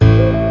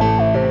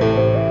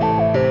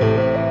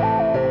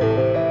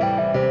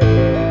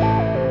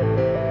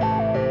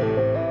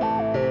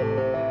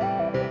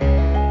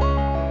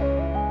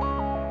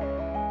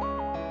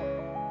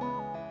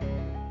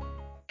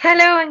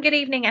Hello and good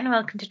evening and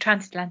welcome to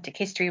Transatlantic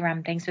History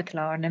Ramblings with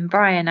Lauren and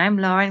Brian. I'm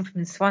Lauren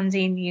from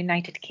Swansea in the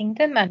United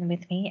Kingdom, and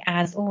with me,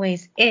 as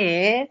always,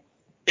 is...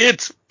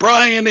 It's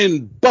Brian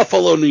in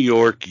Buffalo, New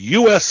York,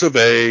 US of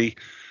A,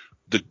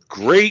 the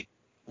great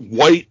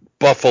white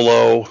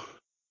buffalo,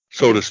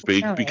 so to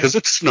speak, because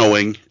it's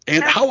snowing.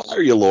 And how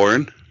are you,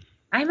 Lauren?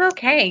 I'm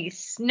okay.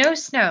 No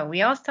snow.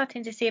 We are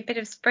starting to see a bit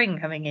of spring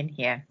coming in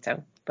here,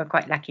 so we're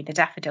quite lucky. The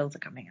daffodils are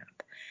coming up.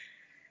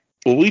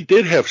 Well, we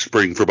did have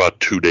spring for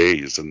about 2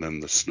 days, and then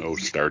the snow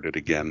started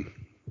again.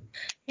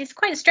 It's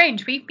quite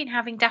strange. We've been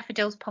having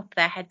daffodils pop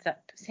their heads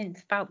up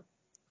since about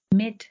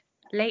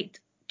late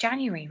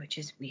January, which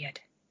is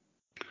weird.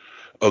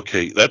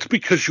 Okay, that's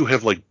because you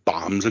have, like,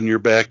 bombs in your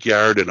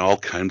backyard and all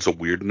kinds of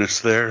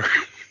weirdness there.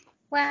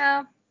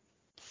 Well,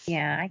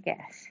 yeah, I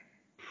guess.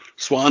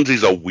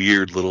 Swansea's a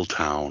weird little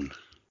town.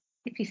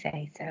 If you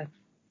say so.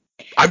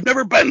 I've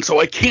never been, so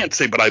I can't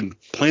say, but I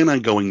plan on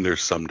going there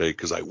someday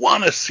because I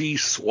want to see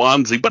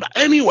Swansea. But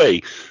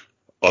anyway,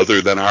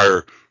 other than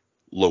our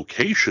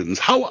locations,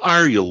 how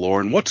are you,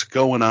 Lauren? What's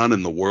going on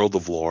in the world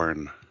of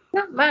Lauren?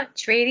 Not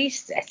much, really.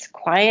 It's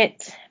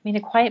quiet. I mean,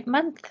 a quiet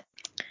month.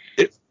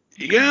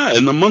 Yeah,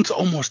 and the month's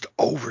almost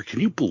over.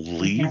 Can you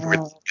believe we're at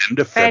the end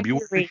of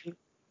February?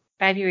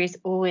 February is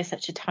always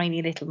such a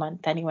tiny little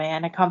month anyway,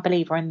 and I can't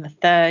believe we're in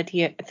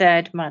the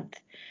third month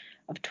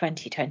of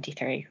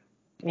 2023.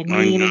 We're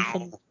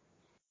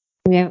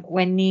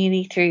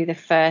nearly through the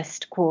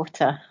first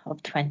quarter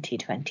of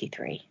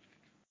 2023.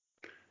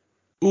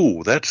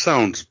 Ooh, that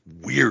sounds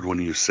weird when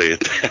you say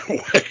it that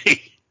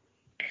way.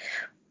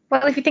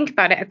 Well, if you think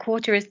about it, a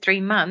quarter is 3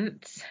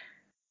 months.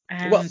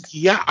 Well,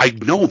 yeah, I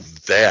know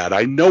that.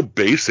 I know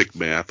basic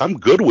math. I'm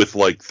good with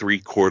like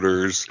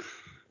 3/4,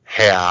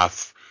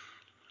 half,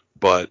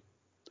 but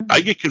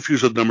I get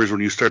confused with numbers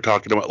when you start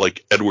talking about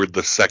like Edward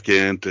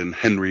II and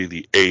Henry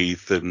VIII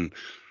and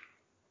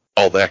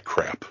all that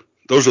crap.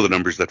 Those are the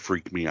numbers that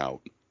freak me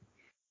out.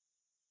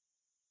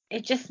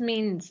 It just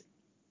means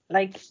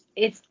like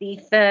it's the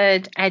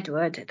third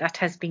Edward that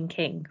has been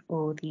king,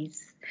 or the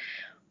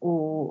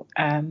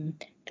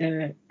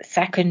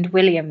second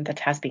William that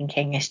has been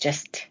king. Is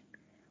just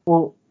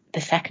the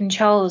second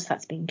Charles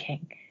that's been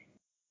king,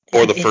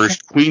 or the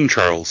first Queen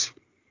Charles.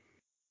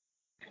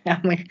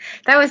 That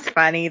was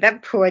funny.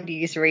 That poor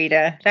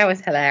newsreader. That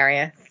was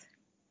hilarious.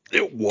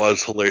 It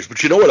was hilarious.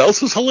 But you know what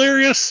else is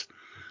hilarious?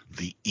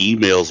 The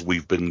emails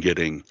we've been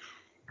getting.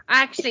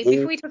 Actually,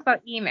 before we talk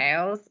about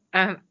emails,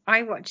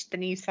 I watched the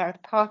new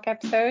South Park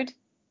episode,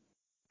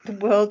 the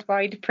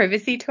Worldwide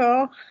Privacy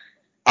Tour.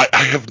 I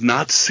have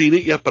not seen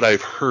it yet, but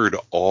I've heard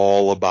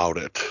all about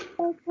it.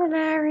 That's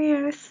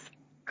hilarious.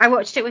 I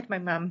watched it with my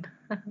mum.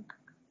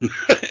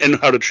 And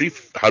how did she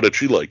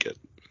like it?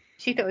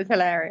 She thought it was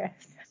hilarious.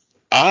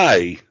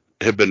 I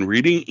have been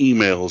reading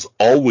emails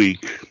all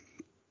week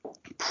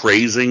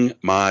praising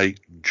my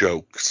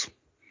jokes.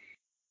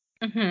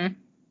 Mm-hmm.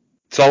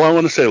 That's all I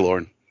want to say,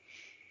 Lauren.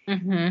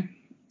 Mm-hmm.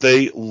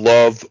 They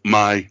love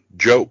my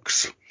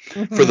jokes.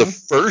 Mm-hmm. For the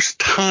first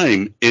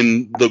time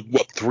in the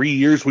 3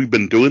 years we've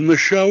been doing this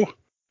show,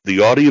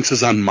 the audience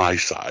is on my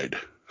side.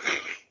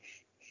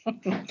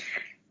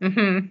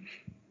 Mm-hmm.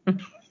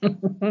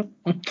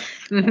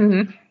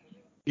 Mm-hmm.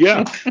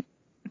 Yeah.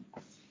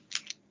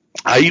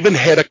 I even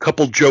had a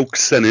couple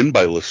jokes sent in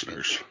by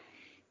listeners.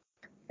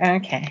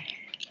 Okay.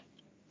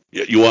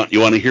 You want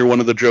to hear one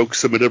of the jokes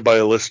submitted by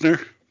a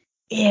listener?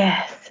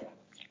 Yes.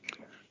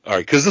 All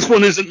right, because this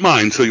one isn't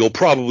mine, so you'll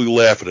probably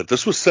laugh at it.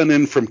 This was sent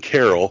in from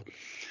Carol.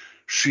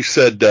 She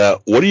said,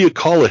 what do you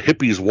call a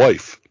hippie's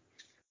wife?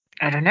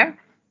 I don't know.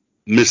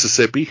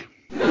 Mississippi.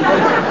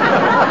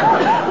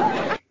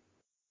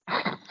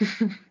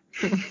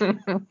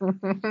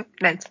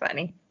 That's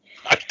funny.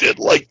 I did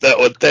like that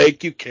one.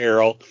 Thank you,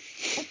 Carol.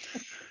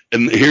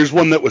 And here's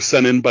one that was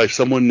sent in by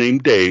someone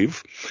named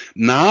Dave.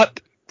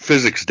 Not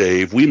Physics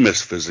Dave. We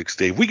miss Physics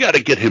Dave. We got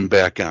to get him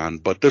back on.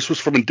 But this was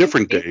from a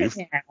different Dave.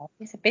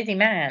 He's a busy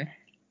man.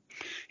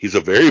 He's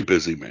a very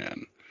busy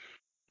man.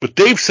 But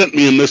Dave sent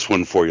me in this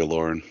one for you,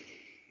 Lauren.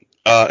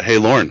 Hey,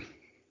 Lauren.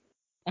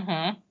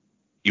 Uh-huh.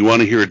 You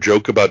want to hear a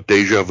joke about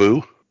deja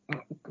vu?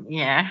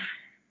 Yeah.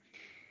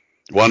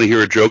 Want to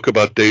hear a joke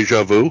about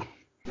deja vu?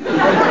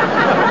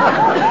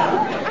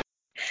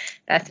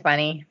 That's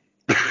funny.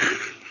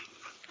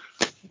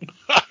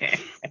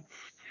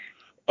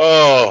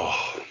 Oh.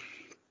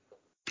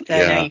 So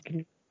yeah.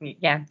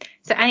 Yeah.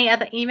 So any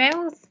other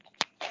emails?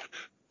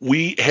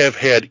 We have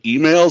had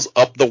emails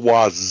up the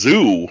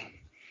wazoo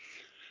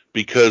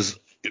because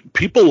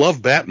people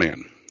love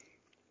Batman.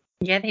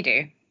 Yeah, they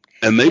do.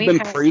 And they've been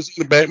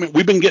praising the Batman.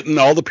 We've been getting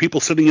all the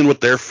people sitting in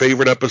what their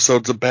favorite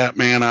episodes of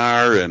Batman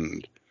are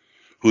and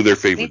who their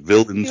favorite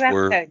villains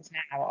were. 2 episodes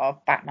now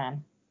of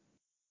Batman.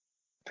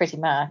 Pretty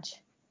much.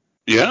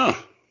 Yeah.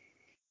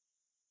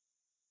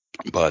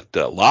 But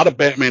a lot of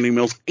Batman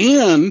emails.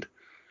 And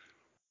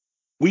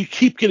we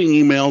keep getting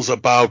emails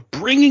about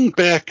bringing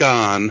back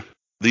on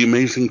the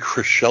amazing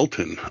Chris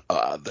Shelton,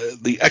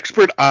 the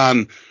expert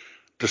on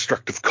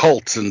destructive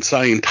cults and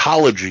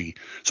Scientology.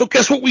 So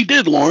guess what we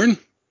did, Lauren?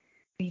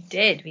 We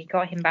did. We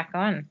got him back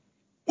on.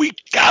 We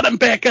got him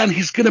back on.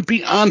 He's going to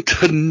be on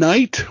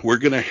tonight. We're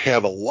going to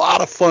have a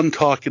lot of fun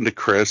talking to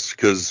Chris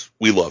because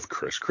we love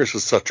Chris. Chris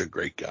is such a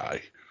great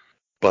guy.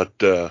 But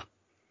did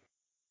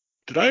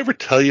I ever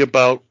tell you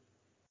about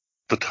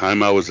the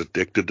time I was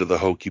addicted to the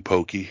Hokey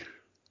Pokey?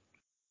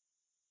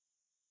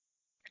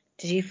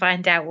 Did you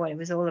find out what it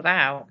was all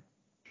about?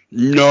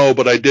 No,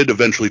 but I did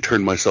eventually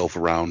turn myself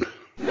around.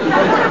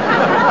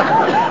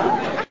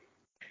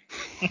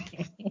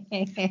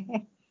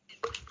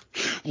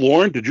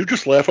 Lauren, did you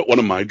just laugh at one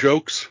of my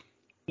jokes?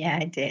 Yeah,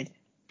 I did.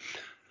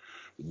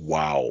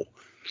 Wow.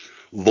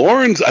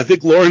 I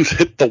think Lauren's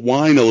hit the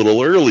wine a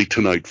little early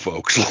tonight,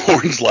 folks.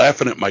 Lauren's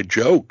laughing at my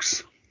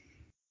jokes.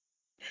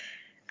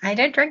 I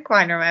don't drink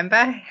wine,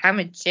 remember? I'm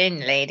a gin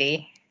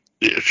lady.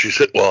 Yeah, she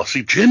said, well,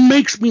 see, gin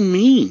makes me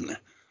mean.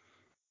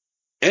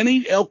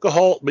 Any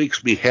alcohol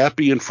makes me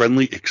happy and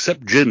friendly,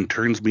 except gin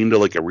turns me into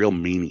like a real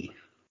meanie.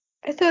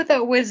 I thought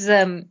that was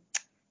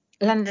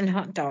London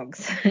hot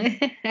dogs.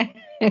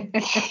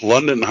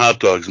 London hot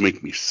dogs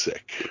make me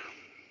sick.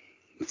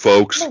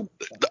 Folks,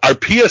 our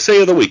PSA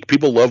of the week.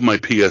 People love my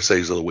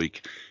PSAs of the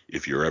week.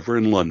 If you're ever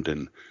in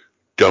London,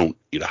 don't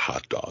eat a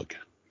hot dog.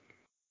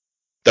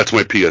 That's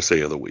my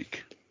PSA of the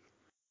week.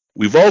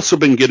 We've also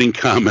been getting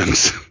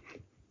comments,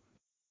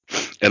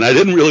 and I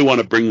didn't really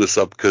want to bring this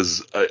up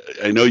because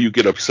I know you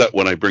get upset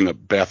when I bring up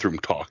bathroom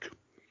talk.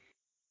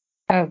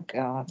 Oh,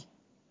 God.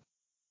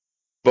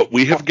 But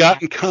we have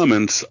gotten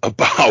comments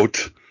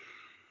about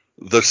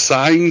the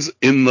signs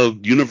in the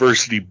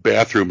university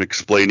bathroom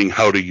explaining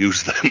how to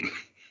use them.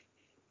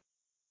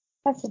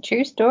 That's a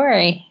true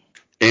story.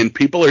 And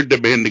people are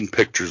demanding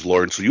pictures,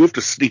 Lauren, so you have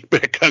to sneak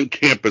back on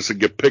campus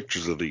and get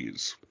pictures of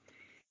these.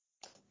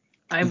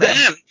 I will.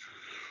 Then,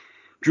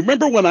 do you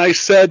remember when I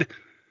said,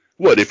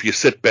 what, if you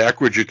sit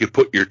backwards, you could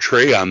put your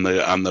tray on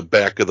the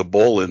back of the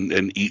bowl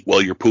and eat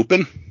while you're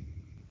pooping?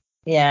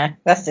 Yeah,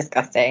 that's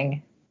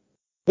disgusting.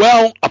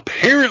 Well,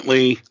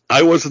 apparently,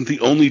 I wasn't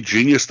the only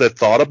genius that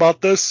thought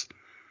about this,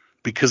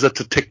 because that's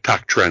a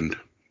TikTok trend.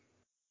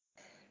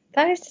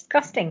 That is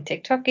disgusting.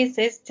 TikTok is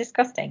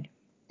disgusting.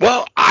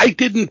 Well, I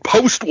didn't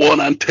post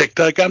one on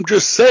TikTok. I'm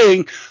just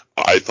saying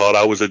I thought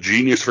I was a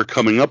genius for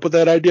coming up with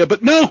that idea.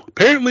 But no,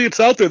 apparently it's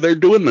out there. They're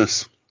doing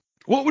this.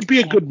 What would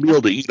be a good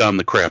meal to eat on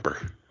the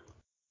crapper?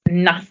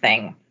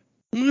 Nothing.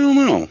 I don't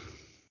know.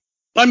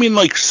 I mean,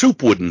 like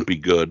soup wouldn't be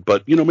good,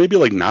 but, maybe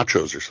like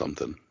nachos or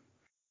something.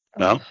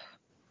 No?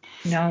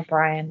 No,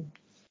 Brian.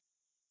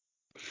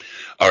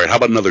 All right, how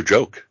about another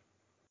joke?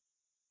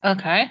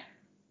 Okay.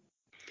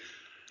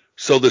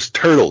 So this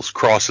turtle's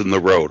crossing the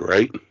road,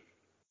 right?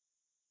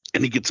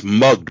 And he gets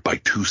mugged by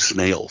two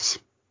snails.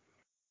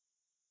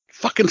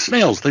 Fucking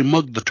snails, they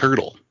mugged the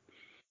turtle.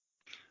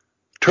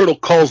 Turtle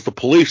calls the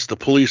police. The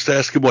police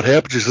ask him what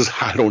happened. He says,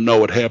 I don't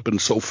know, it happened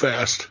so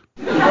fast.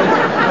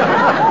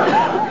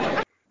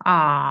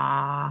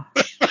 Ah.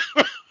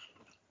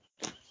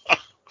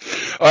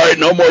 All right,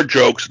 no more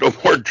jokes. No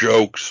more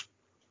jokes.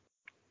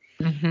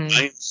 Mm-hmm.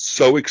 I'm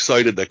so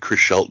excited that Chris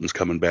Shelton's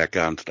coming back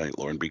on tonight,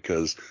 Lauren,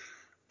 because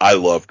I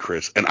love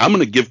Chris. And I'm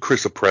going to give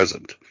Chris a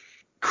present.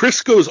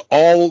 Chris goes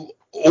all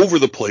over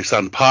the place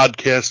on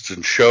podcasts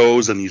and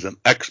shows, and he's an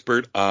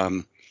expert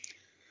on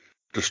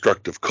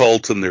destructive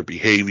cults and their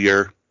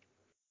behavior.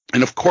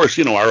 And of course,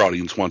 our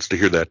audience wants to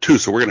hear that too,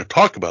 so we're going to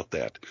talk about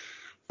that.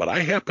 But I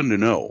happen to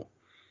know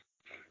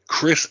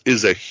Chris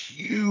is a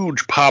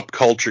huge pop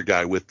culture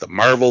guy with the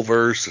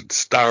Marvelverse and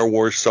Star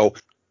Wars, so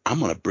I'm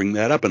going to bring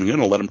that up and I'm going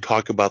to let him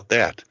talk about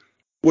that.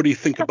 What do you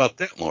think about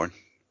that, Lauren?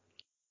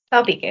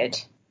 That'll be good.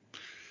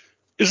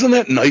 Isn't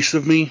that nice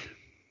of me?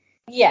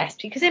 Yes,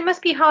 because it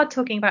must be hard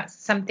talking about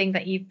something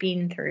that you've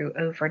been through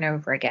over and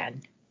over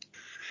again.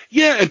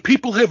 Yeah, and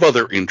people have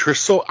other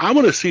interests, so I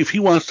want to see if he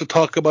wants to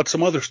talk about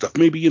some other stuff.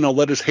 Maybe,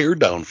 let his hair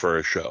down for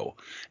a show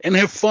and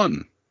have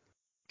fun.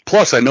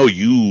 Plus, I know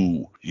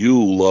you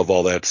love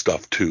all that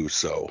stuff too,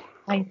 so.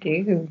 I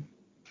do.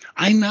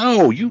 I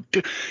know, you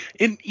do.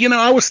 And,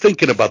 I was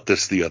thinking about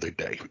this the other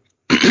day.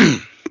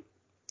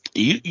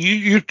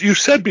 You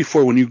said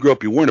before when you grew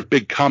up you weren't a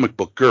big comic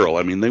book girl.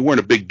 I mean, they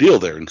weren't a big deal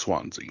there in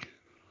Swansea.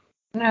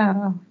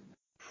 No.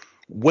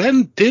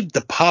 When did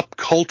the pop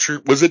culture,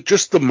 was it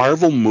just the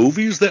Marvel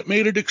movies that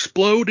made it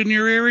explode in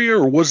your area,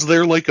 or was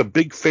there like a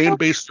big fan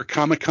base for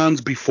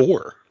Comic-Cons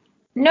before?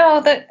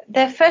 No,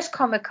 the first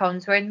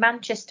Comic-Cons were in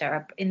Manchester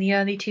up in the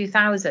early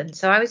 2000s.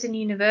 So I was in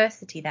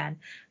university then,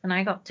 and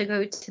I got to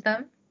go to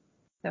them.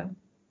 So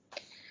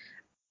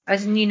I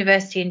was in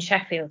university in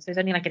Sheffield, so it was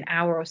only like an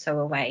hour or so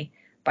away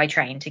by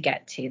train to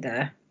get to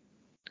the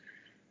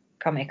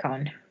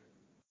Comic-Con.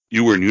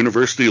 You were in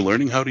university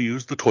learning how to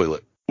use the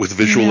toilet with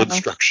visual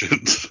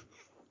instructions.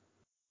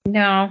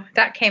 No,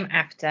 that came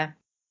after.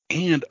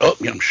 And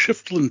I'm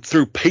shifting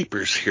through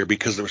papers here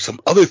because there were some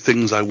other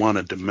things I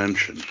wanted to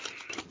mention.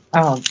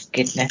 Oh,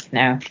 goodness,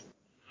 no.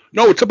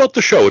 No, it's about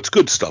the show. It's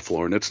good stuff,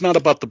 Lauren. It's not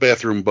about the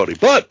bathroom buddy.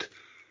 But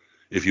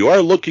if you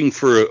are looking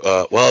for,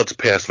 it's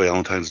past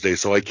Valentine's Day,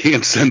 so I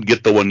can't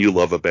get the one you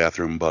love, a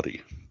bathroom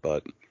buddy.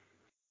 But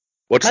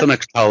what's the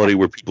next holiday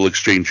where people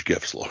exchange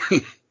gifts,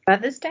 Lauren?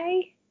 Mother's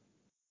Day?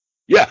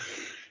 Yeah.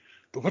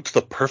 But what's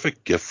the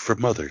perfect gift for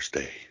Mother's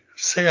Day?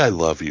 Say I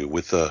love you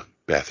with a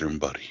bathroom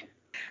buddy.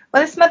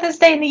 Well, it's Mother's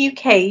Day in the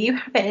UK. You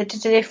have it at a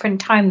different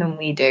time than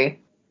we do.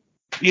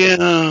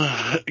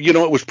 Yeah,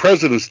 it was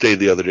President's Day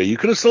the other day. You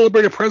could have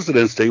celebrated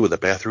President's Day with a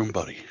bathroom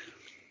buddy.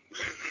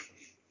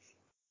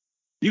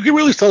 You can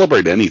really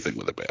celebrate anything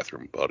with a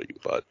bathroom buddy,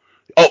 but...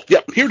 Oh,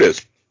 yeah, here it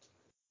is.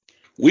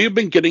 We have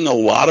been getting a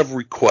lot of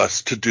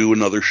requests to do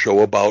another show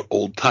about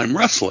old-time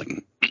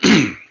wrestling.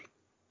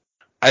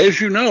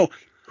 As you know,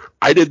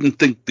 I didn't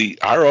think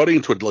our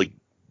audience would,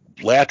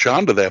 latch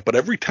onto that, but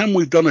every time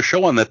we've done a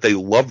show on that, they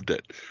loved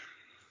it.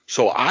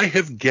 So I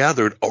have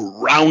gathered a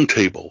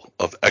roundtable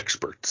of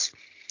experts.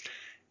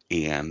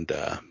 And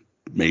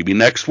maybe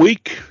next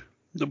week,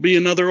 there'll be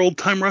another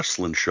old-time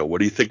wrestling show. What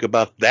do you think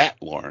about that,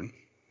 Lauren?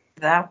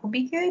 That will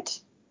be good.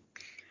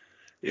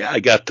 Yeah, I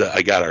got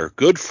our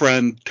good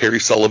friend Terry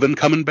Sullivan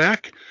coming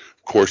back.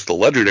 Of course, the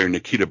legendary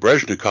Nikita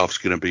Brezhnikov's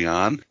going to be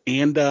on,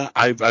 and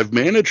I've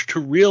managed to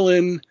reel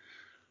in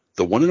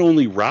the one and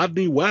only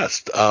Rodney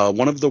West,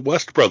 one of the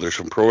West brothers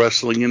from Pro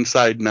Wrestling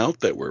Inside and Out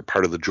that were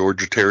part of the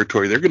Georgia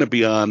territory. They're going to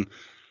be on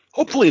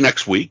hopefully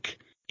next week,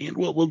 and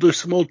we'll do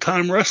some old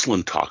time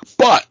wrestling talk.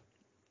 But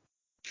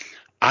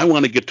I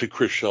want to get to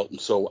Chris Shelton,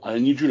 so I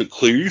need you to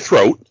clear your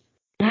throat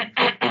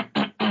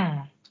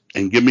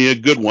and give me a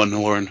good one,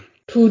 Lauren.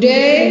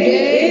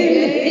 Today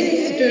in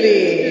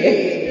history.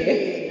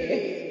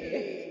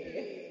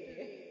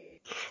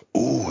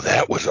 Ooh,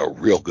 that was a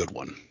real good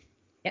one.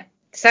 Yeah.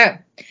 So,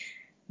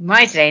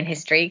 my today in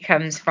history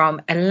comes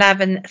from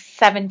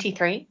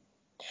 1173,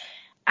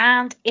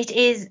 and it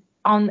is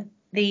on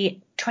the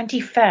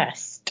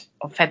 21st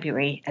of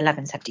February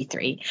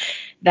 1173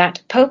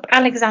 that Pope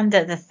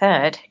Alexander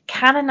III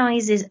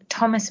canonizes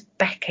Thomas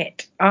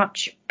Becket,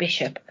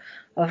 Archbishop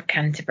of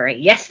Canterbury.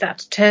 Yes,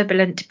 that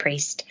turbulent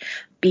priest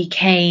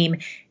became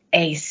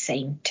a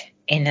saint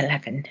in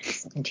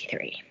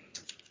 1173.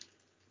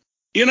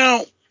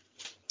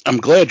 I'm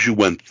glad you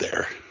went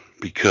there,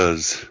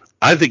 because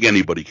I think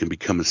anybody can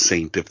become a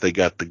saint if they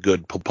got the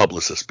good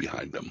publicist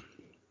behind them.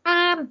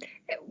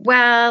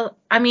 Well,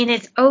 I mean,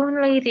 it's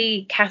only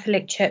the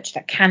Catholic Church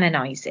that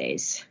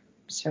canonizes.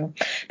 So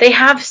they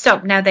have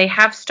stopped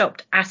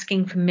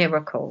asking for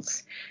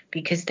miracles,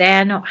 because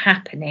they're not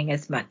happening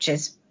as much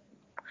as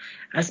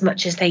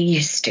they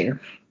used to.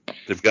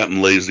 They've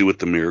gotten lazy with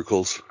the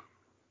miracles.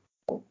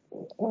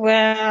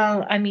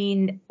 Well, I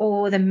mean,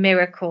 all the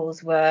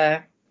miracles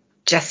were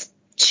just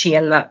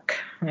sheer luck.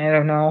 I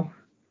don't know.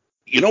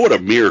 You know what a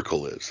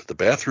miracle is? The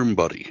bathroom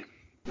buddy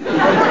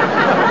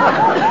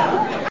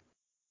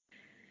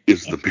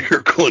is the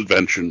miracle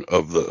invention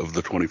of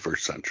the 21st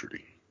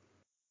century.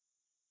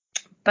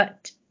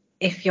 But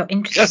if you're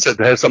interested... Yes, it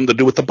has something to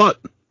do with the butt.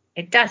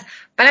 It does.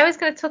 But I was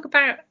going to talk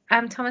about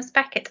Thomas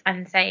Becket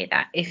and say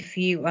that if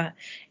you are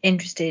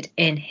interested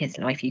in his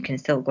life, you can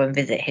still go and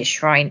visit his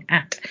shrine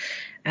at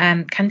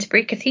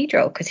Canterbury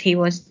Cathedral, because he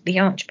was the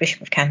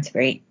Archbishop of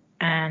Canterbury,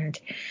 and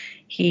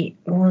he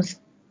was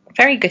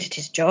very good at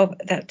his job.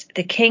 That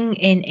the king,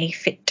 in a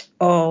fit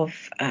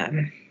of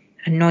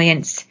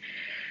annoyance,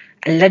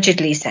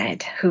 allegedly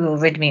said, "Who will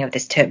rid me of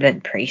this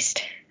turbulent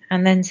priest?"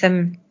 And then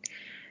some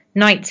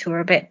knights who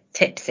were a bit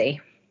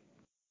tipsy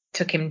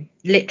took him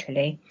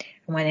literally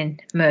and went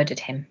and murdered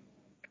him.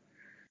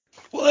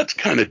 Well, that's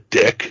kind of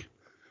dick.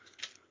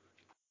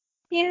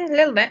 Yeah, a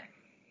little bit.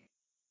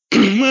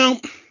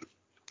 Well,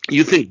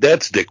 you think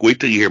that's dick. Wait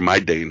till you hear my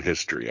day in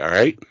history, all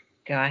right?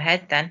 Go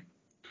ahead, then.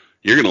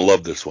 You're going to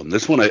love this one.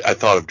 This one I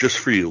thought of just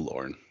for you,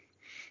 Lauren,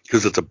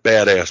 because it's a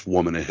badass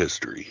woman of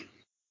history.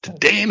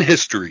 Today in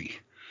history,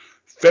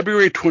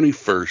 February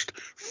 21st,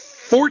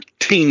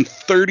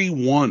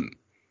 1431,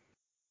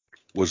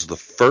 was the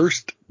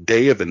first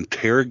day of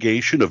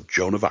interrogation of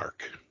Joan of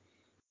Arc.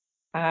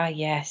 Ah,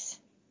 yes.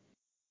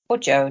 Poor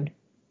Joan.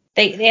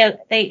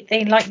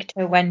 They liked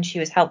her when she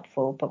was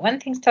helpful, but when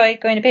things started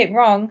going a bit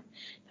wrong,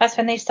 that's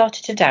when they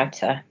started to doubt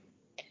her.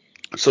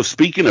 So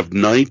speaking of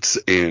knights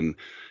and,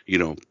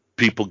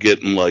 people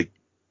getting,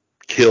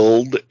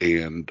 killed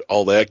and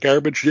all that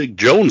garbage,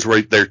 Joan's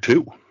right there,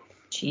 too.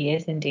 She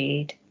is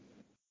indeed.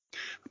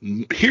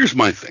 Here's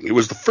my thing. It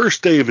was the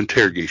first day of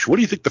interrogation. What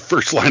do you think the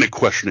first line of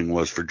questioning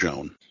was for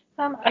Joan?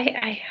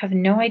 I have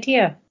no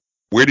idea.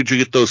 Where did you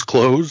get those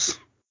clothes?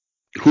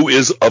 Who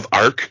is of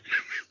Arc?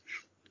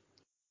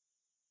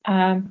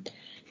 Well,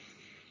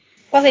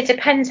 it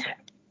depends.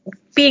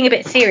 Being a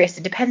bit serious,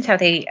 it depends how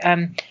they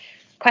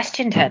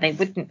questioned her. They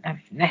wouldn't have.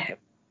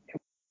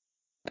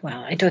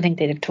 Well, I don't think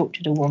they'd have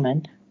tortured a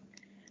woman.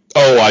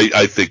 Oh,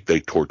 I think they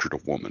tortured a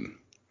woman.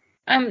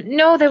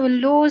 No, there were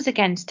laws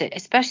against it,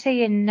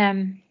 especially in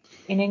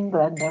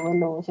England. There were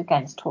laws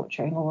against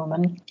torturing a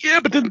woman. Yeah,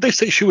 but didn't they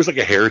say she was like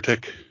a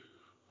heretic?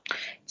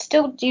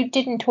 Still, you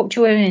didn't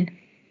torture women.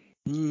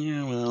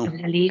 Yeah, well, It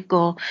was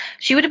illegal.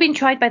 She would have been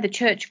tried by the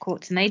church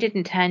courts, and they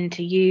didn't tend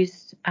to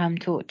use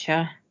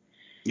torture.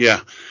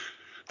 Yeah,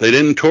 They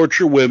didn't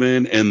torture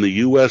women, and the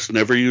U.S.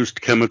 never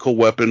used chemical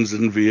weapons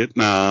in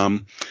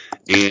Vietnam,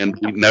 and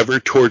we never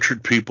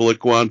tortured people at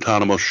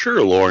Guantanamo.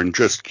 Sure, Lauren,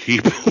 just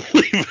keep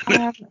believing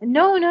it.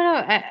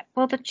 No.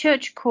 Well, the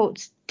church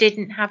courts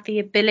didn't have the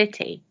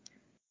ability.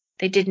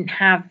 They didn't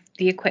have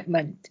the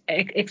equipment,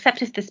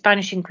 except as the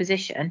Spanish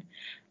Inquisition,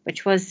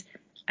 which was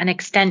an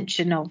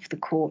extension of the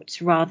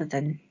courts rather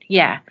than,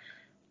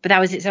 but that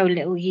was its own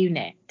little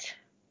unit.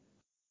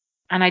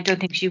 And I don't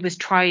think she was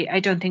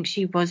I don't think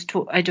she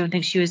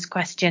was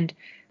questioned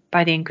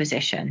by the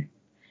Inquisition.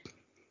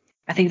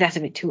 I think that's a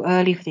bit too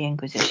early for the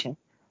Inquisition.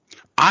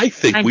 I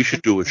think we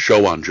should do a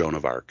show on Joan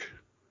of Arc.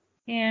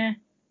 Yeah,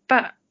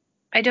 but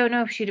I don't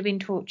know if she'd have been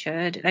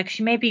tortured. Like,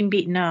 she may have been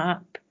beaten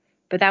up,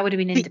 but that would have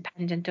been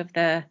independent of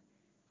the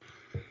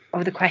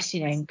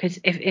questioning. Because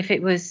if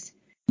it was,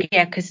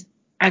 because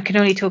I can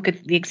only talk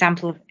of the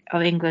example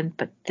of England,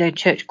 but the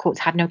church courts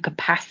had no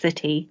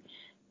capacity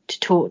to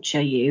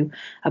torture you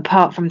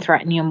apart from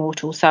threatening your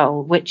mortal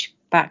soul, which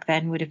back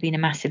then would have been a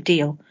massive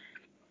deal.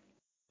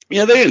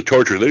 Yeah, they didn't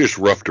torture her, they just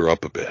roughed her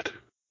up a bit.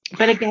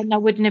 But again,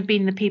 that wouldn't have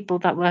been the people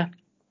that were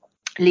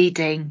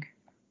leading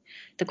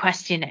the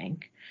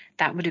questioning.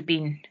 That would have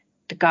been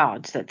the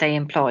guards that they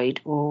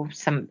employed, or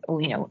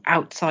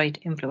outside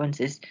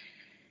influences.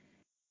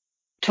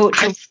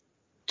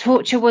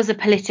 Torture was a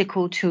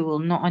political tool,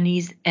 not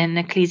an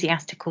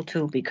ecclesiastical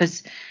tool,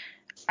 because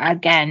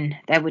again,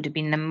 there would have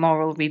been the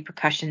moral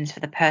repercussions for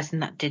the person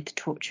that did the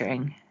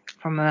torturing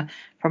from a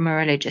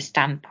religious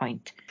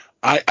standpoint.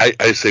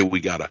 I say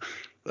we gotta.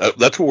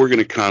 That's what we're going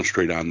to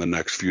concentrate on the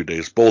next few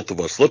days, both of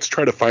us. Let's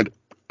try to find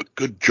a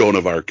good Joan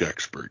of Arc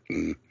expert,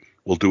 and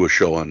we'll do a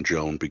show on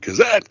Joan, because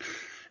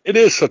it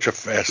is such a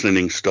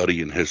fascinating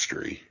study in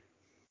history.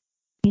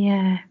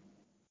 Yeah.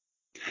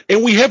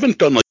 And we haven't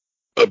done like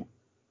a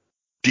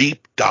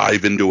deep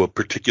dive into a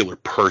particular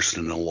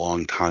person in a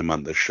long time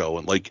on this show.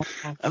 And I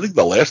think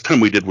the last time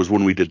we did was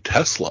when we did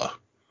Tesla.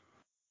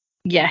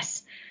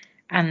 Yes,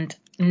 and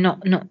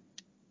not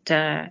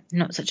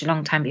such a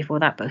long time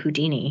before that, but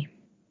Houdini.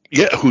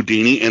 Yeah,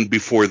 Houdini, and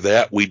before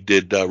that we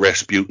did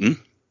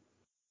Rasputin.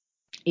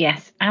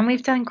 Yes, and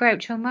we've done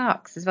Groucho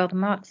Marx as well, the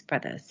Marx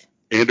Brothers.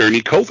 And Ernie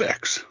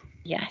Kovacs.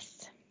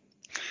 Yes.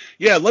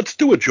 Yeah, let's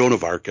do a Joan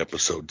of Arc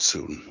episode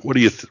soon. What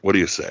do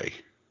you say?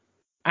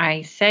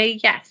 I say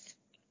yes.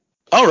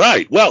 All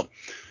right. Well,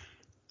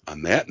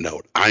 on that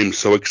note, I'm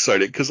so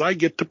excited because I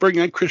get to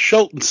bring on Chris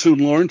Shelton soon,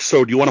 Lauren.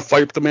 So do you want to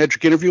fire up the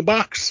magic interview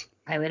box?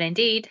 I will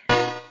indeed.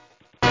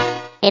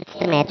 It's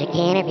the magic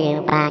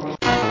interview box.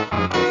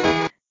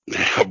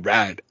 All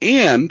right.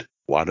 And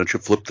why don't you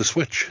flip the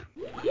switch?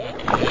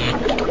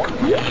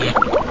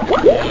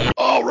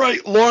 All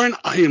right, Lauren,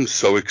 I am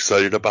so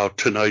excited about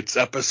tonight's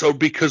episode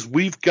because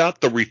we've got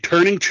the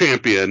returning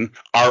champion,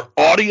 our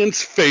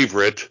audience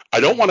favorite. I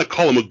don't want to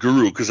call him a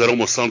guru because that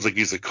almost sounds like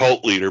he's a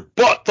cult leader,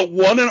 but the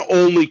one and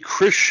only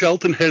Chris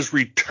Shelton has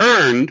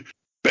returned,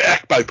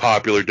 back by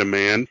popular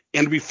demand.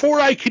 And before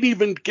I can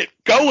even get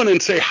going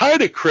and say hi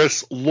to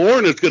Chris,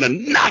 Lauren is going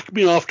to knock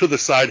me off to the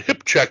side,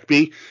 hip check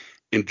me,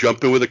 and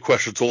jump in with a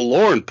question. So,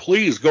 Lauren,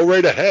 please go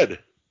right ahead.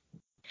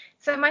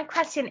 So my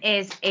question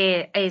is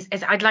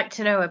I'd like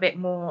to know a bit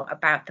more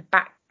about the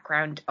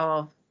background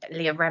of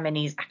Leah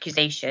Remini's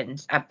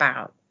accusations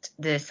about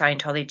the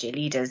Scientology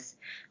leader's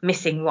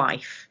missing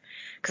wife,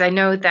 because I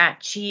know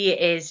that she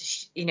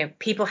is,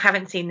 people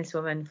haven't seen this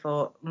woman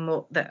for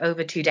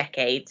over 2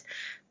 decades,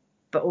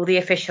 but all the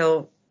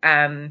official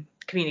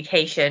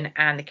communication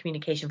and the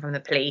communication from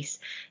the police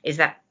is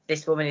that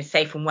this woman is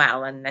safe and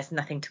well and there's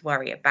nothing to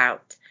worry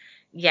about.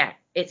 Yeah,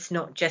 it's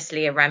not just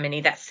Leah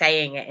Remini that's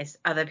saying it, it's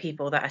other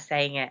people that are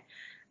saying it.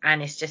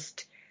 And it's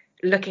just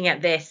looking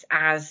at this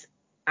as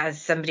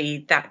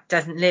somebody that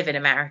doesn't live in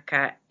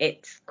America,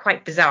 it's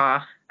quite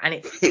bizarre and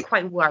it's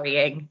quite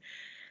worrying,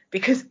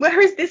 because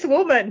where is this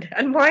woman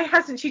and why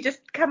hasn't she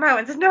just come out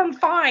and said, no, I'm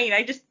fine,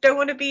 I just don't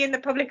want to be in the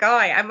public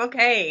eye, I'm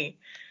okay.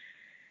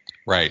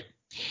 Right.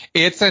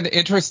 It's an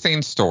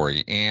interesting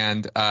story,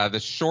 and the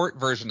short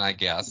version, I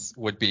guess,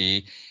 would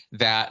be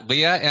that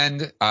Leah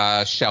and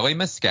Shelley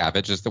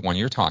Miscavige is the one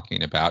you're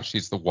talking about.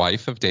 She's the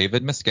wife of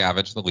David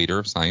Miscavige, the leader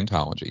of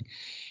Scientology,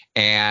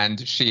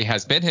 and she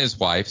has been his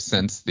wife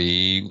since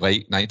the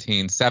late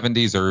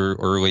 1970s or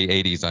early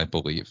 80s, I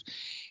believe.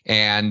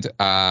 And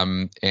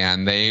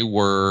they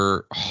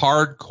were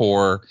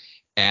hardcore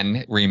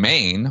and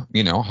remain,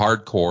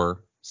 hardcore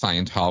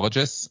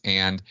Scientologists,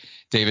 and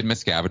David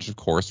Miscavige, of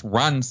course,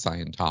 runs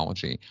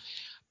Scientology.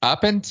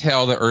 Up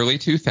until the early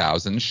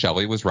 2000s,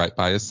 Shelley was right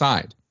by his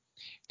side.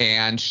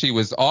 And she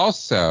was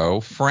also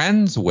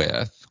friends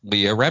with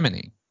Leah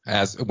Remini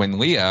when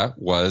Leah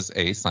was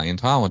a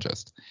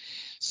Scientologist.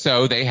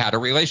 So they had a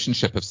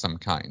relationship of some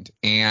kind,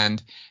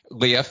 and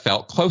Leah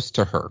felt close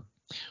to her.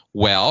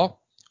 Well,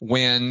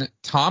 when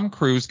Tom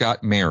Cruise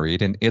got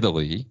married in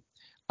Italy,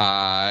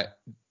 Leah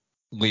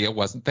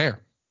wasn't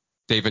there.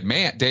 David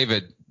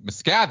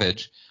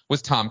Miscavige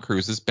was Tom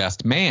Cruise's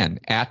best man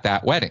at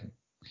that wedding.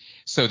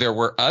 So there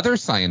were other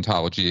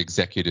Scientology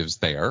executives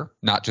there,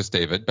 not just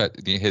David, but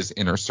his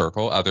inner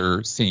circle,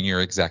 other senior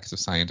execs of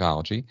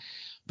Scientology,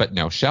 but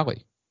no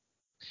Shelley.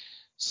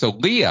 So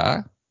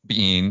Leah,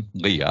 being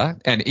Leah,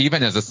 and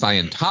even as a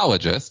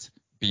Scientologist,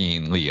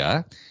 being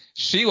Leah,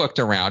 she looked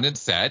around and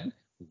said,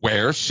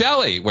 where's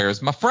Shelley?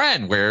 Where's my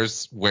friend?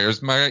 Where's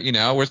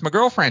my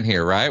girlfriend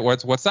here, right?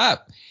 What's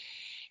up?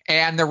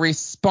 And the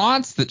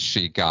response that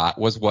she got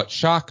was what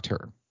shocked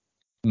her.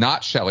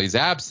 Not Shelley's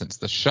absence.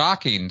 The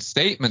shocking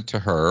statement to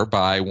her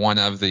by one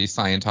of the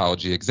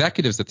Scientology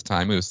executives at the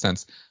time, who has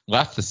since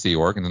left the Sea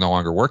Org and is no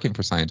longer working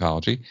for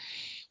Scientology,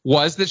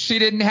 was that she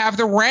didn't have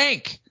the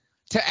rank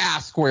to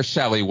ask where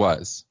Shelley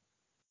was.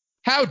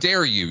 How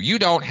dare you? You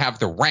don't have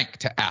the rank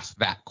to ask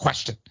that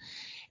question.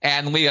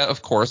 And Leah,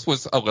 of course,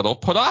 was a little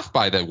put off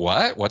by the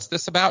what? What's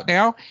this about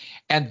now?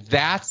 And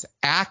that's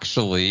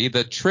actually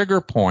the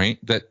trigger point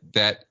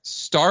that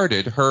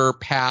started her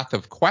path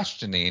of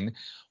questioning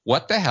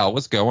what the hell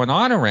was going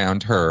on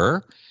around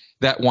her,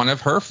 that one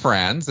of her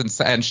friends,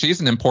 and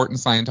she's an important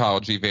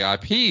Scientology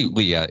VIP,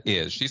 Leah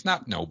is. She's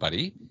not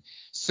nobody.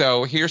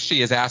 So here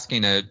she is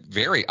asking a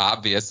very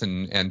obvious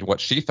and what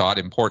she thought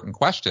important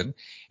question,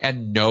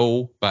 and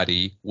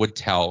nobody would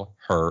tell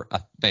her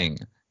a thing.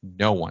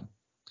 No one.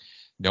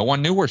 No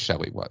one knew where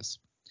Shelley was.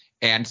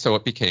 And so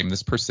it became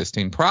this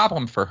persisting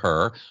problem for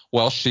her.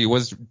 Well, she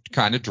was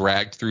kind of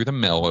dragged through the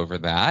mill over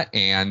that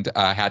and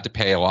had to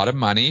pay a lot of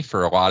money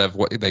for a lot of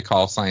what they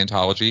call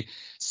Scientology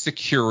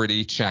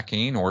security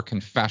checking or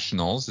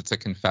confessionals. It's a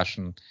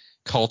confession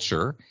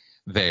culture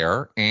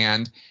there.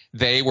 And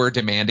they were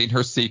demanding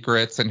her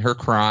secrets and her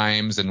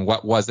crimes and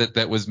what was it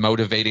that was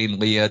motivating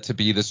Leah to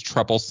be this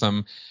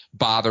troublesome,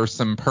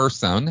 bothersome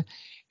person.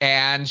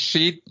 And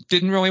she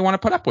didn't really want to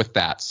put up with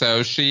that.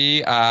 So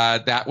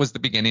that was the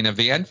beginning of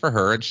the end for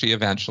her. And she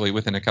eventually,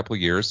 within a couple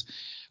of years,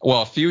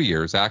 a few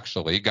years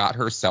actually, got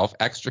herself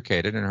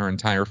extricated and her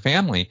entire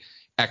family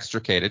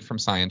extricated from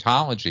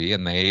Scientology,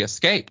 and they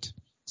escaped.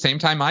 Same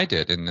time I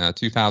did in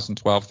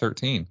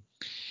 2012-13.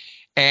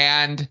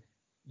 And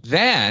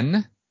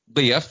then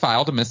Leah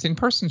filed a missing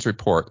persons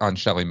report on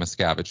Shelley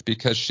Miscavige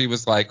because she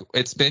was like,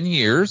 it's been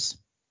years.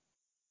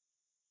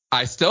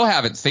 I still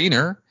haven't seen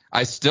her.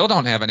 I still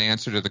don't have an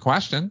answer to the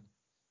question.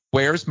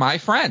 Where's my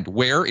friend?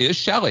 Where is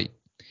Shelley?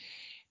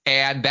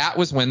 And that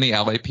was when the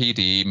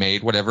LAPD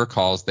made whatever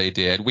calls they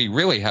did. We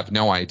really have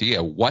no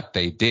idea what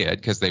they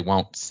did because they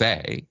won't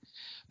say.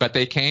 But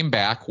they came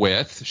back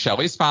with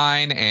Shelley's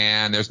fine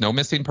and there's no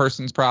missing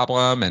persons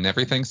problem and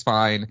everything's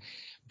fine,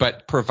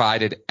 but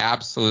provided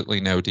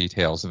absolutely no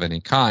details of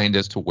any kind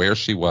as to where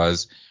she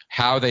was,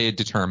 how they had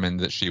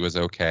determined that she was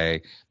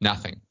okay,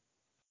 nothing.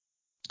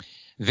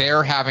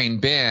 There having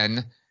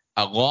been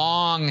a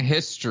long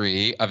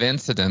history of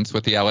incidents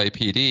with the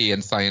LAPD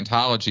and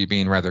Scientology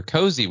being rather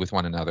cozy with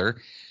one another,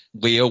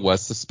 Leah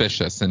was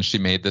suspicious, and she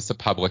made this a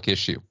public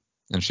issue.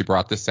 And she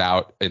brought this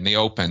out in the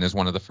open as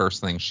one of the first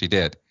things she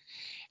did.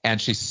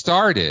 And she's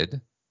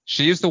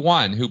the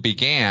one who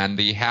began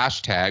the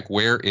hashtag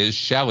Where is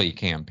Shelley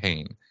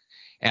campaign.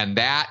 And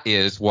that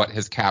is what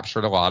has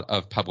captured a lot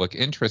of public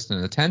interest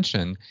and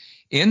attention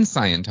in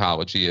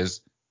Scientology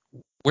is,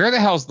 where the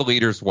hell's the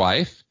leader's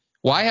wife?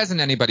 Why hasn't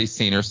anybody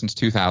seen her since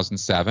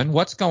 2007?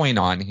 What's going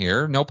on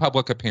here? No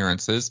public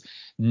appearances,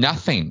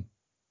 nothing.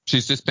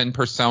 She's just been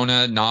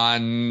persona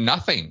non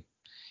nothing.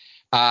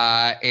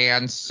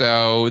 And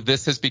so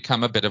this has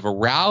become a bit of a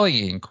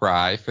rallying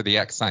cry for the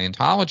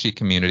ex-Scientology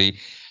community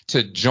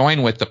to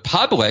join with the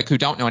public who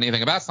don't know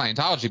anything about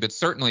Scientology, but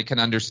certainly can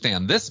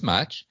understand this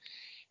much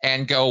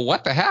and go,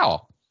 what the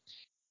hell?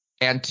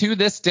 And to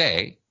this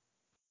day,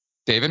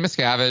 David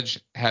Miscavige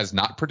has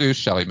not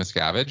produced Shelley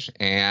Miscavige,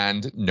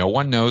 and no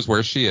one knows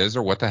where she is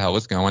or what the hell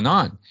is going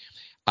on.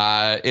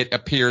 It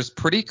appears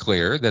pretty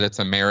clear that it's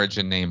a marriage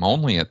in name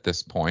only at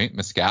this point.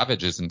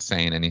 Miscavige isn't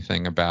saying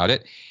anything about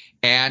it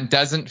and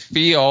doesn't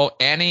feel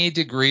any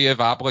degree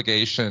of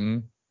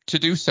obligation to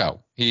do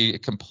so. He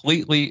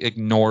completely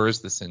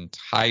ignores this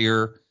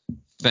entire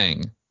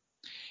thing.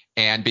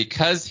 And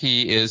because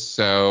he is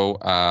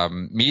so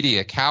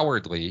media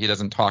cowardly, he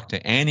doesn't talk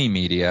to any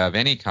media of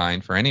any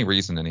kind for any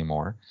reason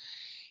anymore.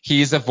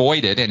 He's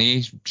avoided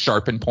any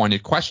sharp and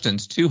pointed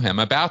questions to him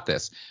about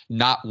this.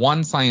 Not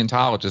one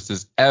Scientologist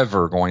is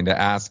ever going to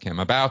ask him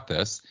about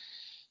this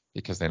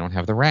because they don't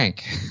have the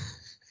rank.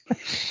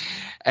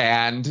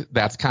 And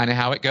that's kind of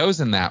how it goes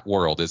in that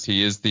world, is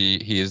he is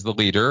the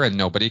leader and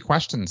nobody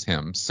questions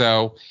him.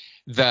 So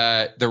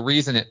the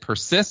reason it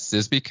persists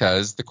is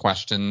because the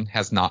question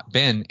has not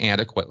been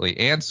adequately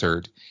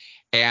answered.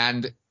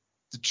 And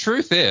the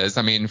truth is,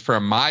 I mean,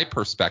 from my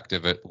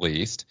perspective at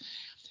least,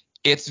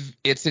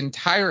 it's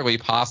entirely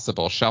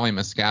possible Shelley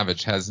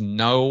Miscavige has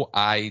no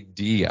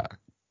idea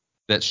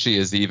that she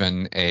is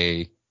even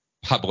a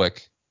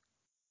public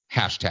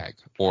hashtag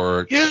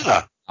or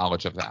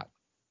knowledge of that.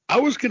 I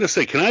was going to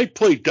say, can I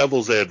play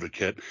devil's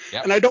advocate?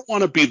 Yep. And I don't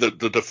want to be the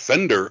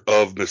defender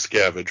of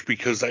Miscavige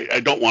because I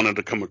don't want it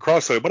to come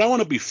across that way, but I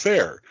want to be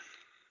fair.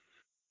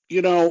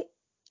 You know,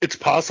 it's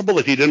possible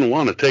that he didn't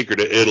want to take her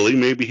to Italy.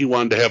 Maybe he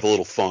wanted to have a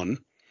little fun.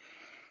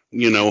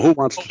 Who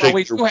wants to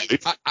take your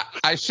wife?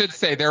 I should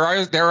say there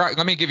are.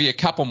 Let me give you a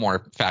couple more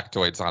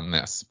factoids on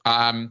this.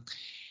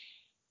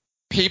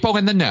 People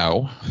in the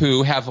know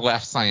who have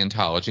left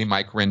Scientology,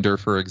 Mike Rinder,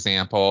 for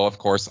example, of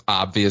course,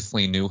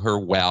 obviously knew her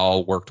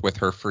well, worked with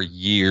her for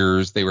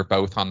years. They were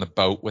both on the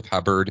boat with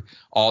Hubbard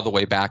all the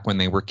way back when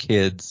they were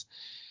kids.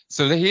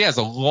 So he has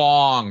a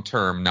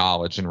long-term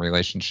knowledge and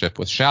relationship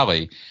with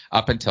Shelley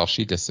up until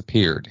she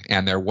disappeared.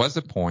 And there was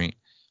a point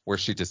where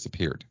she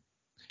disappeared.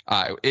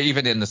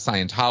 Even in the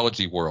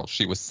Scientology world,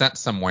 she was sent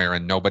somewhere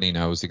and nobody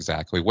knows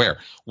exactly where.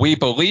 We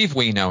believe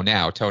we know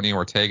now. Tony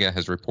Ortega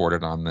has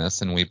reported on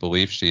this, and we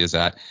believe she is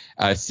at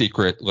a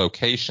secret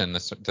location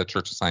the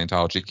Church of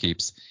Scientology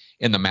keeps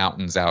in the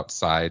mountains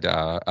outside,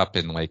 up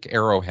in Lake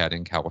Arrowhead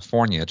in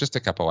California, just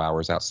a couple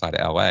hours outside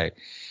of L.A.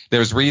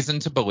 There's reason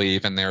to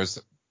believe, and there's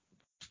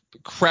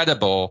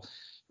credible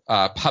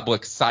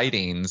public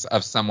sightings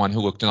of someone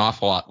who looked an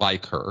awful lot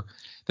like her.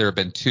 There have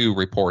been 2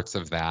 reports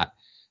of that.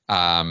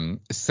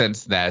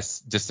 Since this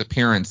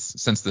disappearing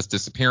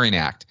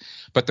act.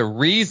 But the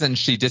reason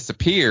she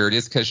disappeared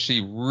is because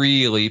she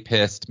really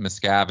pissed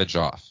Miscavige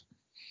off.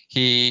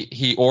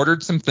 He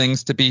ordered some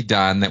things to be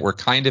done that were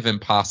kind of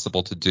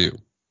impossible to do.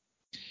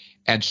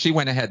 And she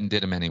went ahead and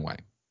did them anyway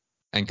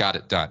and got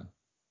it done.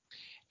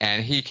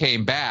 And he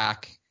came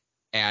back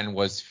and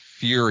was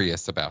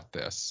furious about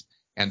this.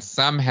 And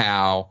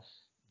somehow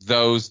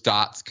those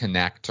dots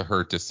connect to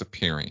her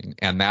disappearing.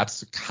 And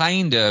that's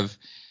kind of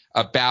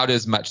about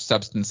as much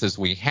substance as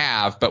we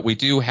have, but we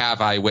do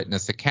have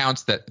eyewitness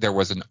accounts that there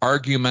was an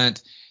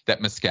argument, that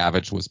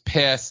Miscavige was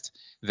pissed,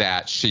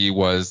 that she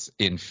was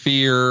in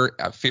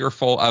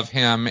fearful of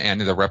him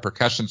and the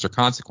repercussions or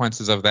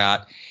consequences of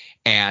that,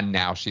 and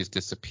now she's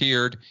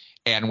disappeared,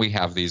 and we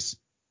have these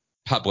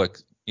public,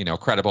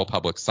 credible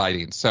public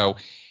sightings. So,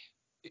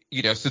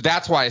 so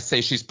that's why I say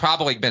she's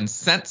probably been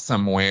sent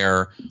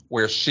somewhere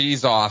where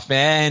she's off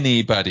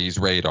anybody's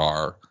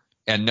radar,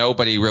 and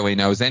nobody really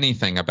knows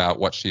anything about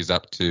what she's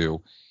up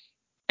to,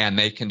 and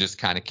they can just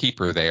kind of keep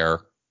her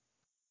there,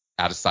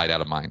 out of sight,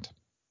 out of mind.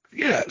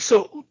 Yeah,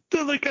 so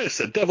like I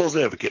said, devil's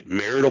advocate,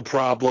 marital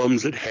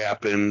problems, it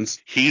happens.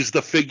 He's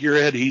the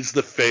figurehead, he's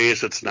the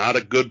face. It's not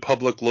a good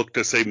public look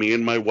to say me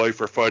and my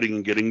wife are fighting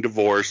and getting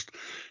divorced.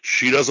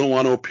 She doesn't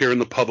want to appear in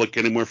the public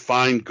anymore.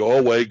 Fine, go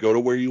away, go to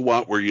where you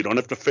want, where you don't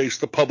have to face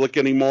the public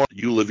anymore.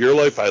 You live your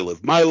life, I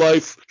live my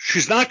life.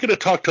 She's not going to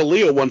talk to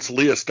Leah once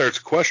Leah starts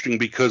questioning,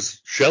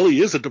 because Shelley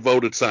is a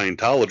devoted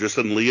Scientologist,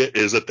 and Leah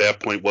is at that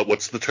point,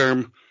 what's the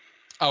term?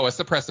 Oh, a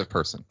suppressive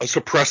person. A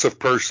suppressive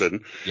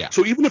person. Yeah.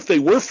 So even if they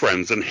were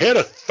friends and had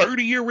a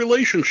 30-year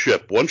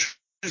relationship, once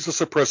she's a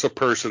suppressive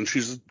person,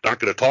 she's not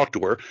going to talk to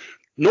her.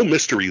 No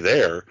mystery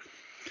there.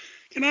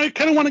 I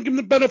kind of want to give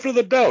them the benefit of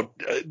the doubt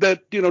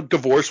that,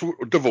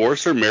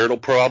 divorce or marital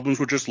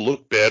problems would just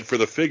look bad for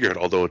the figurehead,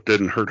 although it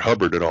didn't hurt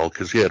Hubbard at all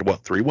because he had,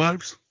 3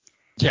 wives?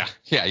 Yeah,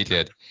 he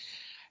did.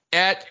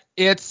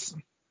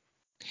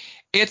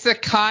 It's a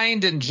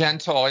kind and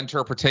gentle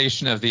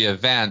interpretation of the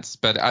events,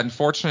 but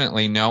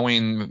unfortunately,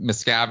 knowing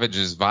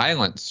Miscavige's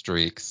violent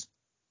streaks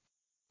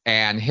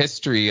and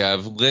history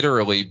of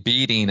literally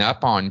beating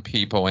up on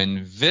people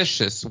in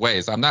vicious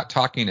ways, I'm not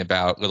talking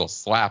about little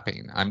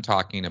slapping, I'm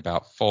talking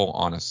about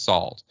full-on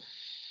assault.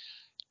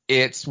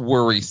 It's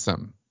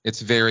worrisome.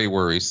 It's very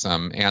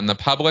worrisome. And the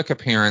public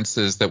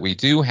appearances that we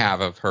do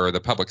have of her,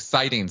 the public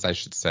sightings, I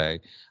should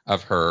say,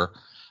 of her,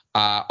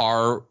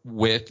 are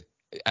with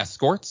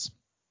escorts.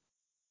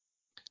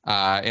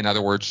 In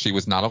other words, she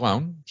was not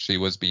alone. She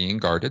was being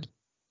guarded,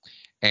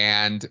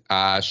 and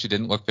she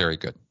didn't look very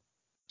good.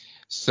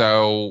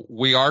 So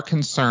we are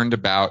concerned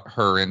about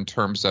her in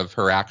terms of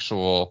her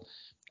actual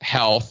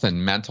health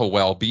and mental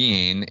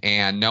well-being,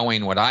 and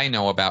knowing what I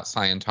know about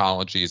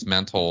Scientology's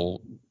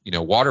mental,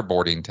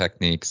 waterboarding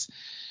techniques,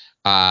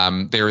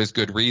 there is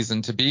good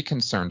reason to be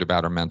concerned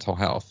about her mental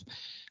health,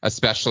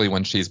 especially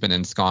when she's been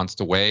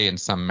ensconced away in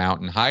some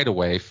mountain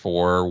hideaway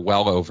for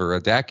well over a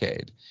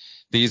decade.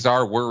 These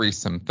are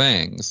worrisome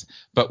things,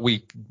 but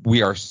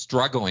we are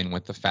struggling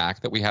with the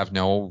fact that we have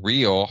no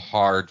real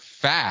hard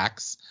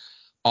facts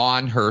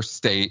on her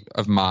state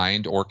of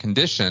mind or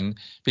condition,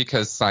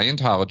 because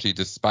Scientology,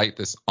 despite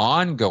this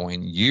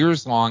ongoing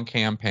years-long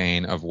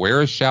campaign of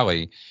where is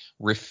Shelley,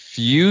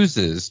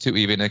 refuses to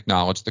even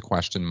acknowledge the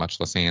question, much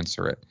less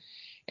answer it.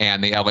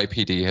 And the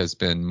LAPD has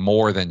been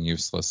more than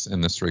useless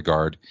in this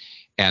regard,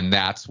 and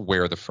that's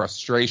where the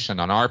frustration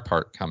on our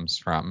part comes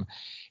from.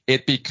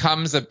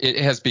 It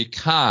has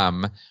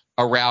become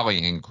a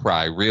rallying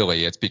cry,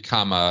 really. It's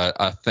become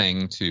a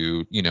thing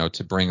to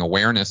bring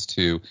awareness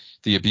to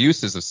the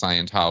abuses of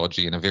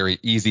Scientology in a very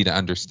easy to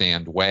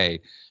understand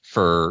way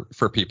for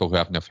people who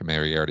have no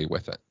familiarity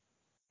with it.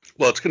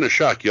 Well, it's going to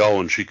shock y'all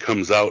when she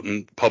comes out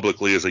and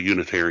publicly as a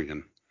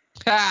Unitarian.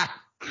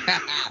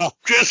 I'm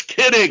just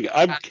kidding.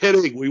 I'm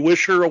kidding. We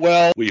wish her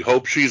well. We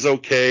hope she's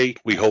okay.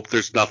 We hope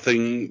there's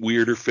nothing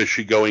weird or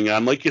fishy going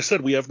on. Like you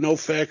said, we have no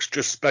facts,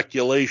 just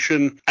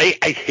speculation. I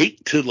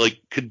hate to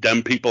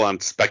condemn people on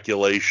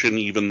speculation,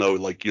 even though,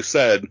 like you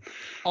said.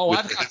 Oh,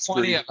 I've got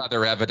plenty of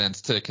other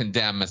evidence to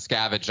condemn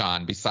Miscavige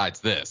on besides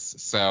this.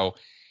 So.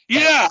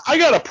 Yeah, I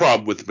got a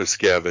problem with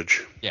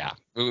Miscavige. Yeah,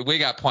 we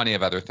got plenty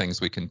of other things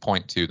we can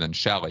point to than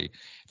Shelley.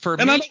 I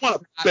don't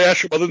want to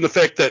bash him other than the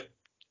fact that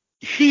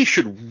he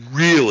should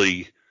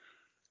really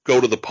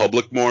go to the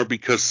public more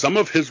because some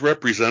of his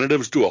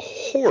representatives do a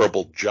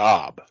horrible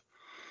job.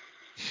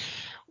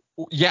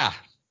 Yeah.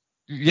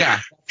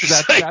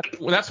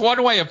 That's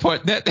one way of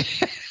putting it.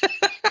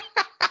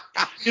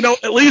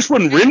 At least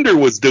when Rinder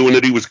was doing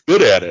it, he was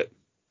good at it.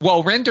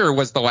 Well, Rinder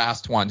was the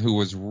last one who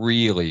was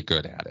really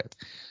good at it.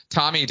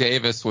 Tommy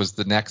Davis was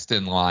the next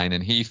in line,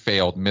 and he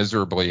failed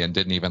miserably and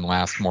didn't even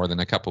last more than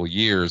a couple of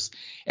years.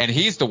 And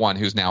he's the one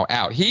who's now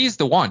out.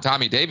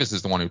 Tommy Davis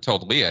is the one who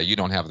told Leah, you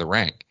don't have the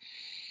rank.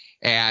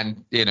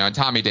 And, and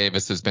Tommy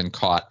Davis has been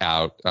caught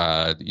out,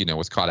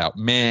 was caught out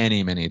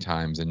many, many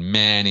times in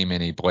many,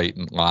 many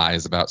blatant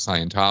lies about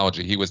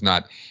Scientology. He was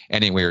not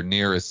anywhere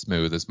near as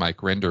smooth as Mike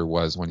Rinder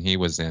was when he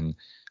was in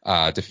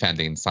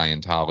defending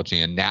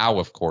Scientology. And now,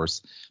 of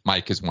course,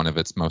 Mike is one of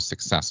its most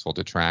successful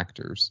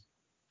detractors.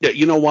 Yeah,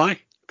 you know why?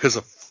 Because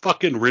of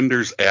fucking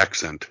Rinder's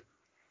accent.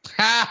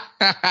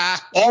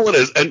 All it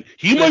is. And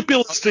he might be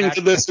listening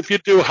to this. If you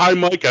do, hi,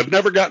 Mike. I've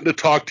never gotten to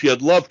talk to you.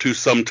 I'd love to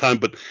sometime,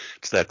 but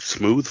it's that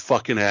smooth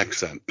fucking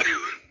accent.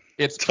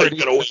 It's pretty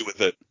get away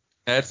with it.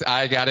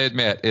 I got to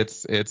admit,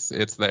 it's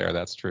there.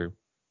 That's true.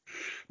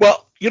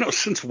 Well,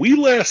 since we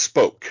last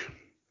spoke,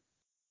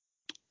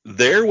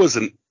 there was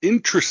an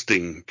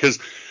interesting, because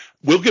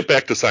we'll get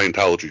back to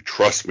Scientology.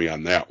 Trust me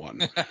on that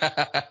one.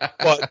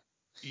 But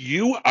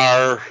you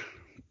are,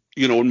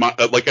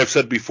 like I've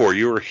said before,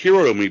 you're a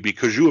hero to me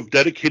because you have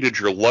dedicated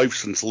your life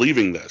since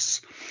leaving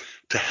this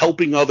to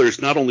helping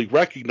others not only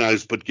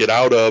recognize but get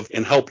out of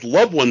and help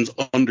loved ones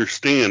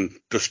understand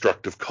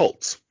destructive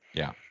cults.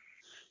 Yeah.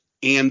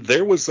 And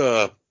there was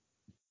a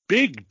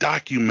big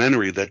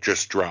documentary that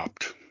just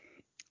dropped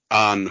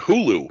on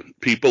Hulu.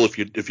 People, if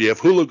you have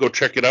Hulu, go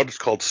check it out. It's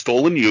called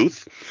Stolen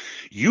Youth.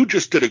 You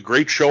just did a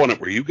great show on it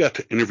where you got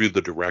to interview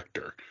the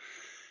director.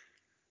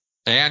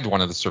 And one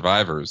of the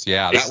survivors.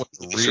 Yeah,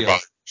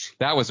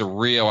 that was a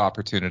real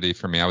opportunity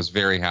for me. I was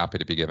very happy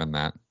to be given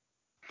that.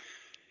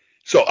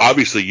 So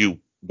obviously you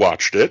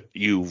watched it.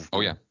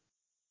 Oh, yeah.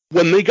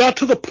 When they got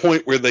to the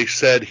point where they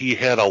said he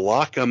had a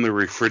lock on the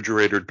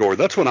refrigerator door,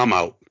 that's when I'm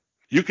out.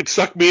 You could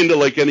suck me into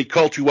any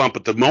cult you want,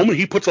 but the moment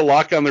he puts a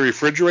lock on the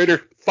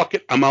refrigerator, fuck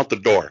it, I'm out the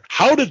door.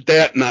 How did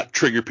that not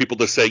trigger people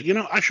to say,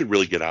 I should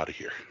really get out of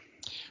here?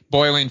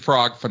 Boiling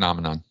frog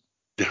phenomenon.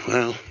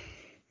 Well...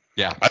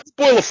 Yeah. I'd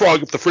boil a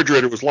frog if the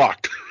refrigerator was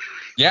locked.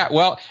 Yeah,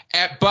 well,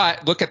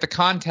 but look at the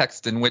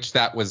context in which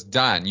that was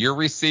done. You're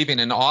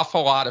receiving an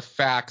awful lot of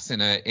facts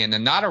in a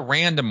not a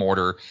random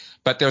order,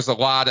 but there's a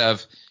lot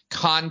of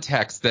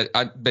context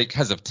that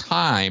because of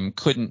time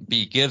couldn't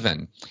be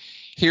given.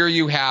 Here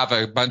you have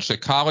a bunch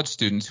of college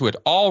students who had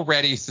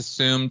already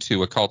succumbed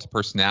to a cult of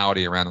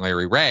personality around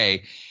Larry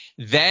Ray.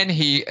 Then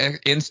he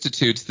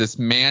institutes this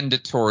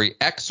mandatory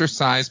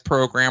exercise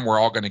program. We're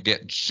all going to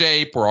get in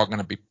shape. We're all going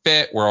to be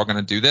fit. We're all going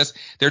to do this.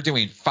 They're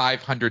doing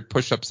 500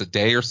 push-ups a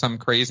day or some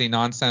crazy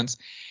nonsense.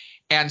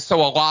 And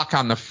so a lock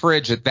on the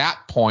fridge at that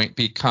point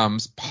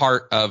becomes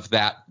part of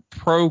that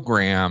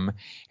program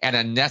and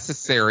a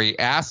necessary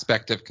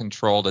aspect of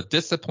control to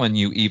discipline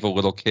you evil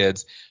little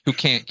kids who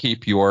can't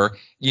keep your,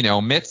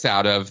 mitts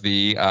out of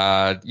the,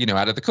 out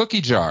of the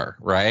cookie jar,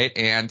 right?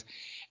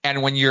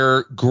 And when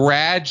you're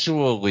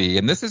gradually,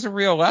 and this is a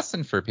real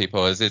lesson for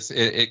people, is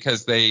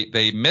because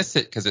they miss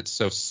it because it's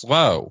so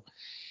slow.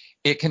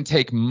 It can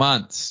take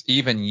months,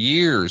 even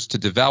years, to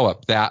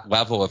develop that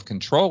level of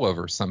control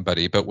over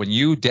somebody. But when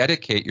you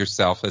dedicate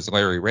yourself, as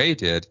Larry Ray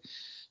did,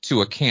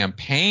 to a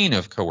campaign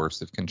of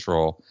coercive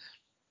control,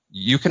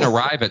 you can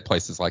arrive at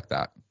places like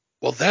that.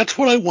 Well, that's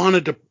what I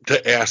wanted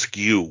to ask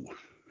you,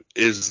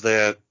 is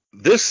that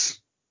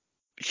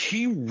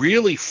he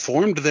really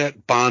formed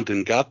that bond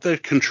and got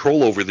that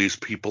control over these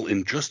people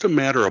in just a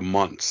matter of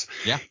months.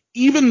 Yeah.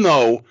 Even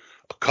though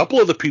a couple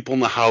of the people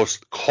in the house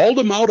called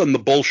him out on the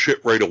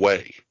bullshit right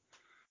away.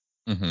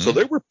 Mm-hmm. So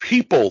there were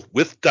people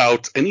with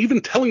doubts and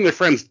even telling their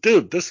friends,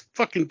 dude, this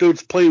fucking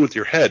dude's playing with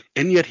your head.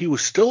 And yet he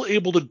was still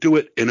able to do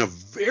it in a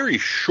very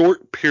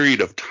short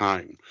period of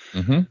time.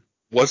 Mm-hmm.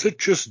 Was it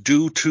just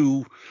due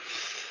to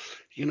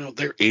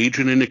their age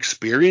and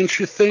inexperience,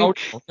 you think?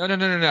 Oh,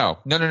 no.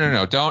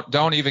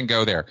 Don't even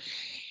go there.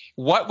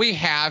 What we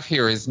have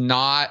here is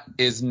not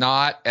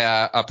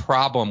a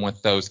problem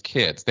with those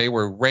kids. They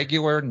were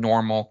regular,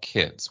 normal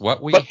kids.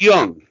 But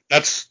young.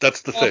 That's the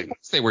thing. Of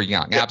course they were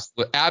young. Yeah.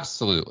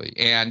 Absolutely.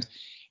 And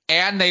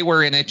they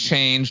were in a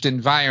changed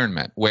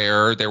environment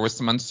where there was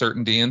some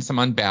uncertainty and some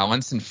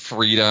unbalance and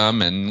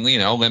freedom, and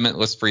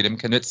limitless freedom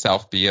can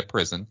itself be a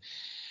prison.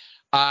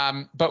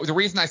 But the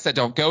reason I said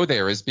don't go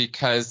there is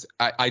because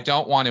I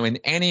don't want to in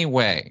any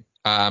way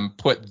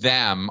put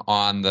them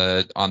on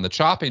the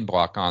chopping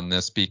block on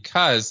this,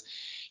 because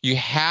you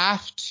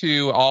have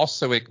to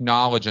also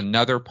acknowledge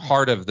another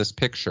part of this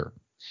picture.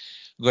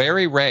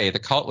 Larry Ray, the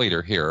cult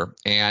leader here,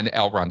 and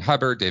L. Ron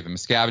Hubbard, David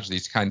Miscavige,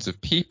 these kinds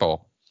of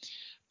people,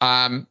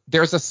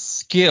 there's a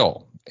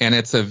skill, and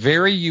it's a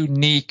very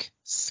unique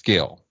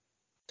skill.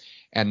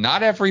 And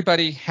not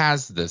everybody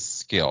has this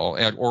skill,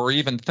 or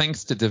even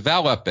thinks to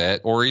develop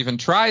it, or even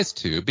tries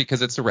to,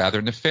 because it's a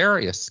rather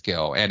nefarious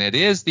skill. And it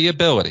is the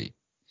ability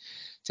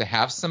to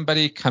have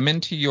somebody come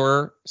into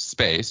your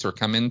space or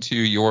come in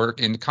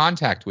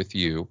contact with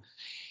you,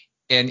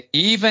 and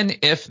even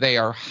if they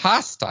are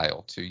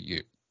hostile to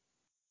you,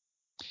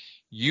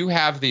 you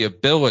have the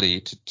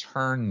ability to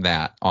turn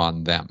that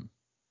on them.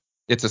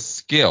 It's a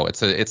skill.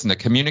 It's a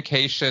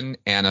communication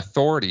and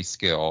authority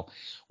skill,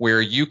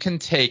 where you can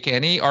take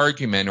any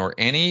argument or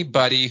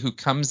anybody who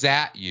comes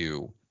at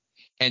you,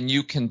 and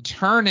you can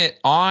turn it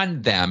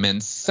on them in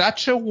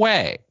such a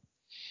way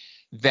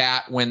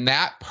that when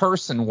that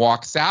person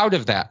walks out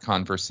of that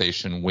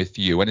conversation with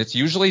you, and it's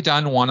usually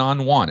done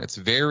one-on-one, it's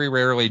very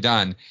rarely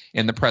done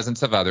in the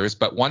presence of others,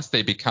 but once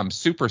they become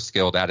super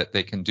skilled at it,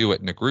 they can do it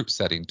in a group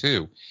setting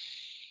too,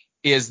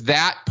 is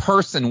that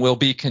person will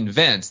be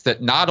convinced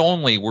that not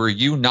only were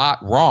you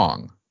not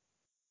wrong,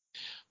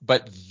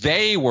 but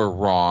they were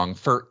wrong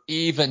for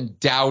even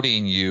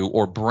doubting you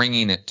or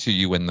bringing it to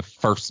you in the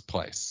first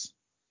place.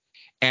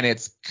 And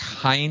it's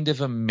kind of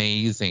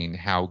amazing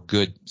how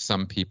good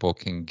some people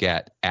can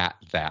get at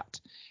that.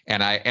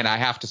 And I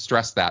have to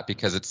stress that,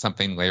 because it's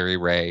something Larry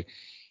Ray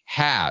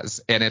has.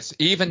 And it's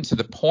even to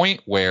the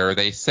point where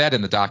they said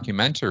in the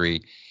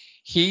documentary,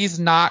 he's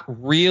not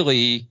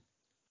really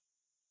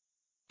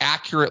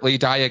accurately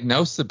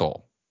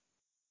diagnosable.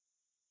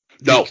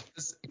 No.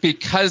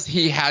 Because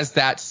he has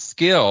that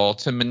skill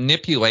to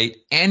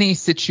manipulate any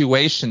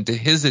situation to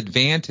his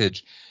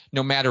advantage,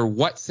 no matter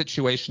what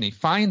situation he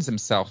finds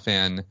himself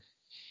in.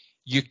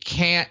 You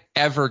can't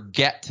ever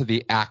get to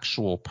the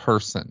actual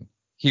person.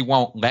 He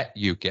won't let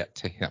you get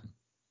to him.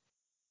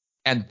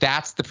 And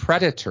that's the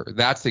predator.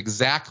 That's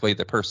exactly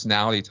the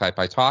personality type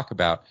I talk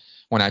about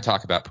when I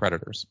talk about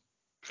predators.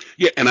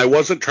 Yeah, and I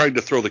wasn't trying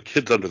to throw the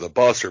kids under the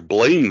bus or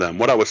blame them.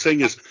 What I was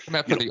saying is,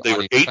 they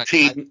were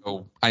 18.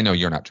 I know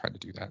you're not trying to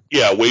do that.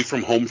 Yeah, away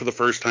from home for the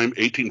first time,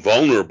 18,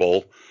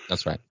 vulnerable.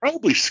 That's right.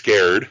 Probably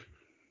scared.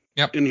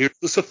 Yep. And here's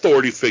this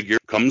authority figure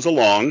comes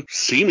along,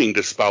 seeming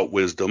to spout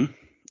wisdom,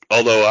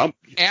 although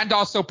and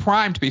also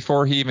primed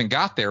before he even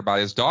got there by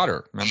his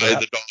daughter. Remember that?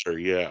 The daughter,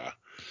 yeah.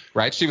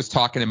 Right? She was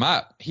talking him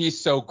up. He's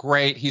so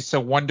great. He's so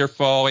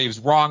wonderful. He was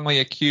wrongly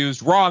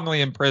accused,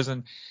 wrongly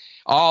imprisoned.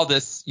 All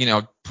this,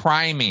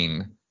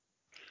 priming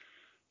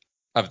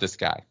of this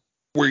guy.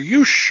 Were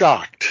you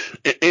shocked,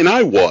 and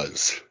I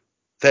was,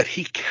 that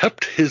he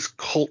kept his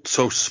cult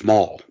so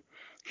small?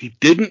 He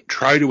didn't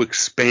try to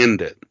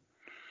expand it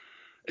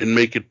and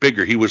make it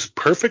bigger. He was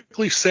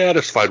perfectly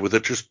satisfied with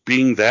it just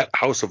being that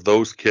house of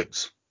those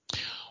kids.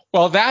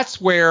 Well,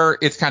 that's where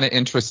it's kind of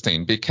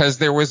interesting, because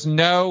there was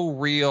no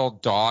real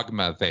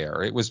dogma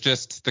there. It was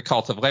just the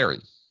cult of Larry.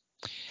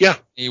 Yeah.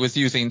 He was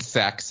using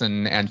sex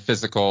and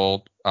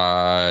physical,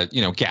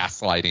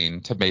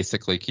 gaslighting to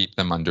basically keep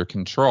them under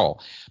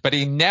control. But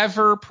he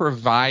never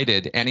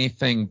provided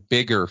anything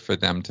bigger for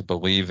them to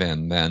believe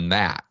in than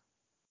that.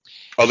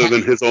 Other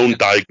than his own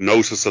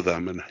diagnosis of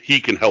them, and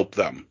he can help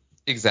them.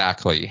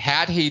 Exactly.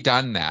 Had he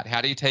done that,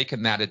 had he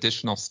taken that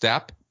additional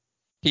step,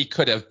 he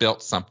could have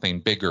built something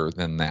bigger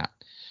than that.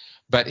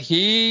 But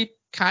he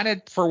kind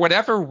of, for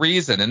whatever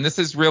reason, and this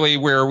is really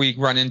where we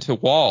run into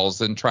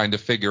walls and trying to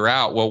figure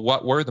out, well,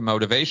 what were the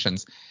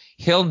motivations?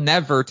 He'll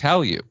never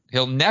tell you.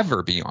 He'll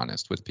never be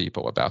honest with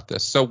people about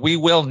this. So we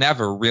will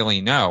never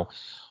really know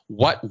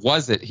what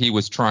was it he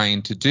was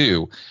trying to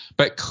do.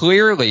 But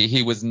clearly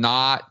he was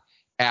not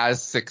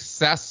as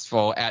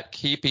successful at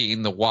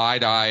keeping the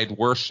wide-eyed,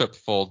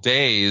 worshipful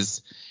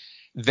days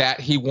that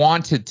he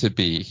wanted to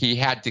be. He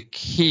had to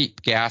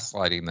keep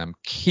gaslighting them,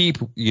 keep,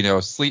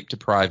 sleep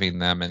depriving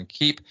them, and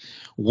keep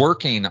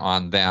working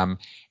on them.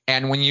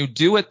 And when you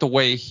do it the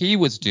way he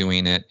was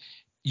doing it,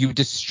 you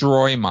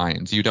destroy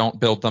minds. You don't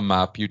build them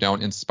up. You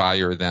don't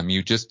inspire them.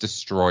 You just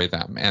destroy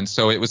them. And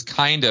so it was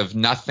kind of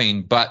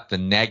nothing but the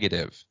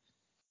negative.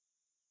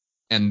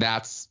 And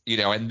that's,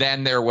 and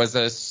then there was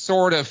a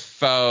sort of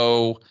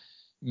faux,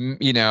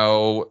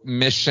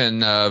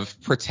 mission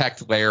of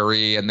protect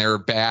Larry, and there are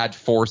bad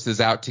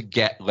forces out to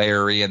get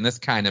Larry, and this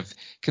kind of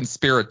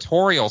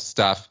conspiratorial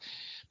stuff.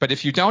 But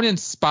if you don't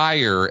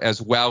inspire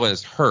as well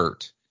as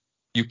hurt,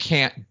 you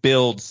can't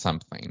build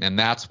something. And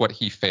that's what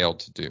he failed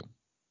to do.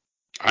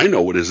 I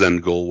know what his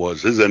end goal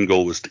was. His end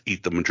goal was to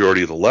eat the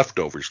majority of the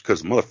leftovers,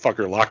 because the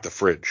motherfucker locked the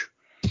fridge.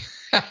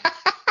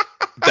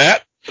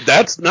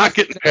 That's not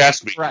getting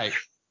past me. Right.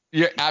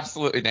 You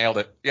absolutely nailed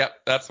it.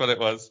 Yep, that's what it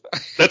was.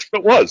 That's what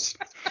it was.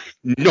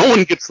 No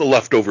one gets the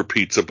leftover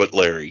pizza but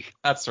Larry.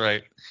 That's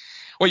right.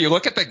 Well, you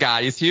look at the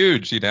guy, he's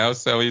huge,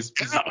 so he's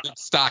a big,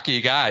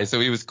 stocky guy. So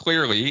he was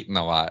clearly eating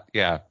a lot.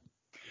 Yeah.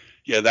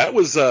 Yeah, that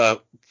was,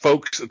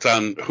 folks, it's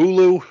on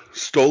Hulu,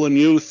 Stolen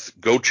Youth.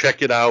 Go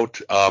check it out,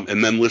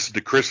 and then listen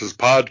to Chris's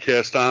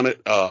podcast on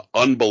it.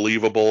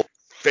 Unbelievable.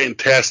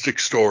 Fantastic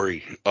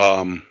story.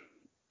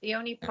 The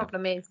only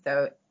problem is,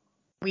 though,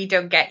 we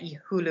don't get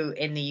Hulu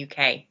in the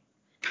UK.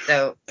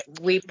 So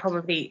we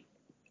probably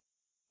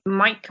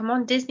might come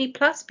on Disney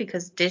Plus,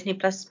 because Disney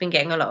Plus has been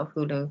getting a lot of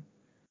Hulu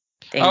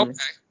things.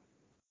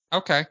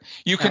 Okay.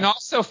 You can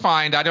also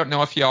find, I don't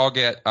know if y'all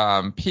get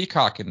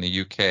Peacock in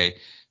the UK,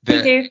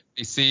 We do.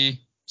 BBC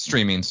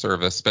streaming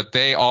service, but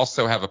they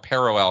also have a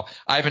parallel.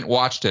 I haven't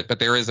watched it, but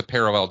there is a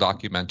parallel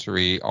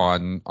documentary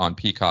on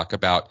Peacock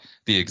about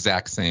the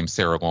exact same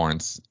Sarah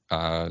Lawrence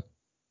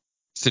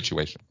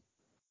situation.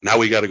 Now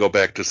we got to go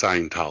back to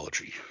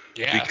Scientology.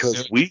 Yeah.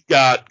 Because we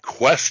got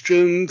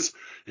questions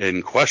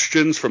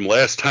from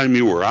last time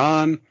you were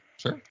on.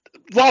 Sure.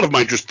 A lot of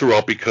mine just threw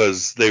out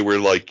because they were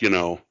like,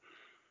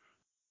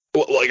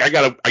 like I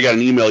got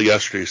an email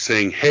yesterday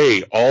saying,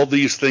 hey, all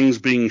these things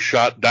being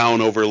shot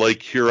down over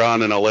Lake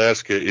Huron in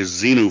Alaska is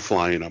Xenu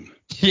flying them.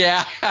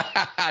 Yeah,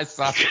 I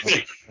saw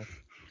that.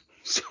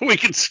 So we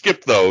can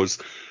skip those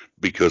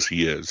because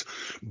he is.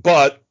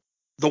 But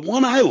the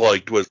one I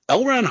liked was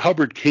L. Ron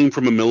Hubbard came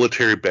from a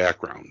military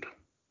background.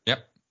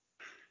 Yep.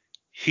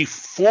 He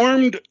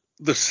formed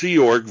the Sea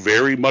Org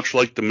very much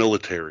like the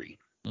military.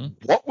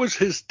 What was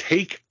his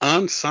take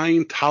on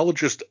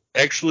Scientologists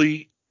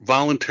actually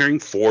volunteering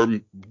for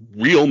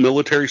real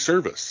military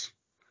service?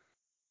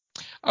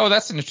 Oh,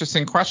 that's an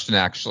interesting question,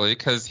 actually,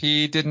 because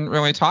he didn't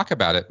really talk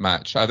about it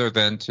much other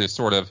than to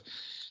sort of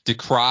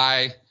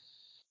decry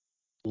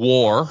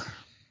war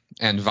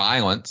and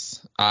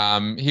violence.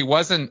 He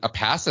wasn't a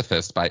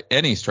pacifist by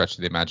any stretch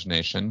of the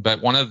imagination,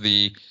 but one of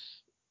the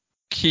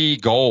key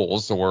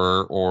goals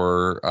or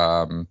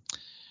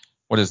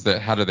what is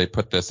that? How do they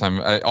put this?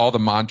 All the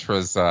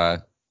mantras,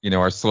 are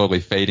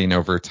slowly fading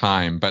over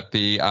time, but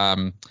the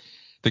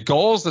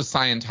goals of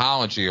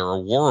Scientology are a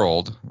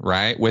world,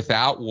 right,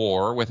 without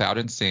war, without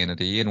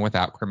insanity, and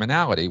without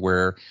criminality,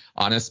 where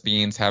honest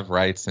beings have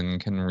rights and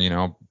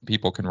can,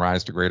 people can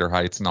rise to greater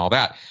heights and all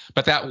that.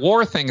 But that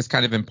war thing is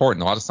kind of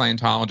important. A lot of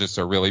Scientologists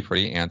are really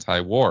pretty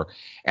anti-war,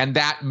 and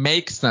that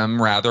makes them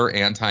rather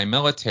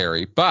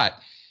anti-military. But,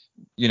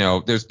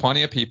 there's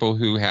plenty of people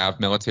who have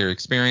military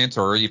experience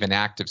or even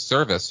active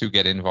service who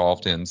get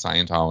involved in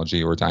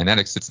Scientology or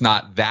Dianetics. It's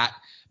not that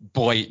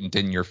blatant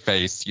in your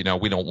face, we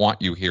don't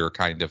want you here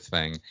kind of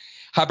thing.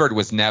 Hubbard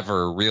was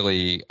never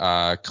really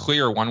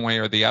clear one way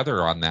or the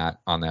other on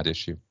that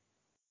issue.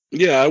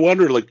 Yeah, I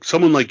wonder, like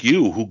someone like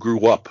you who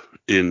grew up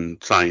in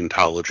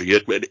Scientology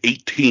at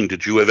 18,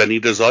 did you have any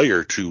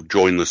desire to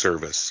join the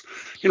service?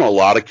 A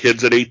lot of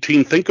kids at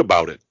 18 think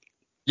about it.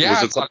 Yeah,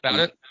 I thought about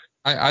it.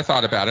 I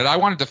thought about it. I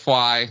wanted to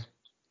fly.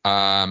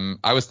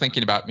 I was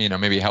thinking about,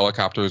 maybe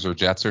helicopters or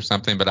jets or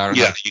something, but I don't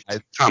know. Yeah,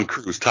 Tom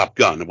Cruise, Top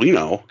Gun, we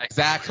know.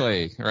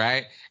 Exactly,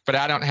 right? But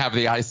I don't have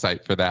the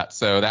eyesight for that,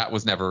 so that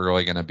was never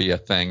really going to be a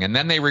thing. And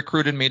then they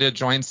recruited me to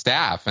join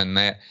staff, and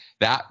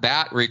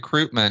that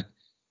recruitment,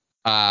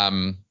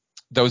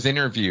 those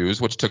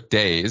interviews, which took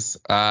days,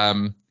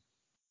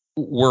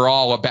 were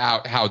all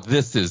about how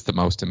this is the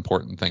most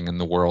important thing in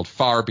the world,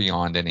 far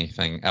beyond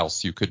anything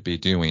else you could be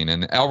doing.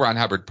 And L. Ron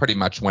Hubbard pretty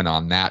much went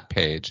on that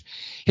page.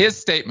 His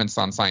statements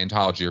on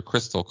Scientology are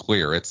crystal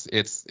clear. It's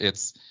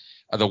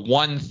the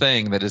one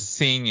thing that is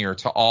senior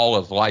to all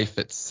of life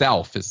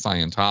itself is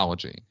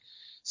Scientology.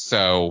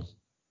 So,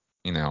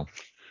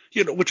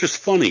 which is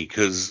funny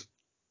because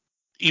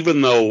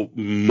even though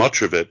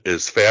much of it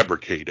is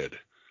fabricated,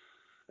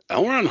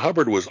 L. Ron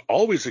Hubbard was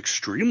always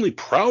extremely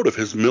proud of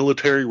his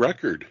military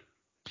record.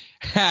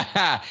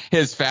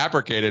 His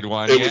fabricated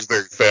one. It was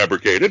very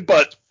fabricated,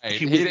 but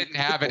he didn't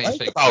have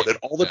anything about it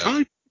all the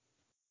time.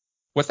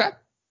 What's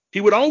that?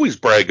 He would always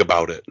brag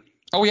about it.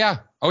 Oh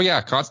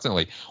yeah,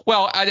 constantly.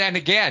 Well, and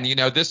again,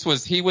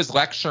 he was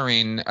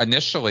lecturing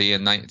initially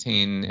in the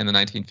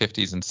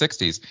 1950s and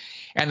 60s,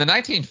 and the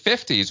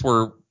 1950s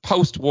were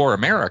post-war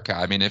America.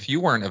 I mean, if you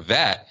weren't a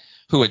vet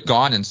who had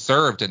gone and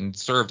served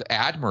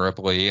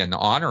admirably and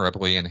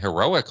honorably and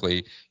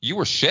heroically, you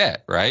were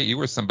shit, right? You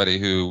were somebody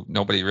who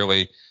nobody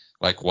really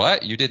like.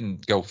 What? You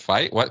didn't go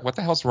fight? What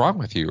the hell's wrong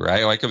with you,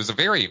 right? Like, it was a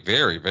very,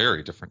 very,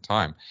 very different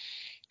time.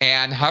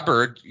 And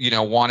Hubbard,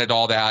 wanted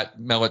all that,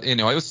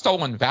 it was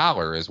stolen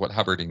valor is what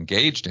Hubbard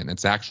engaged in.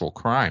 It's actual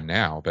crime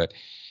now, but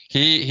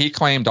he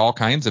claimed all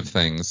kinds of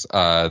things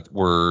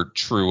were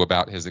true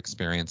about his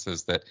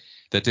experiences that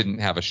didn't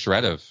have a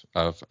shred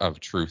of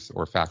truth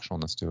or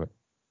factualness to it.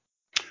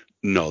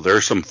 No, there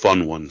are some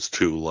fun ones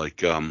too,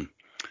 like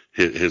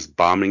his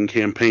bombing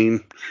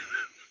campaign.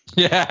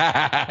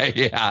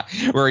 Yeah,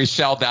 where he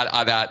shelled that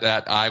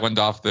island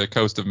off the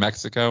coast of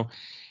Mexico.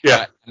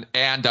 Yeah,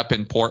 and up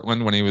in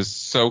Portland when he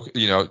was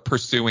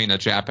pursuing a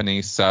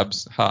Japanese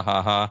subs. Ha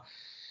ha ha.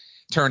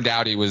 Turned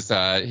out he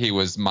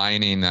was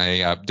mining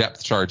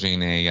depth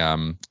charging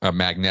a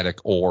magnetic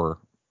ore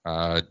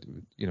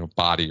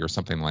body or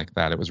something like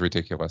that. It was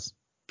ridiculous.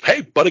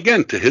 Hey, but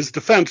again, to his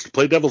defense, to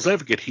play devil's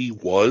advocate, he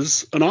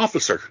was an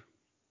officer.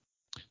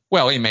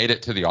 Well, he made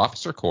it to the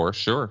officer corps,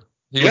 sure.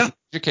 He was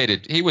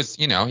educated. He was,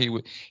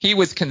 he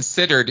was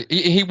considered.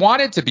 He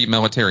wanted to be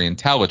military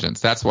intelligence.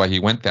 That's why he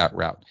went that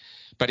route.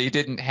 But he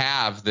didn't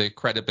have the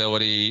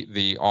credibility,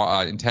 the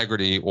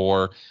integrity,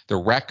 or the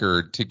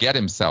record to get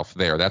himself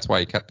there. That's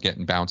why he kept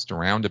getting bounced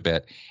around a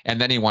bit. And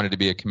then he wanted to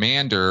be a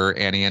commander,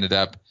 and he ended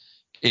up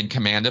in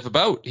command of a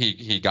boat.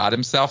 He got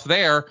himself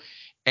there,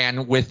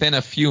 and within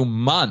a few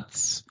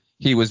months,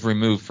 he was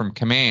removed from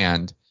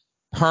command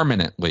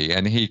permanently,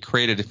 and he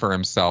created for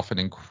himself an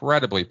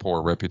incredibly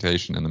poor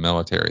reputation in the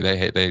military.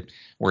 They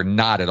were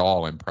not at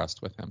all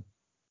impressed with him.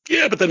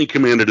 Yeah, but then he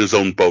commanded his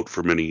own boat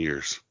for many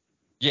years.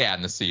 Yeah,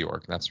 in the Sea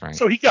Org. That's right.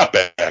 So he got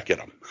back at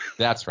him.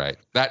 That's right.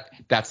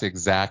 That's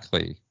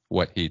exactly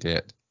what he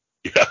did.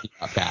 Yeah. He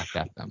got back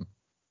at them.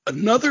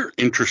 Another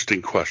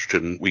interesting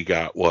question we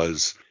got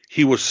was,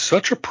 he was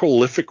such a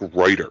prolific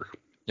writer.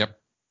 Yep.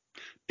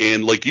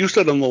 And like you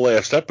said on the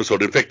last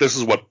episode, in fact, this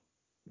is what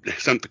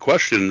sent the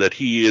question, that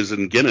he is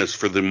in Guinness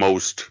for the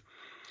most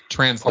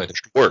translated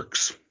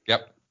works.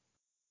 Yep.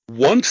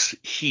 Once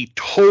he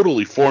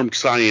totally formed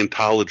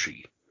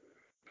Scientology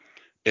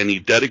and he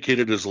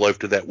dedicated his life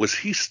to that, was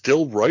he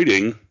still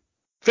writing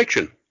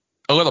fiction?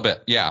 A little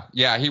bit, yeah.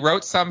 Yeah, he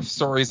wrote some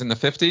stories in the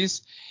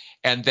 50s,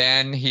 and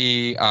then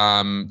he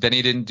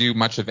didn't do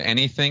much of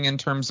anything in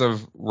terms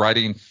of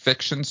writing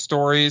fiction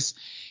stories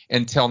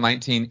until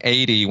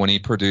 1980, when he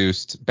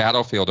produced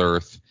Battlefield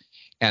Earth,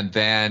 and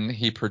then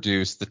he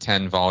produced the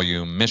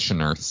 10-volume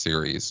Mission Earth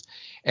series.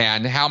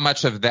 And how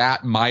much of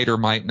that might or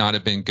might not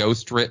have been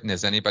ghostwritten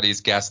is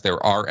anybody's guess.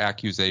 There are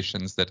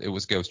accusations that it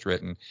was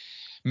ghostwritten.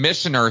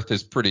 Mission Earth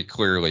is pretty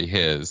clearly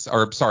his,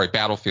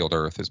 Battlefield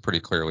Earth is pretty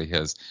clearly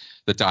his.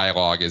 The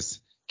dialogue is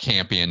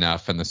campy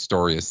enough and the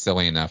story is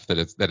silly enough that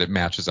it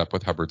matches up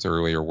with Hubbard's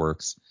earlier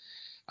works.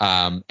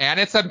 And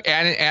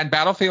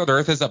Battlefield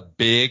Earth is a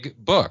big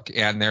book,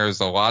 and there's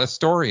a lot of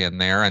story in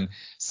there, and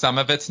some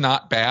of it's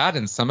not bad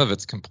and some of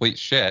it's complete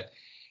shit,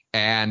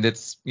 and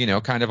it's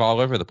kind of all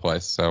over the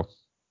place. So, do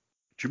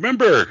you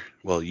remember?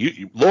 Well,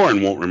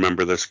 Lauren won't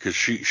remember this because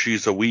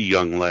she's a wee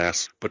young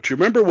lass. But do you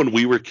remember when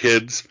we were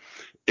kids?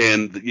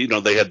 And,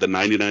 they had the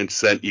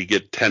 99-cent, you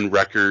get 10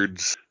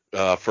 records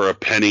for a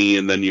penny,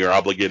 and then you're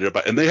obligated to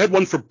buy. And they had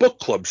one for book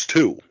clubs,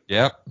 too.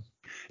 Yep.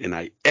 And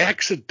I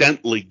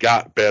accidentally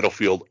got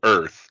Battlefield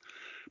Earth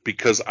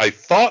because I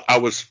thought I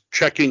was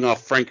checking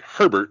off Frank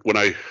Herbert when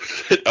I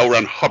hit L.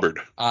 Ron Hubbard.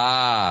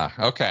 Ah,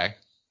 okay.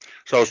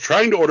 So I was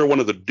trying to order one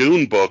of the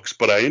Dune books,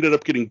 but I ended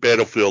up getting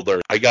Battlefield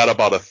Earth. I got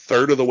about a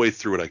third of the way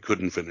through it. I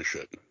couldn't finish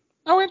it.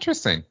 Oh,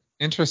 interesting.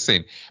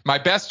 My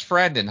best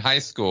friend in high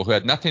school, who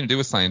had nothing to do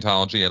with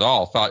Scientology at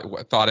all,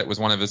 thought it was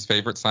one of his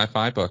favorite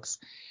sci-fi books.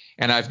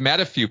 And I've met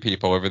a few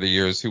people over the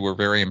years who were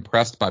very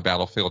impressed by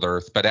Battlefield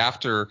Earth. But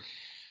after,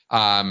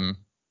 and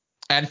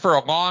for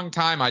a long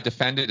time, I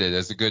defended it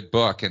as a good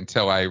book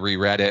until I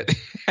reread it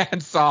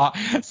and saw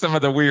some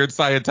of the weird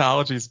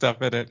Scientology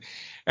stuff in it.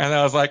 And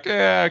I was like,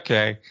 yeah,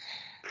 okay.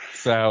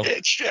 So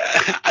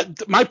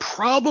my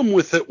problem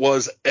with it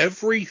was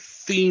every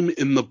theme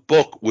in the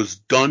book was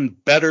done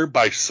better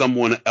by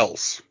someone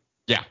else.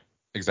 Yeah,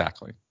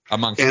 exactly.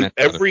 And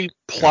every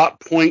plot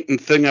point and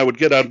thing I would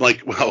get, I'm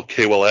like, well,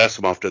 okay, well,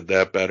 Asimov did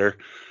that better.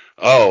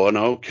 Oh, and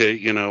okay,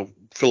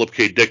 Philip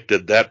K. Dick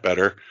did that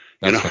better.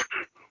 Right.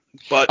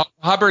 But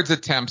Hubbard's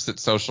attempts at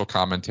social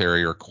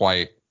commentary are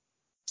quite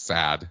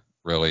sad,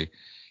 really,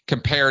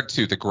 compared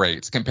to the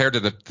greats, compared to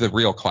the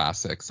real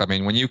classics. I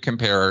mean, when you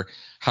compare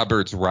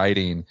Hubbard's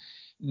writing,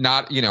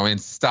 not, in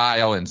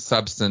style and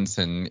substance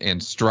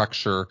and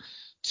structure,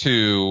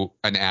 to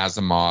an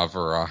Asimov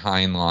or a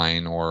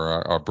Heinlein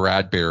or a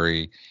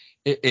Bradbury,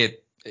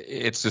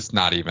 it's just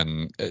not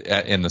even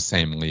in the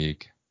same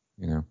league,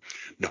 No.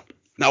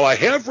 Now, I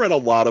have read a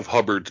lot of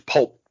Hubbard's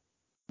pulp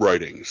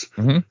writings.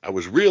 Mm-hmm. I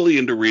was really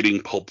into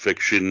reading pulp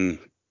fiction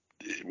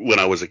when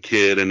I was a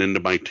kid and into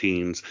my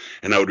teens,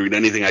 and I would read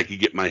anything I could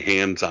get my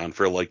hands on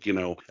for, like,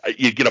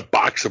 you'd get a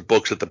box of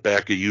books at the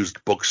back of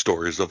used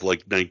bookstores of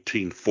like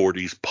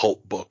 1940s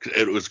pulp books.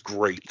 It was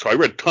great. So I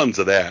read tons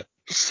of that.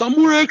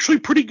 Some were actually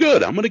pretty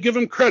good. I'm going to give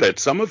him credit.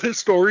 Some of his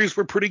stories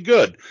were pretty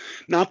good.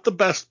 Not the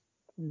best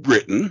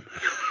written,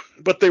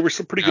 but they were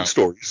some pretty good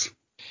stories.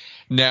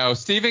 No,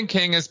 Stephen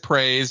King has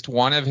praised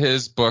one of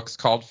his books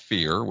called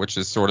Fear, which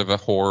is sort of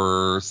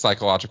a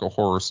psychological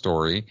horror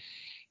story.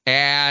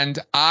 And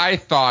I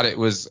thought it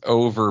was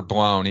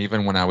overblown.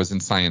 Even when I was in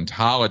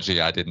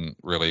Scientology, I didn't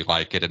really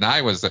like it. And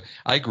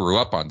I grew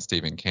up on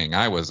Stephen King.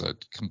 I was a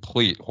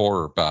complete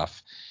horror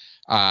buff.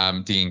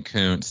 Dean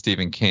Koontz,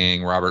 Stephen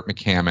King, Robert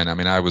McCammon. I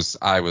mean, I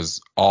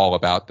was all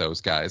about those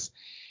guys.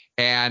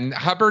 And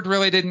Hubbard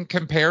really didn't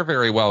compare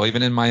very well,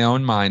 even in my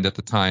own mind at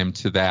the time,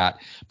 to that.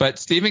 But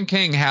Stephen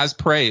King has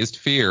praised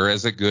Fear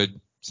as a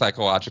good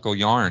psychological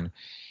yarn.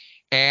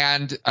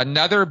 And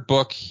another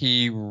book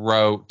he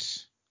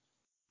wrote,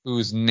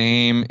 whose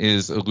name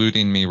is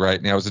eluding me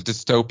right now, is a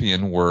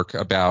dystopian work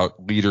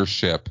about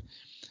leadership.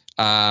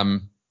 I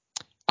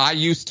I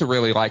used to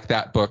really like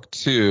that book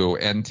too,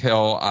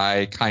 until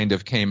I kind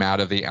of came out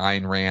of the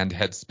Ayn Rand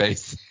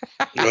headspace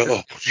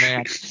Oh,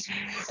 man, jeez.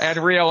 and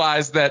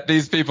realized that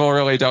these people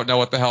really don't know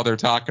what the hell they're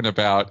talking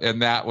about.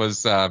 And that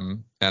was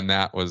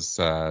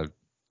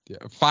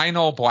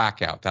Final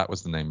Blackout. That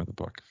was the name of the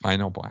book,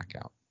 Final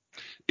Blackout.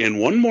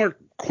 And one more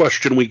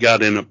question we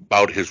got in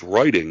about his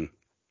writing.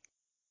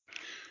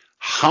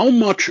 How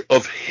much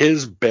of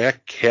his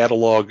back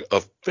catalog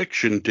of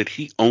fiction did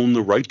he own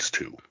the rights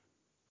to?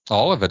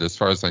 All of it, as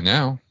far as I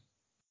know.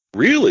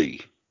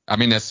 Really? I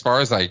mean, as far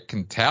as I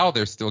can tell,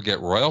 they still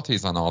get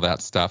royalties on all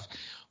that stuff.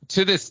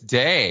 To this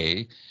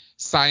day,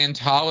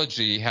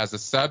 Scientology has a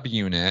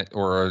subunit,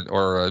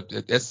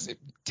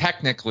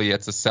 technically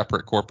it's a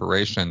separate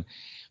corporation,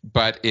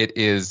 but it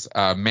is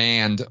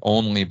manned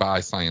only by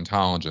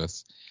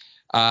Scientologists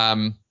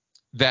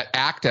that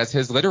act as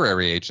his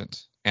literary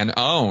agent and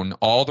own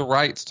all the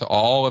rights to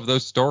all of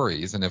those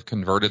stories and have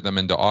converted them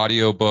into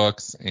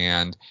audiobooks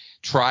and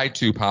tried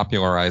to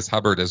popularize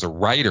Hubbard as a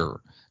writer.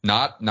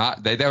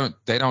 They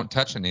don't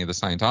touch any of the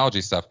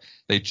Scientology stuff.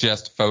 They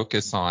just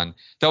focus on,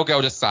 they'll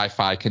go to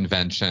sci-fi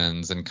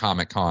conventions and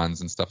comic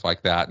cons and stuff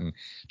like that and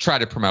try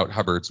to promote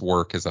Hubbard's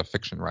work as a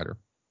fiction writer.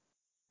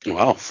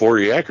 Wow,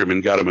 Forey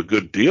Ackerman got him a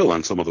good deal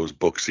on some of those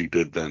books he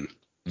did then.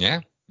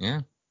 Yeah.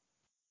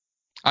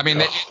 I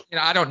mean,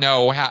 I don't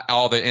know how,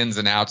 all the ins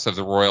and outs of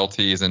the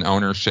royalties and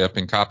ownership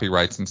and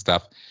copyrights and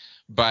stuff,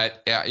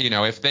 but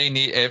if they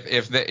need,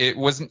 it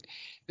wasn't.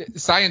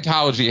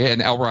 Scientology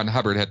and L. Ron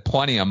Hubbard had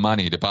plenty of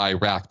money to buy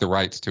back the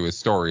rights to his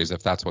stories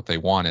if that's what they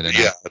wanted. And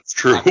that's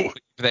true.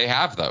 They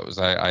have those.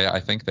 I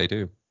think they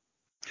do.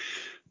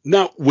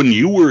 Now, when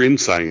you were in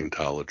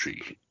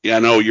Scientology, I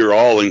know you're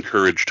all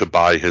encouraged to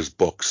buy his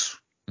books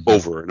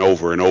over and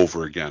over and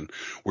over again.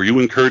 Were you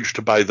encouraged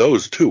to buy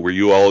those too? Were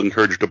you all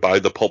encouraged to buy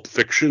the Pulp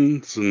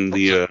Fictions and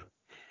the?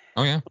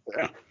 Oh yeah.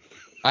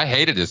 I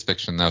hated his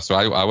fiction though, so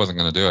I wasn't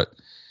going to do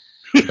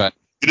it. But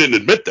you didn't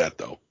admit that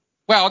though.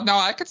 Well, no,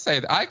 I could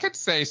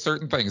say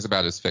certain things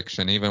about his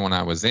fiction even when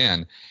I was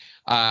in.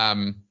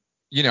 I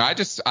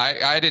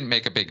didn't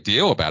make a big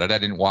deal about it. I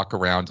didn't walk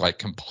around like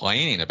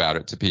complaining about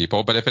it to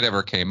people. But if it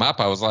ever came up,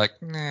 I was like,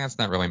 nah, it's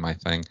not really my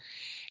thing.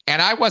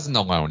 And I wasn't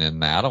alone in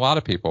that. A lot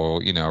of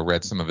people,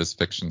 read some of his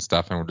fiction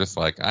stuff and were just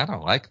like, I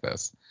don't like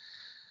this.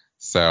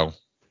 So,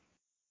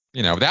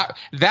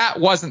 that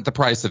wasn't the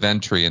price of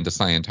entry into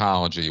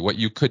Scientology. What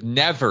you could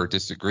never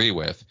disagree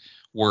with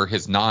were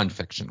his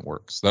nonfiction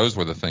works. Those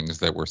were the things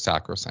that were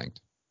sacrosanct.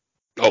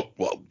 Oh,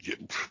 well,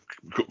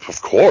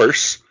 of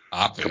course.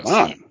 Obviously. Come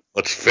on.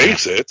 Let's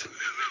face it.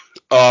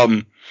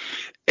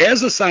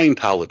 As a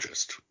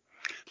Scientologist,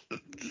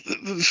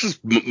 this is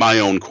my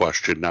own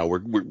question now.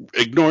 We're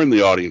ignoring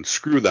the audience.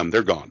 Screw them.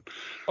 They're gone.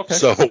 Okay.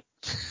 So,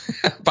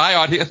 bye,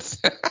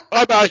 audience.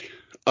 Bye-bye.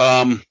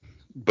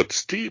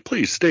 But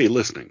please stay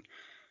listening.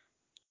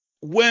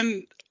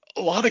 When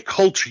a lot of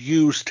cults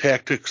use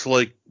tactics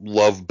like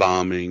love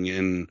bombing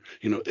and,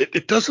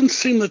 it doesn't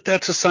seem that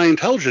that's a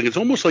Scientology thing. It's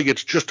almost like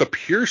it's just a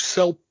pure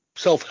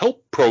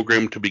self-help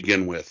program to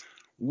begin with.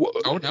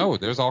 Oh, no.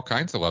 There's all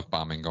kinds of love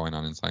bombing going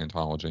on in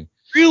Scientology.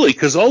 Really?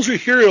 Because all you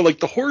hear are like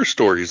the horror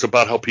stories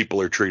about how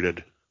people are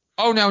treated.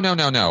 Oh,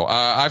 no.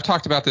 I've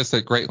talked about this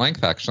at great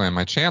length, actually, on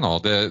my channel.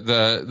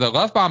 The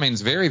love bombing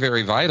is very,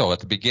 very vital at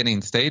the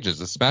beginning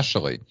stages,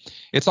 especially.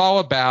 It's all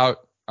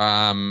about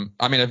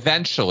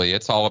eventually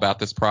it's all about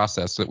this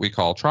process that we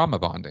call trauma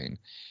bonding,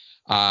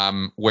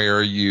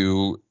 where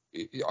you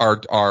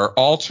are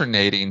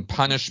alternating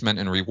punishment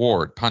and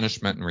reward.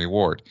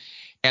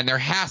 And there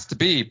has to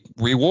be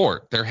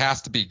reward. There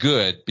has to be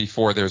good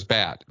before there's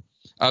bad.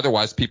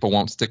 Otherwise, people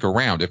won't stick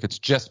around. If it's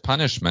just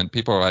punishment,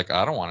 people are like,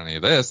 I don't want any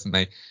of this. And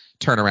they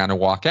turn around and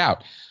walk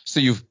out. So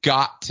you've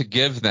got to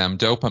give them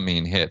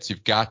dopamine hits.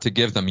 You've got to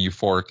give them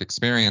euphoric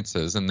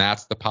experiences. And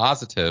that's the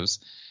positives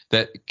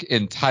that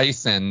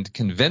entice and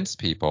convince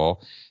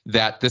people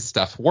that this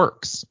stuff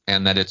works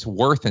and that it's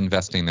worth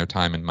investing their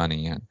time and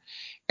money in.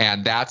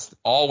 And that's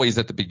always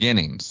at the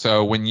beginning.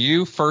 So when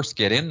you first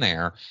get in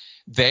there,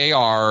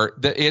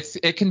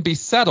 it can be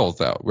subtle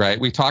though, right?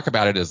 We talk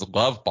about it as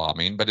love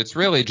bombing, but it's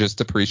really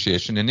just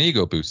appreciation and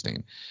ego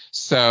boosting.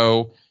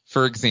 So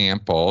for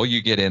example,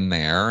 you get in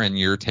there and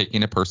you're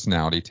taking a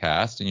personality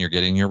test and you're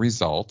getting your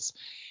results,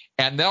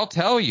 and they'll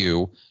tell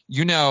you,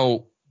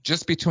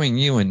 just between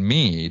you and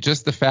me,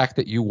 just the fact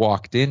that you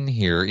walked in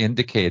here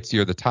indicates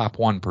you're the top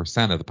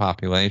 1% of the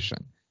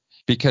population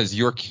because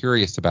you're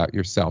curious about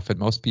yourself, and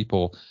most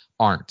people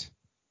aren't.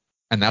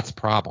 And that's a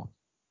problem.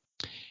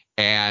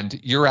 And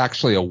you're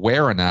actually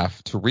aware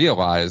enough to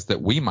realize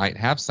that we might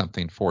have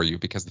something for you,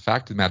 because the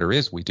fact of the matter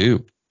is we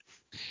do.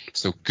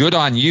 So good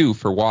on you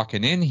for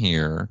walking in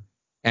here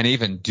and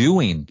even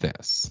doing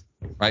this,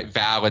 right?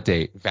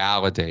 Validate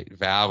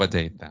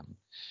them.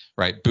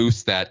 Right?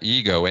 Boost that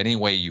ego any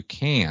way you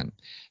can.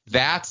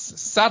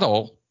 That's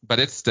subtle, but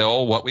it's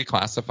still what we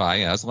classify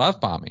as love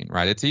bombing,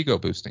 right? It's ego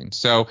boosting.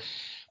 So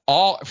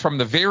all from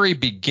the very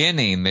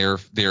beginning,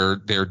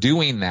 they're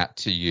doing that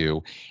to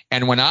you.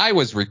 And when I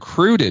was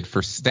recruited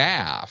for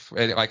staff,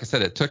 like I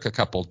said, it took a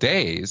couple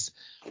days.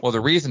 Well,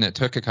 the reason it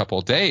took a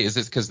couple days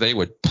is because they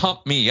would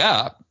pump me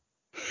up.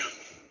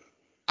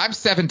 I'm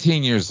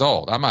 17 years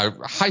old. I'm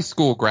a high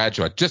school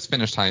graduate, just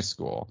finished high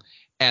school.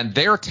 And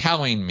they're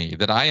telling me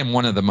that I am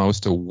one of the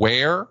most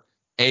aware,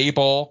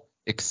 able,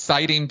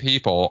 exciting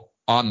people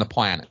on the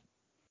planet.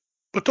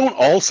 But don't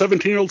all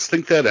 17-year-olds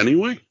think that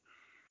anyway?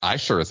 I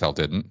sure as hell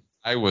didn't.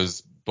 I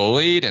was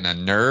bullied and a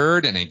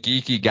nerd and a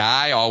geeky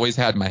guy, always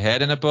had my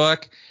head in a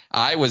book.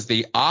 I was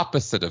the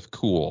opposite of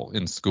cool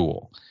in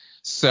school.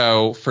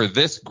 So for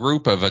this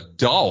group of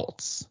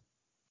adults,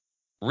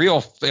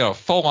 real,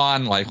 full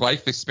on like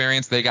life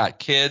experience, they got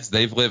kids,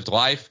 they've lived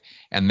life,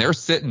 and they're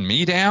sitting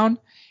me down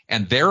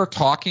and they're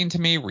talking to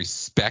me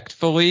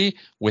respectfully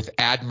with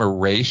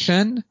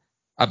admiration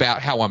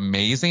about how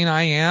amazing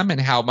I am and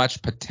how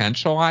much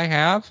potential I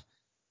have.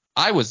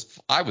 I was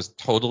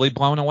totally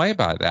blown away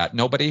by that.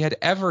 Nobody had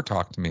ever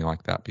talked to me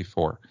like that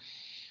before.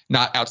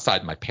 Not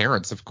outside my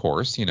parents, of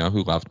course,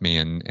 who loved me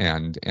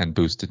and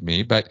boosted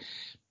me, but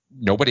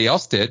nobody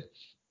else did.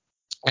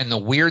 And the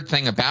weird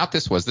thing about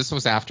this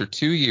was after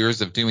 2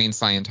 years of doing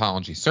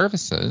Scientology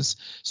services.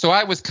 So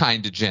I was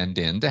kind of genned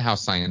into how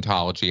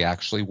Scientology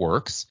actually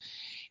works.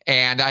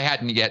 And I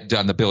hadn't yet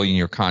done the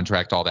billion-year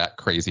contract, all that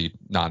crazy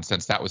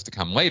nonsense. That was to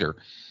come later.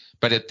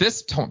 But at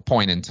this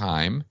point in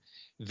time,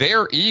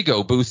 they're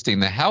ego boosting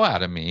the hell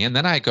out of me. And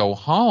then I go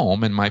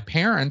home and my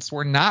parents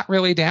were not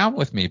really down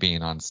with me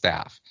being on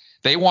staff.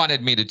 They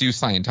wanted me to do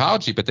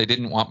Scientology, but they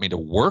didn't want me to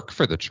work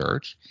for the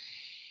church.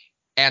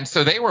 And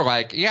so they were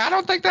like, yeah, I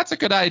don't think that's a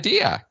good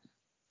idea.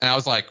 And I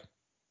was like,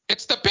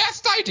 it's the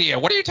best idea.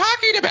 What are you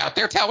talking about?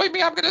 They're telling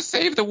me I'm going to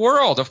save the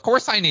world. Of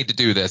course I need to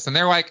do this. And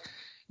they're like,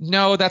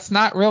 no, that's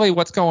not really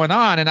what's going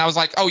on. And I was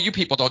like, oh, you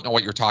people don't know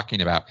what you're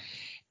talking about.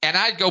 And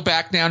I'd go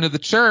back down to the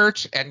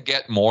church and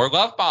get more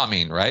love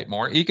bombing, right?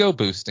 More ego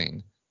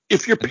boosting.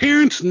 If your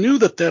parents knew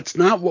that that's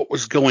not what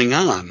was going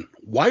on,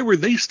 why were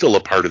they still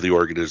a part of the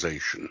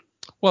organization?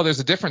 Well, there's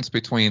a difference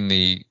between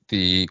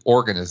the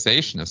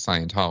organization of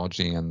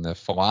Scientology and the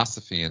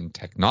philosophy and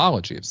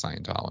technology of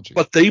Scientology.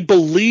 But they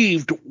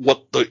believed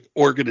what the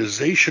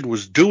organization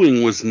was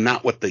doing was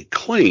not what they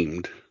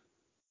claimed.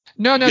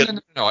 No.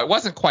 It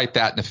wasn't quite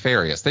that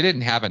nefarious. They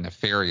didn't have a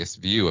nefarious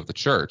view of the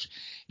church.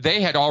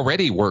 They had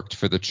already worked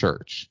for the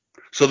church.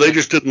 So they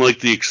just didn't like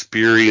the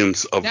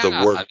experience of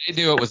the work. They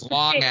knew it was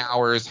long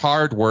hours,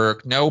 hard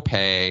work, no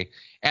pay.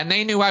 And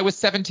they knew I was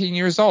 17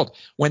 years old.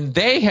 When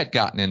they had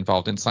gotten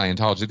involved in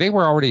Scientology, they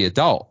were already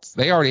adults.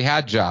 They already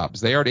had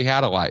jobs. They already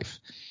had a life.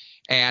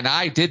 And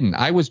I didn't.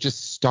 I was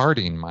just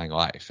starting my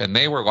life. And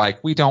they were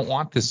like, we don't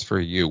want this for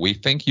you. We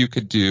think you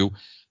could do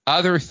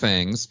other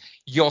things.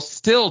 You'll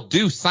still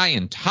do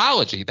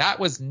Scientology. That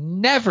was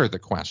never the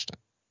question.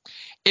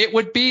 It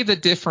would be the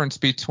difference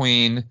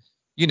between,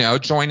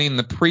 joining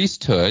the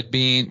priesthood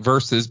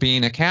versus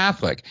being a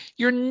Catholic.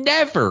 You're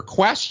never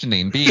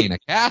questioning being a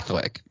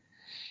Catholic.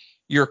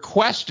 You're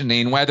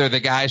questioning whether the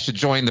guy should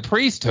join the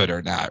priesthood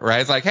or not, right?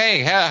 It's like,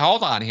 hey,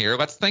 hold on here.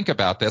 Let's think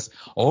about this.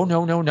 Oh,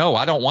 no.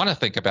 I don't want to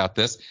think about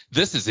this.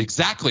 This is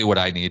exactly what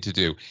I need to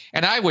do.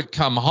 And I would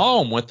come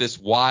home with this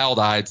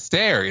wild-eyed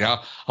stare,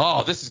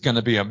 oh, this is going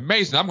to be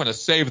amazing. I'm going to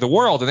save the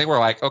world. And they were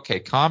like, okay,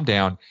 calm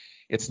down.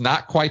 It's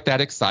not quite that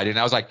exciting. And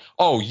I was like,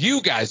 oh,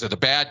 you guys are the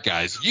bad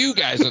guys. You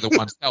guys are the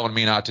ones telling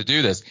me not to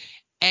do this.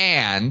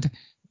 And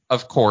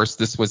of course,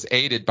 this was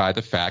aided by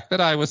the fact that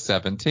I was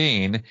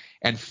 17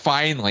 and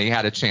finally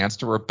had a chance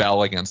to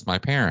rebel against my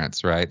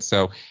parents, right?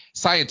 So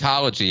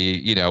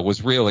Scientology,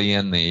 was really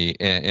had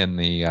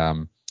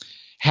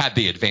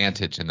the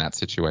advantage in that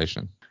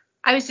situation.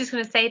 I was just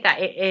going to say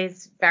that it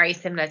is very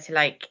similar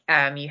to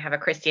you have a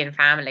Christian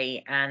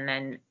family and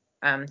then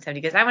somebody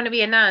goes, I want to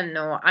be a nun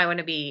or I want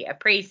to be a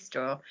priest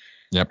or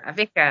a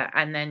vicar.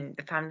 And then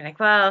the family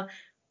like, well,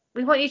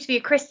 we want you to be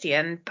a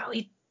Christian, but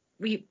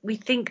we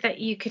think that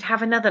you could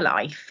have another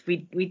life.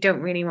 We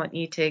don't really want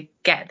you to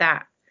get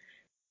that.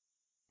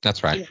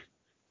 That's right.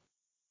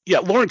 Yeah,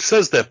 Lauren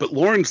says that, but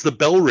Lauren's the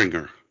bell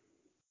ringer.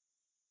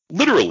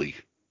 Literally.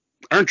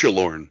 Aren't you,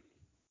 Lauren?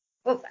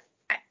 Well,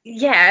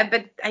 yeah,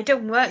 but I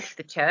don't work for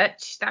the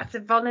church. That's a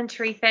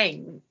voluntary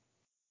thing.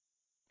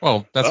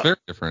 Well, that's very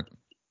different.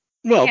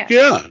 Well,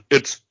 yeah.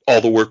 It's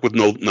all the work with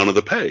none of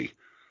the pay.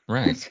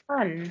 Right. It's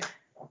fun.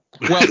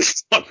 Well,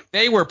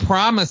 they were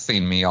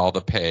promising me all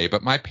the pay,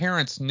 but my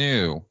parents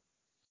knew.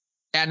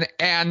 And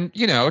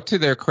to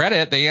their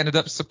credit, they ended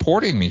up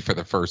supporting me for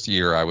the first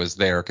year I was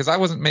there because I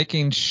wasn't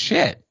making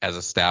shit as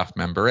a staff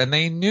member, and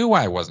they knew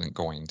I wasn't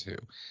going to.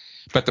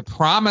 But the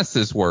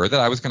promises were that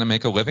I was going to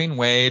make a living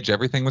wage,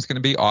 everything was going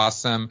to be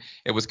awesome,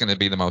 it was going to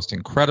be the most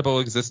incredible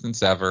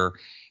existence ever.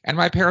 And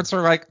my parents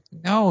are like,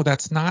 no,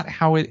 that's not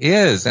how it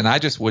is. And I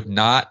just would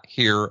not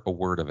hear a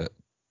word of it.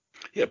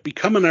 Yeah,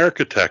 become an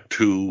architect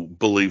who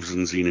believes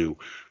in Xenu.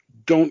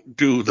 Don't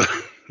do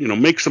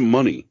make some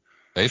money.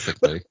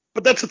 Basically.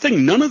 But that's the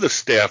thing. None of the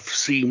staff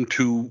seem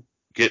to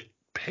get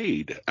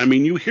paid. I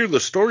mean, you hear the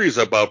stories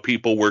about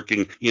people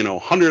working,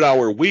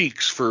 100-hour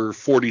weeks for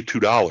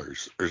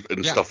 $42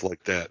 and stuff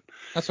like that.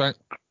 That's right.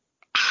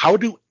 How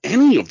do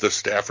any of the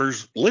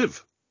staffers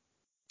live?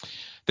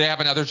 They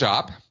have another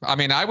job. I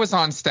mean, I was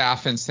on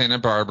staff in Santa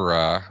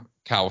Barbara,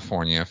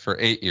 California for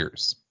 8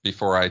 years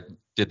before I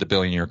did the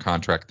billion-year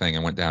contract thing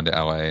and went down to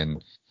LA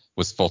and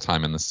was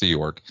full-time in the Sea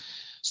Org.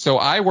 So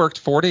I worked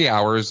 40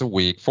 hours a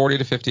week, 40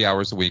 to 50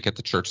 hours a week at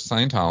the Church of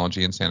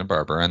Scientology in Santa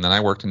Barbara. And then I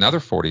worked another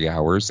 40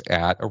 hours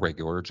at a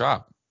regular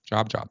job.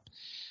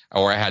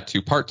 Or I had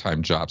 2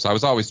 part-time jobs. I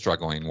was always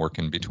struggling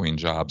working between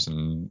jobs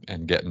and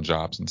getting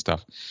jobs and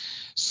stuff.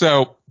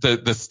 So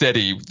the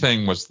steady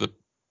thing was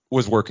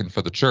working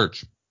for the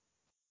church.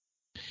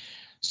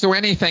 So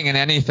anything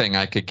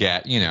I could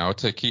get,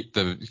 to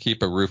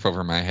keep a roof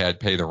over my head,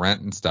 pay the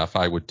rent and stuff,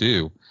 I would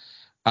do.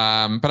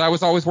 But I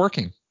was always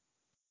working.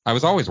 And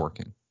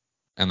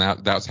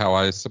that's how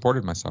I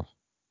supported myself.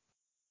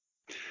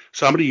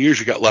 So how many years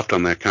you got left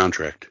on that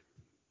contract?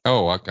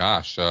 Oh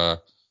gosh,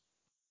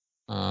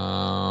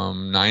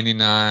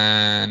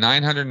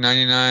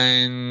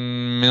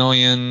 999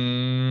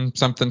 million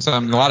something, a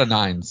lot of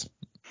nines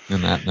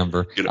in that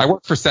number. I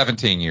worked for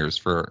 17 years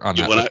on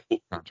that.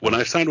 When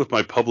I signed with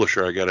my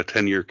publisher, I got a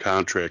 10-year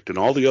contract, and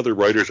all the other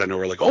writers I know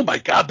are like, "Oh my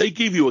God, they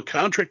gave you a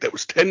contract that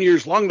was 10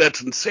 years long. That's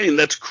insane.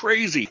 That's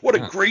crazy. What a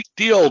great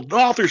deal. The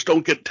authors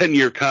don't get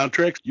 10-year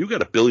contracts. You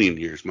got a billion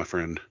years, my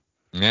friend."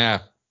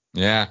 Yeah.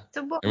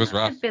 So what it was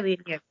rough. A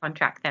billion-year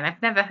contract then?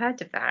 I've never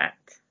heard of that.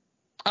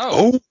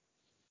 Oh.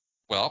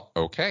 Well,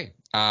 okay.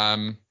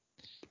 The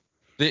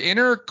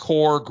inner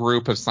core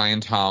group of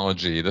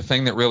Scientology, the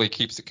thing that really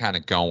keeps it kind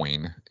of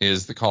going,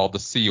 is called the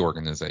Sea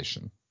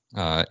Organization,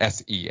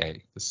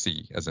 SEA, the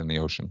sea as in the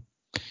ocean.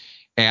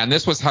 And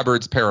this was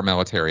Hubbard's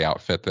paramilitary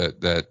outfit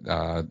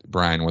that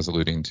Brian was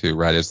alluding to,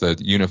 right? Is the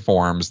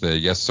uniforms, the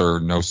yes sir,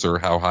 no sir,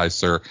 how high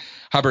sir.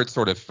 Hubbard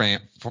sort of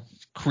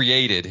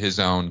created his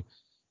own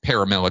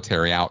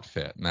paramilitary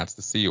outfit, and that's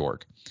the Sea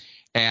Org.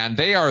 And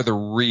they are the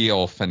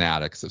real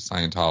fanatics of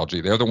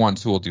Scientology. They're the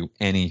ones who will do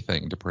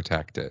anything to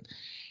protect it.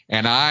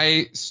 And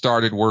I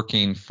started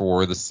working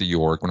for the Sea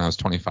Org when I was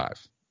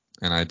 25,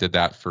 and I did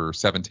that for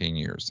 17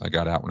 years. I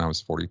got out when I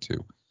was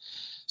 42.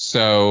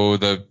 So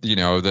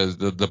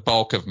the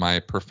bulk of my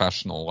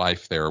professional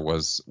life there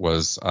was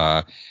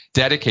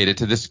dedicated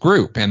to this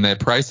group. And the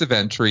price of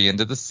entry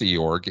into the Sea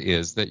Org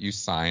is that you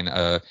sign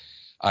a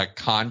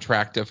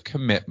contract of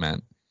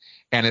commitment,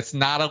 and it's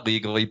not a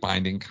legally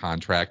binding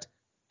contract.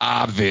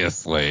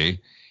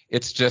 Obviously,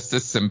 it's just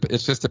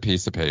a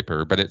piece of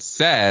paper, but it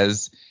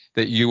says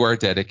that you are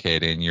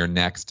dedicating your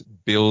next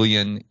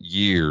billion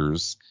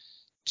years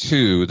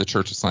to the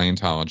Church of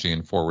Scientology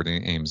and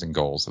forwarding aims and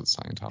goals of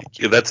Scientology.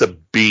 Yeah, that's a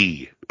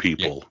B,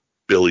 people. Yeah.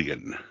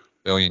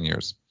 Billion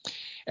years.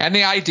 And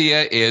the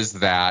idea is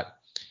that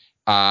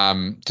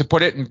to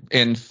put it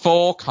in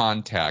full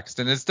context,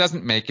 and this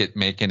doesn't make it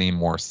make any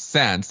more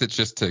sense, it's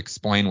just to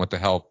explain what the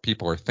hell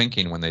people are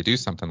thinking when they do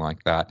something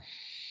like that.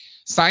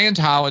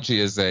 Scientology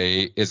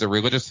is a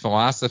religious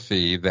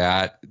philosophy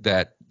that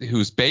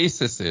whose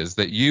basis is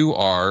that you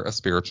are a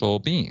spiritual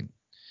being,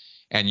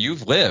 and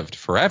you've lived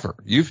forever.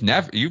 You've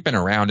been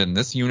around in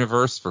this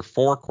universe for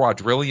 4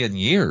 quadrillion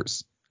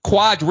years.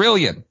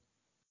 Quadrillion.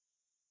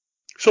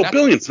 So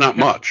billion's not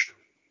much.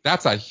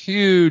 That's a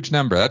huge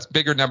number. That's a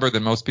bigger number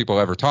than most people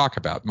ever talk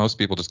about. Most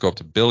people just go up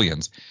to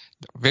billions.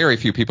 Very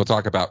few people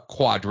talk about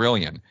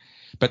quadrillion.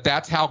 But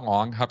that's how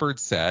long Hubbard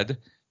said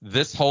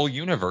this whole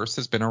universe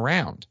has been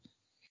around.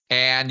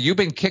 And you've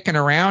been kicking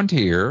around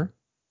here,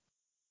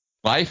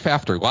 life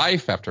after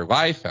life after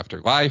life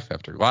after life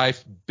after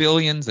life,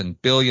 billions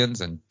and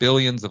billions and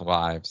billions of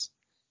lives.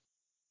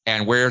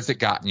 And where's it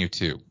gotten you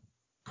to?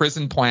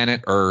 Prison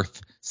planet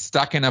Earth,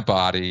 stuck in a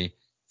body,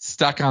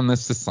 stuck on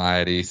this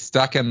society,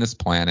 stuck in this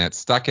planet,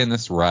 stuck in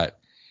this rut.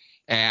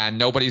 And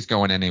nobody's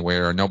going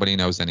anywhere. Nobody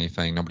knows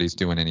anything. Nobody's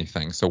doing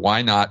anything. So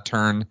why not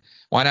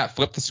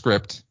flip the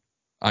script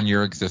on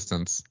your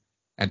existence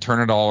and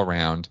turn it all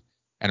around?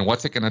 And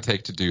what's it going to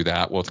take to do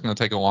that? Well, it's going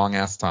to take a long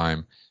ass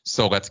time.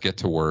 So let's get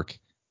to work.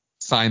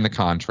 Sign the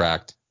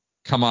contract.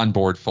 Come on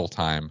board full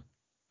time.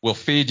 We'll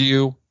feed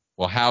you.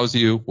 We'll house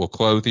you. We'll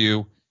clothe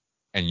you.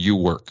 And you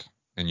work.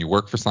 And you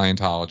work for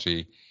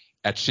Scientology,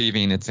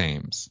 achieving its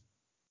aims.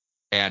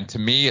 And to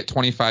me, at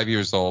 25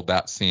 years old,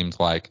 that seemed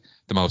like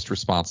the most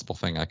responsible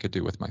thing I could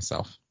do with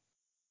myself.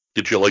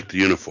 Did you like the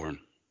uniform?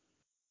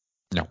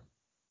 No.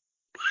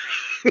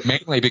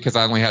 Mainly because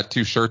I only had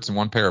 2 shirts and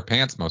 1 pair of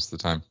pants most of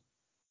the time.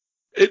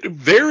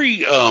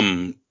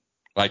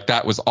 Like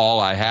that was all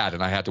I had,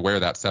 and I had to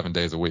wear that 7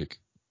 days a week.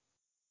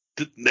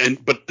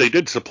 But they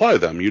did supply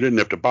them. You didn't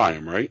have to buy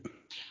them, right?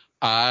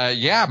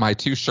 Yeah, my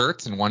 2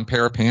 shirts and 1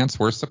 pair of pants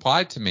were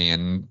supplied to me,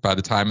 and by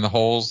the time the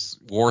holes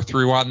wore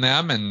through on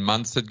them and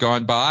months had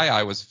gone by,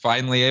 I was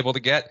finally able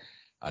to get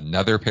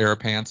another pair of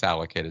pants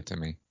allocated to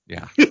me.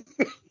 Yeah.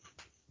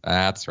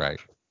 That's right.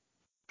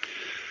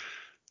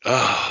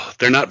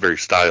 They're not very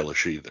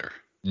stylish either.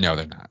 No,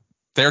 they're not.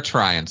 They're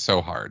trying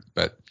so hard,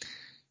 but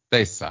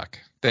They suck.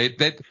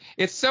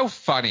 It's so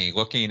funny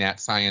looking at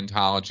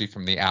Scientology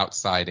from the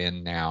outside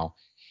in now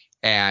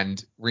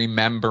and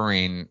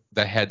remembering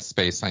the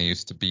headspace I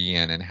used to be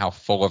in and how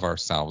full of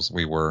ourselves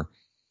we were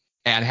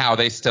and how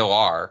they still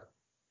are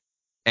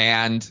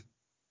and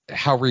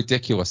how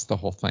ridiculous the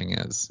whole thing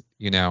is.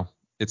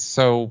 It's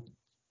so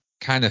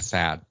kind of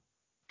sad.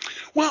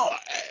 Well,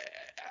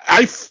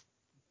 I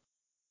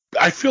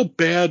feel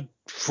bad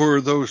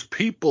for those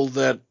people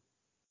that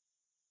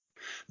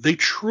they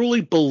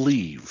truly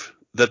believe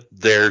that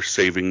they're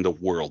saving the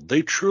world.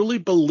 They truly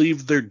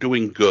believe they're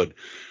doing good.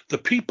 The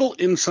people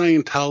in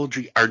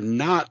Scientology are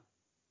not,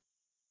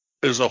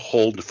 as a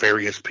whole,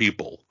 nefarious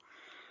people.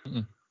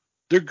 Mm-mm.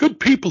 They're good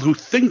people who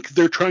think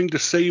they're trying to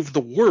save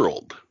the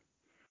world.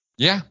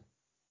 Yeah.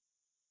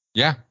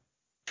 Yeah.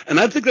 And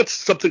I think that's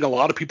something a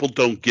lot of people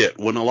don't get.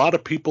 When a lot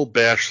of people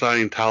bash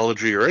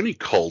Scientology or any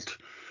cult,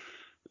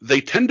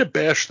 they tend to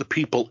bash the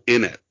people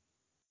in it.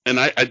 And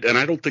I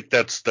don't think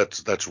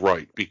that's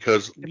right,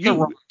 because It's a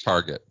wrong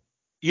target.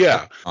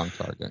 Yeah. Wrong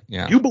target.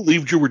 Yeah. You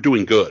believed you were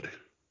doing good.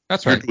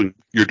 That's right.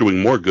 You're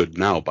doing more good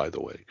now, by the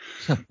way.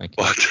 Thank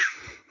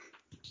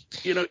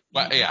you.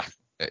 But Well,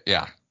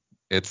 yeah.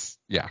 It's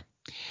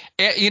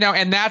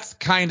and that's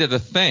kind of the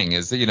thing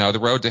is the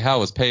road to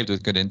hell is paved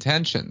with good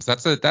intentions.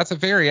 That's a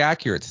very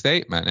accurate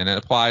statement, and it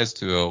applies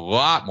to a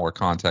lot more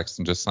context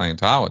than just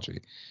Scientology.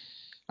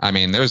 I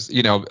mean, there's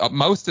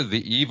most of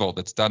the evil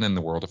that's done in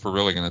the world, if we're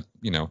really going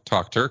to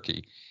talk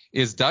turkey,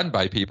 is done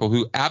by people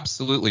who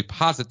absolutely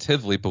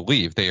positively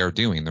believe they are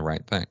doing the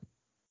right thing.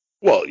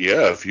 Well,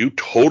 yeah, if you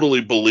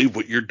totally believe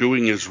what you're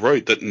doing is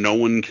right, that no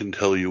one can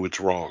tell you it's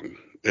wrong,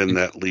 and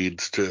that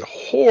leads to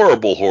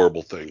horrible,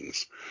 horrible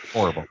things.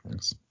 Horrible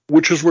things.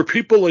 Which is where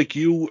people like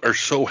you are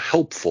so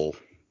helpful,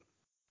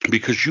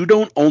 because you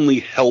don't only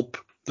help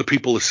the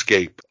people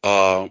escape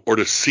or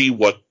to see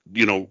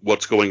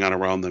what's going on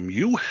around them.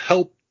 You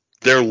help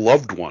their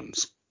loved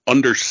ones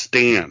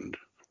understand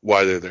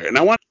why they're there. And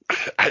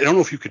I don't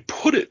know if you could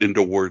put it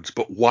into words,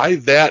 but why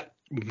that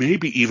may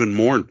be even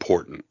more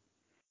important.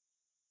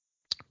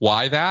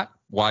 Why that?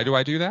 Why do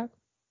I do that?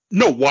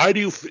 No, why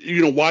do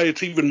why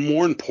it's even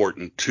more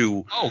important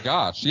to help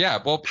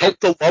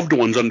the loved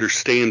ones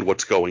understand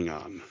what's going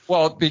on?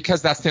 Well,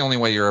 because that's the only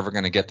way you're ever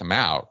going to get them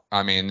out.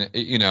 I mean,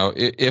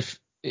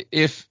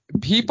 if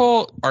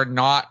people are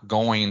not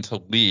going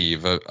to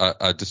leave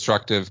a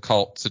destructive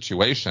cult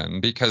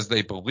situation because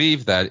they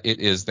believe that it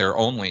is their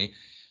only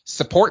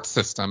support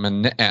system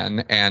and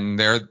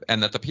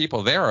that the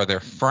people there are their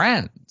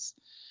friends.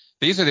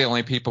 These are the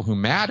only people who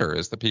matter,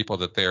 is the people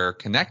that they're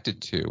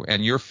connected to,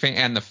 and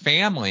and the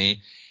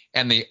family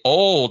and the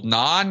old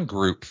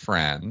non-group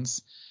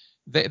friends.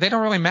 They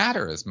don't really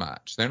matter as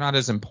much. They're not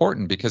as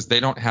important because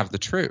they don't have the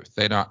truth.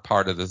 They're not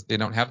part of this. They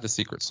don't have the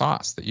secret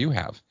sauce that you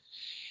have.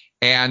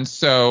 And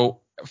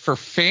so for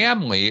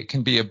family, it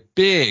can be a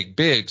big,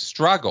 big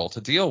struggle to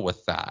deal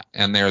with that.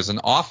 And there's an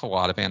awful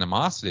lot of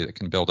animosity that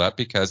can build up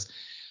because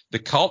the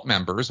cult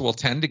members will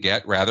tend to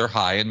get rather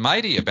high and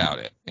mighty about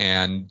it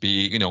and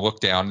be, look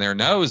down their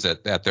nose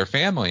at their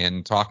family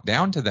and talk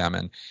down to them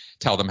and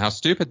tell them how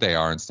stupid they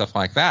are and stuff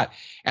like that.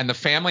 And the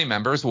family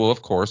members will,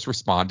 of course,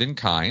 respond in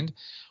kind.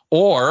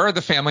 Or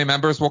the family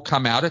members will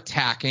come out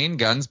attacking,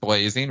 guns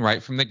blazing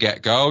right from the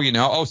get-go.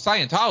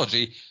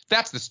 Scientology,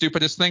 that's the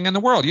stupidest thing in the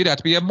world. You'd have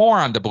to be a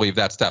moron to believe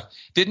that stuff.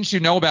 Didn't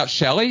you know about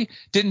Shelley?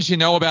 Didn't you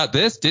know about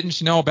this?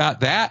 Didn't you know about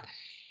that?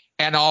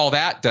 And all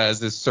that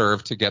does is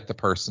serve to get the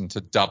person to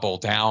double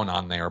down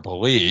on their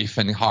belief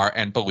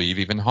and believe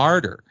even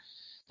harder.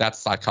 That's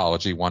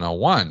Psychology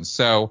 101.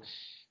 So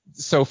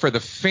for the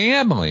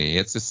family,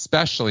 it's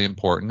especially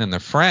important, and the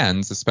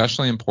friends,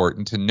 especially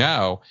important to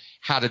know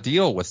how to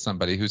deal with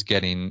somebody who's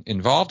getting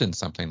involved in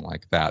something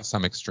like that,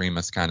 some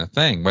extremist kind of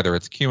thing, whether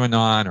it's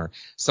QAnon or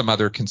some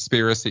other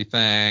conspiracy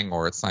thing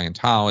or it's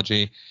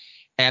Scientology.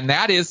 And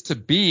that is to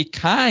be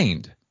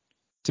kind,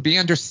 to be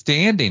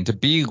understanding, to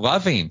be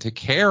loving, to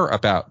care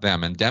about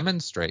them and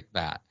demonstrate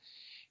that.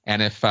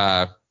 And if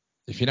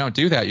you don't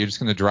do that, you're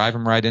just going to drive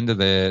them right into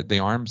the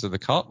arms of the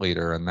cult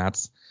leader. And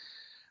that's,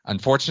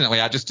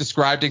 unfortunately, I just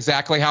described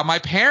exactly how my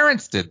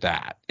parents did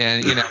that.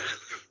 And,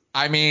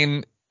 I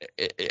mean,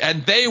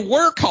 and they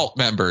were cult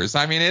members.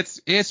 I mean,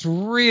 it's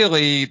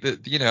really,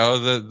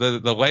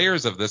 the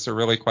layers of this are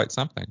really quite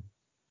something.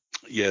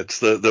 Yeah, it's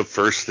the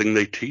first thing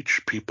they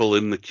teach people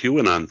in the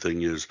QAnon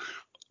thing is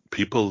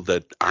people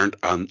that aren't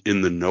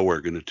in the know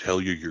are going to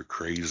tell you you're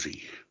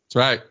crazy. That's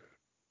right.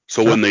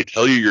 So when they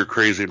tell you you're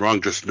crazy and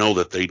wrong, just know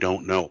that they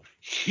don't know.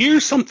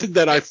 Here's something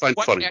that I find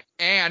funny.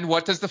 And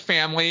what does the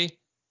family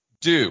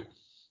do?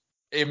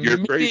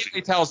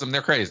 Immediately tells them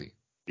they're crazy.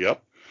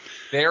 Yep.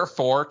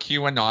 Therefore,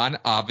 QAnon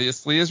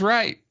obviously is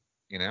right,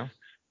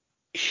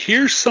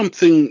 Here's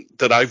something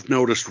that I've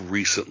noticed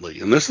recently,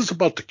 and this is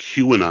about the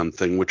QAnon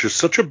thing, which is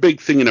such a big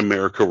thing in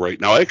America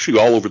right now, actually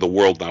all over the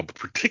world now, but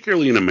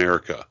particularly in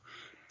America,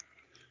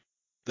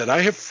 that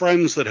I have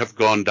friends that have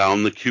gone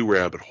down the Q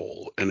rabbit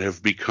hole and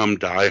have become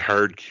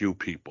diehard Q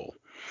people.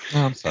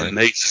 Oh, I'm sorry. And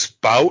they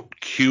spout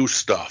Q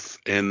stuff,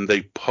 and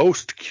they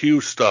post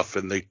Q stuff,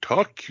 and they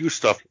talk Q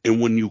stuff.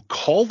 And when you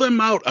call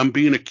them out on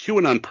being a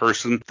QAnon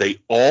person, they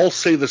all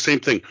say the same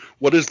thing.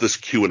 What is this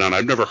QAnon?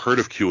 I've never heard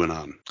of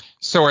QAnon.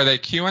 So are they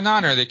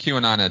QAnon or are they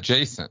QAnon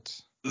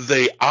adjacent?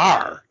 They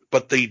are,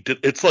 but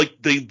it's like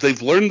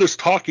they've learned this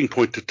talking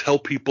point to tell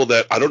people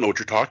that I don't know what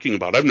you're talking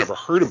about. I've never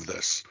heard of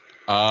this.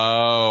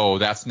 Oh,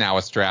 that's now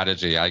a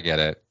strategy. I get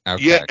it.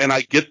 Okay. Yeah, and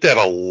I get that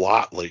a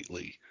lot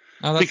lately.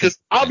 Oh, that's because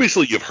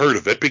obviously you've heard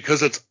of it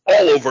because it's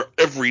all over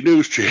every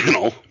news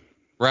channel.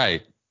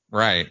 Right.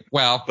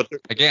 Well,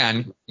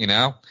 again,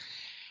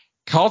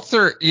 cults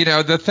are,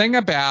 the thing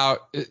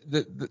about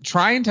the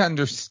trying to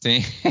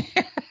understand,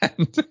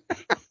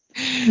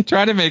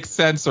 trying to make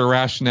sense or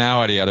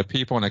rationality out of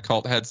people in a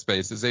cult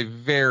headspace is a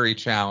very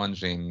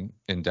challenging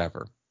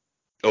endeavor.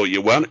 Oh,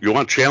 you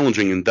want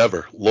challenging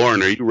endeavor.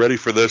 Lauren, are you ready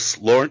for this?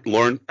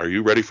 Lauren, are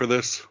you ready for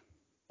this?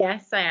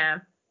 Yes, I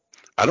am.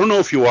 I don't know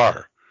if you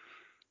are,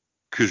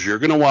 because you're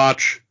going to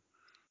watch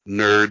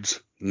Nerds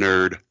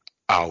Nerd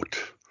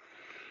Out.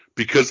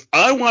 Because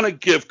I want to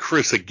give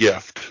Chris a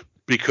gift.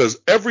 Because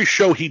every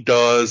show he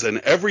does and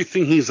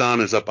everything he's on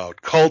is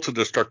about cults and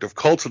destructive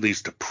cults and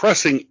these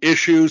depressing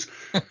issues.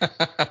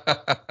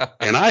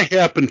 And I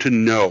happen to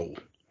know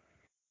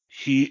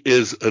he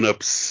is an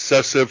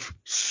obsessive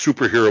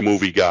superhero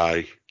movie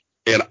guy.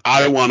 And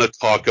I want to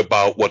talk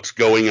about what's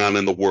going on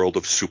in the world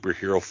of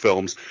superhero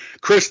films.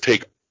 Chris,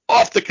 take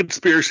off the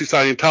conspiracy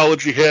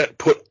Scientology hat,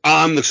 put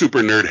on the super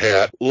nerd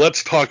hat.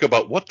 Let's talk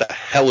about what the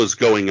hell is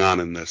going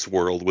on in this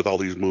world with all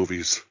these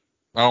movies.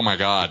 Oh, my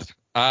God.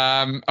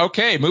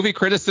 Okay, movie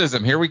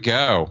criticism. Here we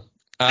go.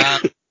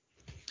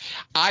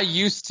 I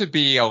used to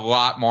be a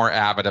lot more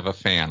avid of a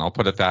fan. I'll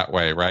put it that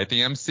way, right?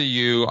 The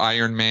MCU,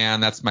 Iron Man,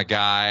 that's my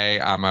guy.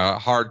 I'm a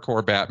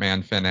hardcore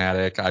Batman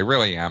fanatic. I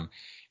really am.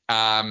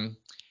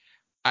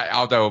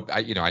 Although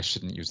I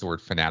shouldn't use the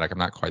word fanatic. I'm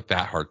not quite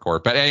that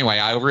hardcore. But anyway,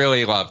 I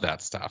really love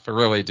that stuff. I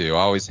really do.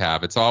 Always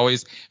have. It's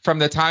always from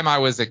the time I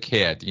was a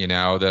kid, the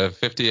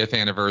 50th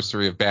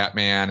anniversary of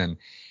Batman.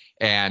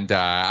 And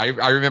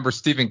I remember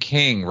Stephen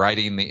King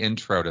writing the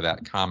intro to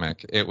that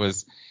comic. It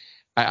was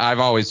I've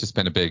always just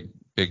been a big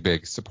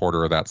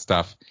supporter of that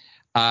stuff.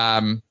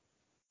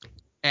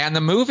 And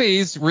the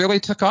movies really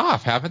took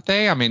off, haven't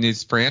they? I mean,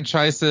 these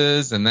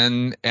franchises,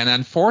 and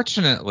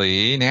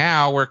unfortunately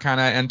now we're kind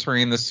of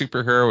entering the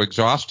superhero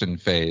exhaustion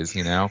phase.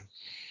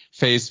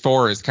 Phase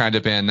 4 has kind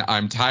of been,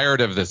 I'm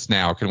tired of this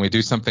now. Can we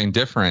do something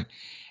different?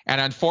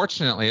 And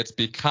unfortunately, it's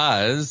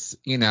because,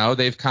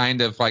 they've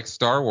kind of, like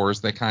Star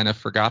Wars, they kind of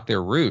forgot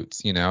their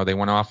roots. They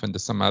went off into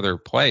some other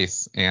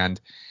place.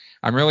 And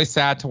I'm really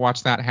sad to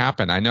watch that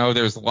happen. I know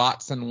there's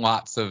lots and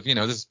lots of, this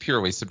is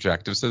purely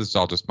subjective, so this is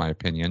all just my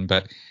opinion,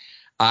 but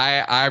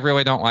I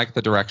really don't like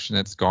the direction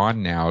it's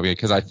gone now,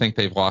 because I think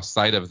they've lost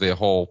sight of the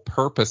whole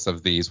purpose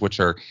of these, which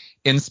are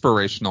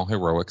inspirational,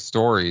 heroic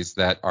stories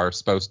that are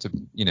supposed to,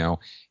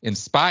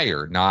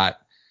 inspire, not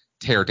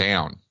tear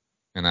down.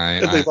 And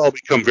they've all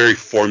become very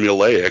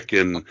formulaic.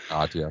 And oh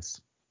God,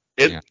 yes.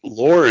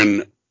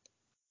 Lauren,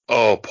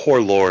 oh, poor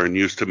Lauren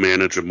used to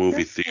manage a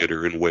movie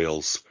theater in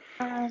Wales.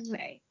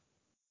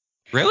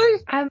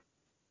 Really?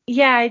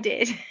 Yeah, I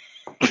did.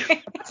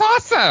 That's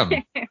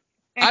awesome.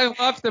 I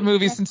loved the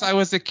movie since I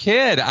was a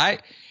kid. I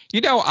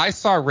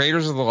saw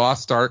Raiders of the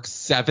Lost Ark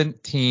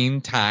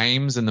 17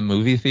 times in the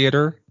movie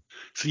theater.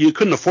 So you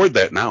couldn't afford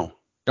that now.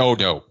 Oh,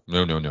 no.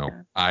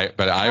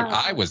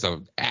 I was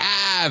an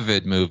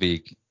avid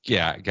movie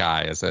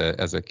guy as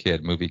a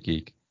kid, movie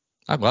geek.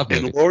 I love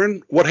movies. And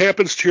Lauren, what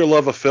happens to your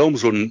love of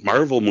films when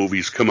Marvel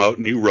movies come out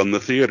and you run the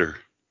theater?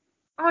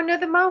 Oh, no,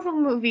 the Marvel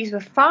movies were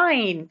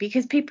fine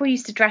because people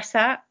used to dress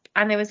up.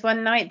 And there was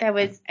one night there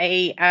was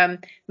a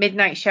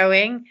midnight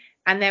showing,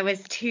 and there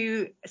was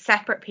two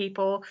separate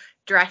people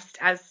dressed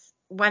as,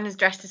 one was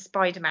dressed as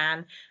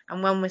Spider-Man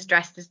and one was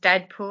dressed as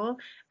Deadpool.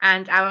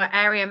 And our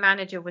area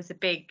manager was a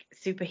big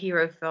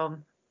superhero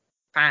film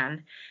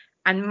fan.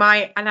 And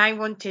I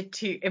wanted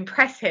to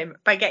impress him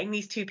by getting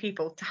these two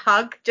people to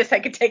hug just so I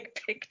could take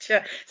a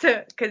picture.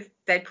 So, because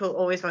Deadpool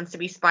always wants to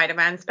be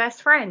Spider-Man's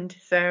best friend.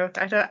 So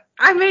I thought,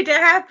 I made it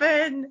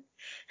happen.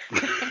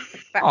 But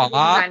I didn't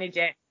manage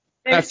it.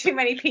 There's too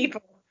many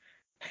people.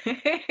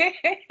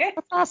 That's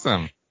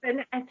awesome.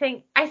 And I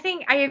think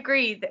I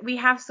agree that we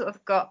have sort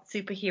of got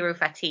superhero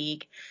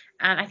fatigue.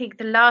 And I think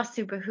the last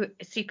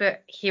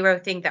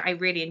superhero thing that I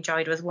really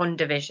enjoyed was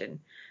WandaVision.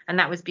 And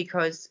that was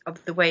because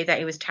of the way that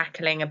it was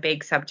tackling a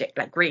big subject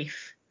like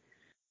grief.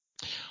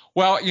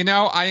 Well,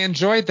 I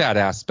enjoyed that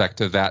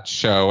aspect of that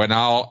show,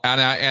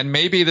 and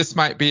maybe this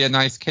might be a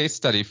nice case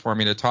study for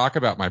me to talk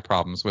about my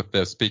problems with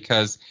this,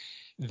 because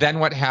then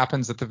what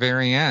happens at the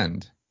very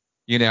end?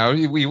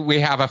 We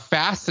have a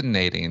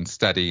fascinating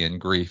study in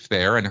grief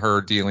there and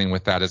her dealing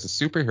with that as a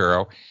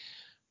superhero.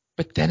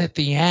 But then at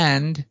the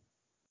end,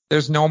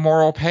 there's no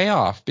moral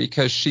payoff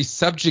because she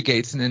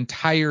subjugates an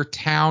entire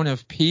town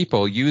of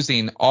people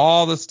using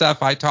all the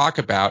stuff I talk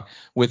about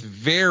with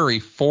very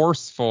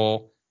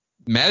forceful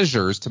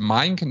measures to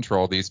mind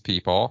control these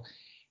people.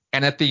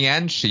 And at the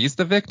end, she's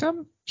the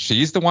victim.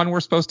 she's the one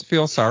we're supposed to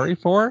feel sorry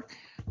for.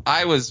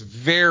 I was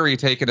very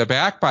taken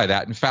aback by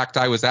that. In fact,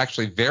 I was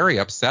actually very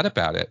upset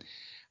about it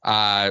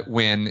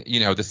when,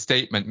 the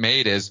statement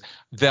made is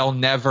they'll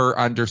never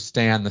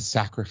understand the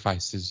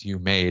sacrifices you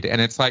made. And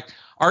it's like,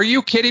 are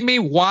you kidding me?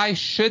 Why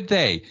should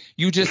they?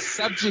 You just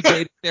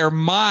subjugated their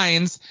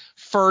minds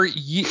for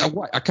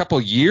a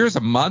couple years,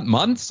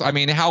 months. I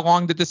mean, how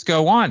long did this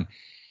go on?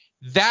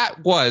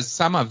 That was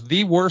some of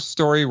the worst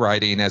story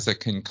writing as a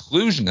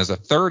conclusion, as a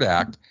third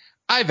act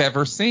I've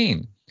ever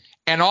seen.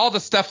 And all the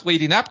stuff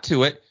leading up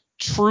to it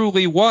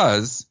truly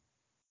was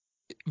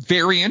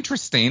very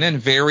interesting and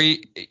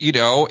very,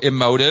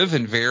 emotive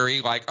and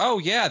very like, oh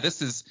yeah,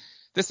 this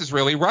is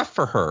really rough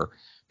for her.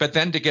 But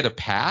then to get a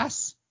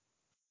pass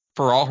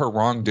for all her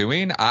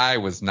wrongdoing, I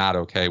was not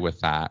okay with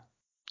that.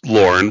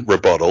 Lauren,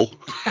 rebuttal.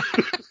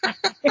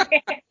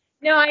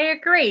 No, I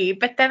agree.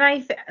 But then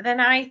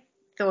I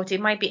thought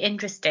it might be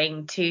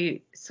interesting to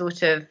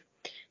sort of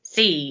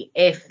see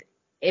if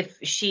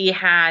she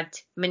had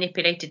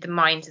manipulated the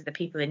minds of the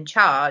people in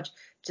charge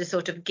to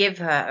sort of give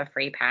her a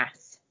free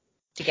pass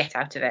to get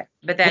out of it.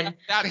 But then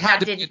that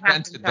had to be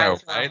invented, though,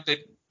 right?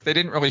 They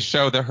didn't really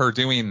show her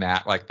doing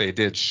that like they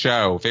did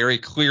show very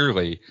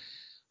clearly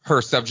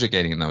her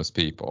subjugating those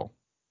people,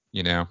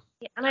 Yeah,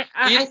 and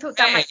I thought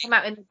that might come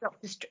out in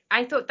the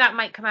I thought that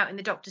might come out in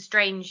the Doctor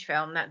Strange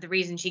film, that the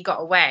reason she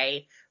got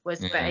away was,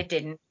 but it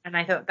didn't. And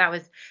I thought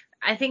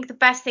I think the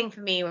best thing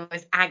for me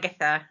was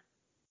Agatha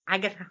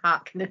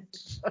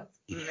Harkness.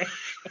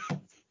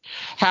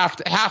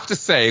 have to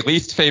say,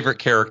 least favorite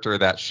character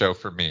of that show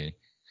for me.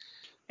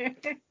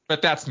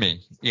 But that's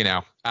me,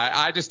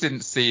 I just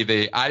didn't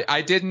see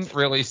I didn't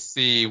really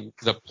see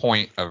the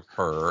point of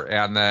her,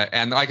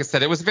 and like I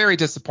said, it was a very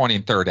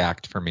disappointing third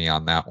act for me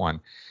on that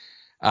one.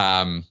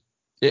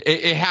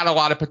 It had a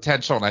lot of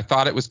potential, and I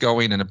thought it was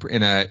going in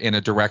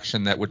a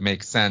direction that would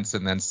make sense,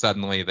 and then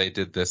suddenly they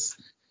did this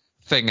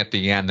thing at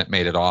the end that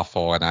made it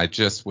awful, and I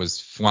just was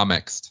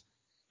flummoxed.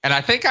 And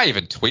I think I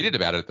even tweeted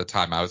about it at the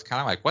time. I was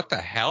kind of like, what the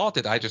hell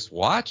did I just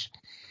watch?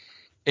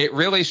 It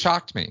really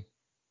shocked me,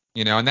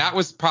 and that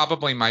was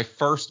probably my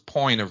first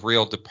point of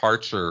real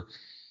departure,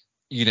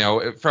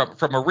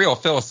 from a real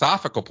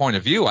philosophical point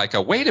of view, like,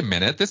 wait a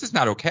minute, this is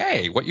not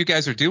okay. What you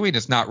guys are doing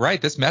is not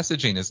right. This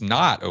messaging is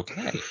not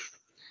okay.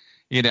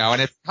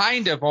 And it's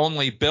kind of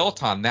only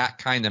built on that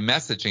kind of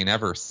messaging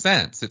ever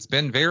since. It's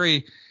been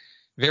very,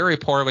 very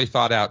poorly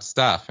thought out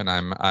stuff, and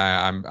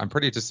I'm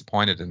pretty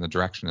disappointed in the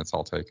direction it's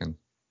all taken.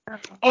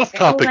 Off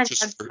topic,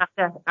 just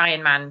after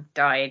Iron Man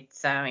died,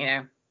 so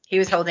he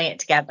was holding it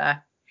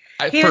together.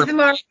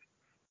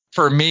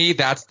 For me,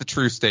 that's the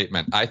true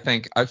statement. I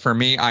think for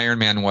me, Iron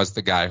Man was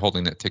the guy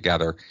holding it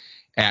together.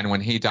 And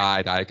when he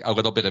died, a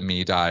little bit of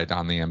me died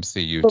on the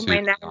MCU too. My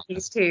nephew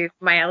too.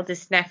 My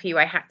eldest nephew,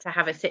 I had to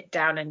have a sit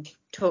down and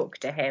talk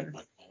to him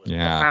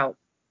about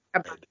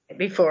it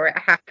before it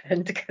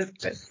happened, because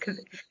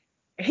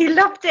he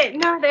loved it.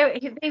 No,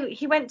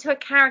 he went to a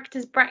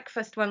character's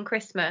breakfast one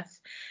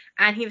Christmas,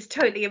 and he was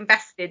totally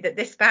invested that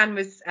this man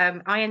was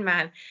Iron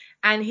Man,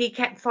 and he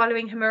kept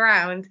following him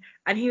around,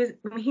 and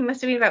he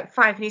must have been about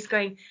 5, and he's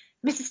going,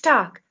 Mr.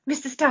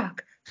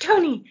 Stark,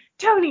 Tony.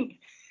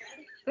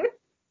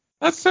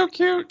 That's so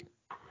cute.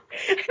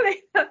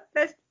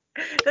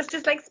 That's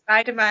just like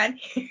Spider-Man.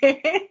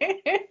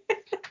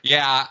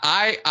 Yeah,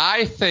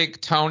 I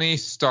think Tony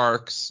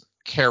Stark's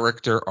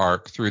character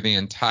arc through the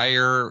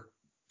entire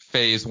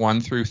phase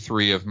 1 through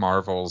 3 of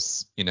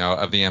Marvel's,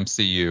 of the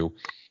MCU,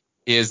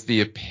 is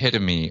the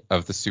epitome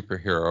of the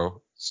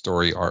superhero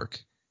story arc.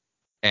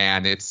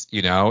 And it's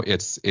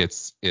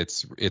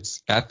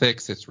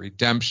ethics, it's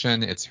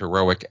redemption, it's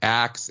heroic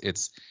acts,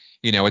 it's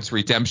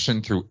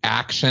redemption through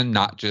action,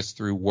 not just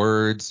through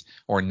words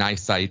or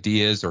nice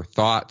ideas or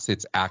thoughts.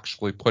 It's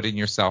actually putting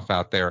yourself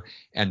out there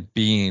and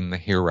being the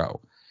hero.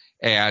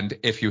 And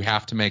if you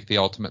have to make the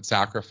ultimate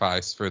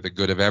sacrifice for the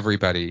good of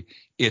everybody,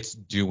 it's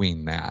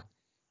doing that.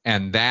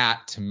 And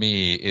that, to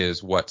me,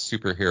 is what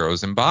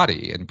superheroes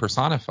embody and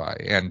personify.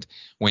 And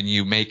when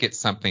you make it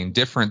something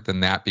different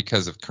than that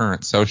because of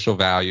current social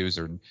values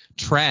or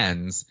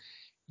trends,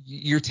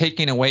 you're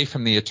taking away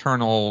from the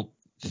eternal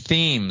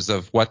themes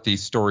of what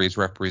these stories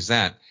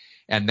represent.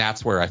 And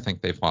that's where I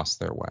think they've lost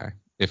their way,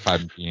 if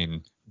I'm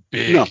being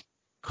big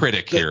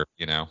critic here,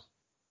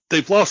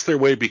 They've lost their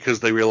way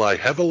because they rely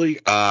heavily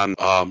on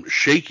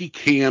shaky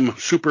cam,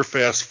 super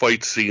fast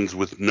fight scenes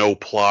with no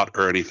plot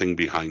or anything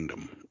behind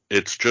them.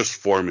 It's just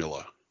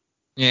formula.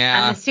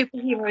 Yeah. And the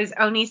superheroes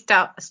only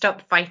stop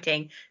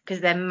fighting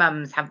because their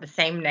mums have the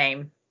same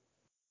name.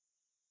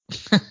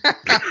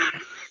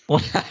 Well,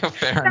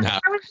 fair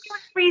enough. That was the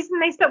only reason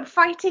they stopped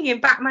fighting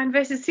in Batman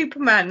versus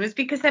Superman, was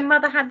because their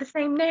mother had the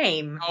same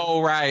name.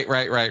 Oh, right.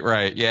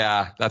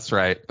 Yeah, that's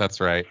right.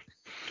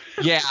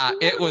 Yeah,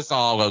 it was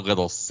all a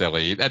little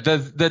silly.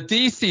 The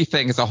DC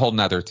thing is a whole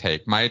nother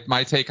take.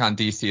 My take on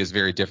DC is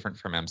very different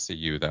from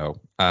MCU,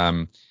 though,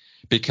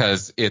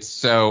 because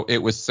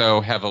it was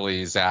so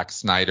heavily Zack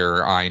Snyder,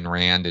 Ayn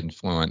Rand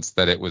influenced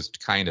that it was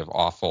kind of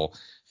awful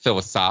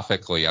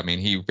philosophically. I mean,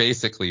 he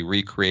basically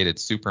recreated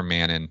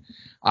Superman in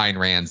Ayn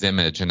Rand's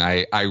image, and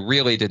I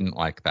really didn't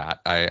like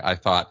that. I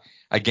thought,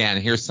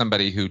 again, here's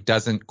somebody who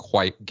doesn't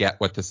quite get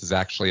what this is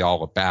actually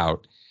all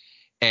about.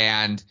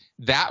 And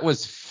that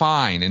was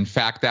fine. In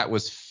fact, that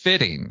was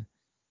fitting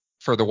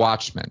for the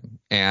Watchmen,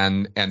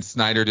 and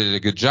Snyder did a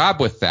good job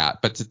with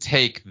that. But to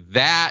take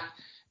that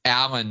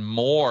Alan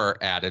Moore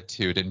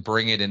attitude and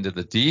bring it into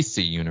the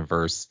DC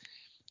universe,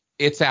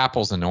 it's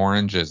apples and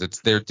oranges.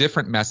 They're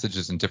different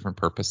messages and different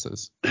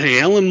purposes.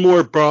 Hey, Alan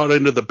Moore brought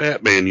into the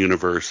Batman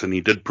universe, and he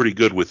did pretty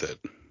good with it.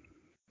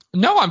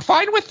 No, I'm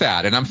fine with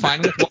that, and I'm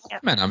fine with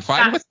Watchmen. I'm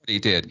fine with what he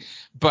did.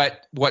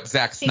 But what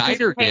Zack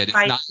Snyder did is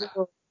not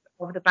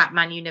of the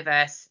Batman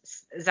universe.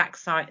 Zack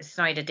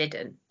Snyder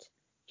didn't.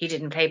 He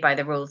didn't play by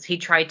the rules. He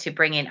tried to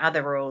bring in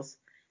other rules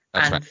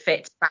and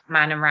fit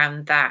Batman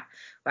around that.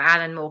 But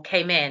Alan Moore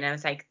came in and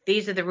was like,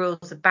 these are the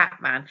rules of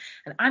Batman,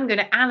 and I'm going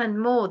to Alan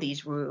Moore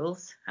these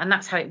rules. And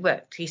that's how it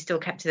worked. He still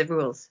kept to the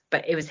rules,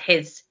 but it was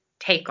his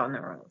take on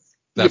the rules.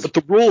 Yeah, but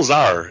the rules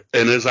are,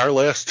 and as our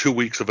last 2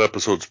 weeks of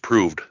episodes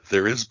proved,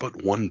 there is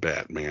but one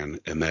Batman,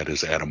 and that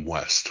is Adam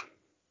West.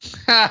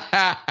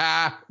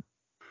 I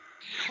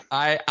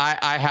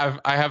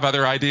have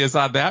other ideas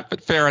on that,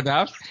 but fair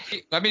enough.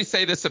 Let me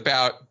say this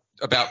about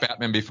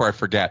Batman before I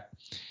forget.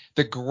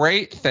 The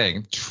great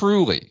thing,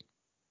 truly,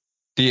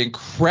 the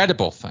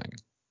incredible thing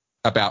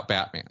about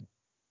Batman,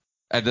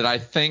 and that I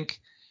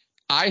think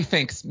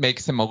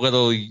makes him a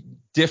little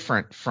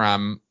different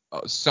from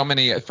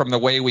the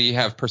way we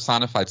have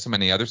personified so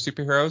many other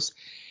superheroes,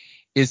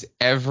 is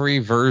every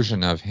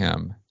version of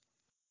him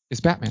is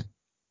Batman.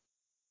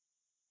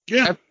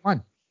 Yeah.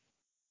 Everyone.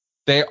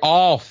 They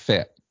all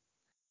fit.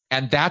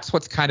 And that's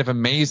what's kind of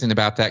amazing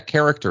about that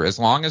character. As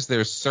long as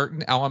there's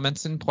certain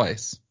elements in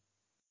place,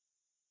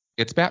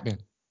 it's Batman.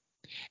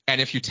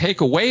 And if you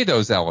take away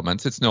those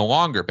elements, it's no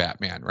longer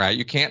Batman, right?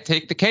 You can't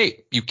take the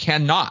cape. You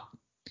cannot.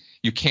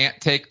 You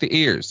can't take the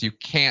ears. You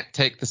can't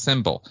take the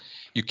symbol.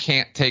 You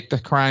can't take the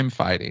crime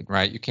fighting,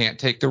 right? You can't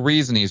take the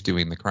reason he's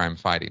doing the crime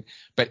fighting.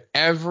 But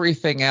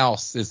everything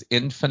else is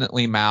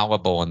infinitely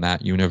malleable in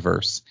that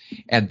universe.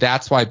 And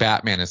that's why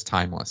Batman is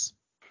timeless.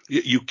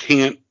 You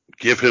can't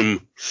give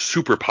him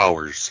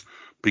superpowers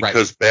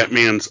because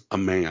Batman's a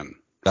man,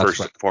 first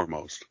and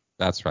foremost.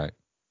 That's right.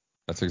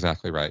 That's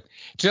exactly right.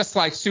 Just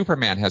like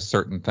Superman has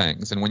certain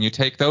things, and when you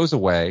take those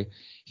away,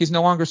 he's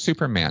no longer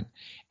Superman.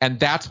 And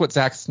that's what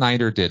Zack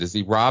Snyder did, is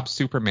he robbed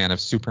Superman of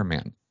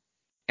Superman.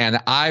 And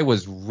I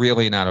was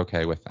really not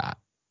okay with that.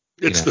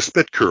 It's the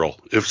spit curl.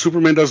 If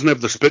Superman doesn't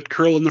have the spit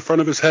curl in the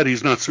front of his head,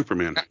 he's not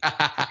Superman.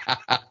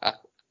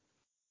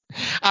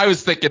 I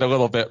was thinking a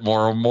little bit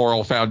more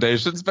moral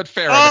foundations, but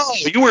fair enough. Oh,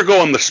 you were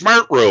going the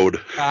smart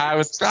road. I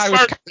was kind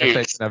of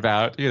thinking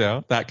about,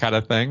 that kind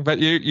of thing. But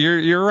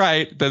you're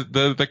right.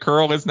 The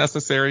curl is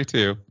necessary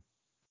too.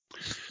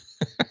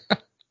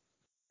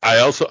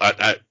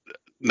 I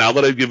now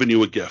that I've given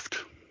you a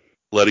gift,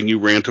 letting you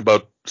rant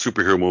about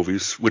superhero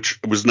movies, which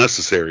was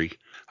necessary,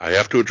 I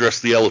have to address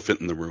the elephant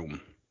in the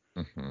room.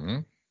 Mm-hmm.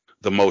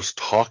 The most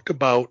talked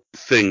about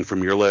thing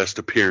from your last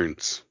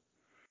appearance.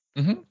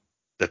 Mm-hmm.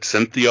 That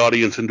sent the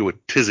audience into a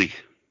tizzy.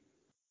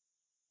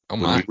 Oh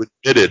my! When you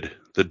admitted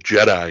the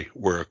Jedi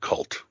were a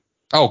cult.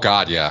 Oh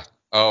God, yeah.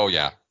 Oh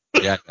yeah,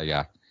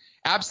 yeah.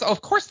 Absolutely.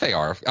 Of course they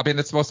are. I mean,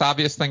 it's the most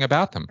obvious thing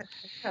about them.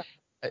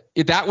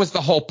 That was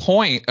the whole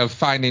point of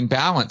finding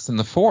balance in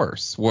the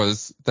Force,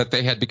 was that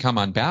they had become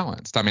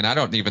unbalanced. I mean, I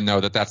don't even know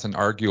that that's an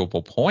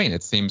arguable point.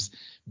 It seems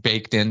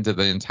baked into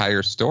the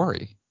entire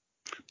story.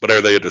 But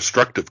are they a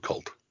destructive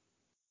cult?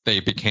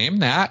 They became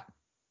that.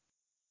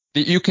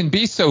 You can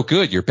be so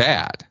good, you're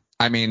bad.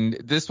 I mean,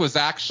 this was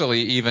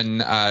actually even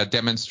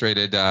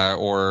demonstrated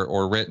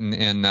or written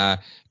in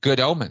Good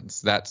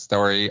Omens, that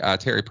story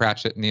Terry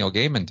Pratchett and Neil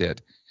Gaiman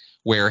did,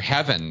 where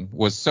heaven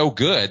was so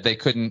good they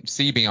couldn't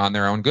see beyond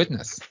their own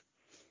goodness.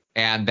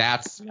 And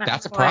that's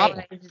a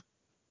problem.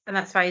 And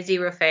that's why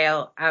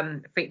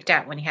Aziraphale freaked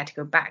out when he had to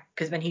go back,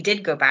 because when he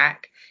did go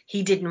back,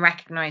 he didn't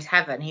recognize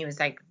heaven. He was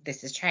like,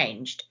 this has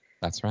changed.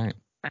 That's right.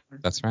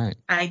 That's right.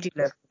 I do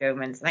love Good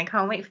Omens, and I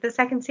can't wait for the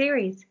second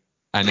series.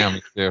 I know,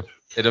 me too.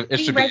 It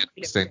should be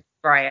interesting.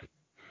 Brian.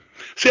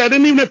 See, I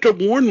didn't even have to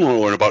warn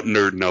Lauren about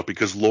nerding out,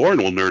 because Lauren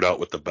will nerd out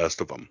with the best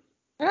of them.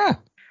 Yeah, have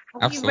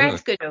absolutely. you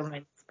read Good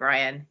Omens,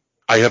 Brian?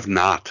 I have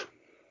not.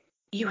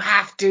 You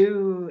have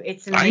to.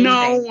 It's amazing.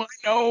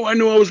 I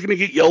know I was going to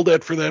get yelled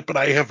at for that, but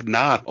I have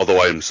not.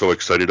 Although I am so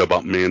excited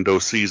about Mando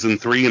Season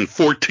 3 in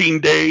 14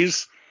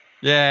 days.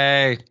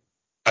 Yay.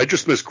 I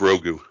just miss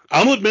Grogu.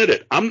 I'll admit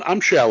it.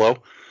 I'm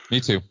shallow. Me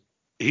too.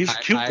 He's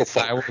cute.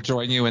 I will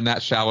join you in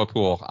that shallow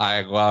pool.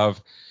 I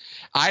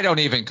don't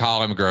even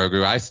call him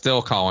Grogu. I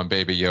still call him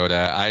Baby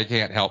Yoda. I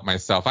can't help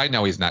myself. I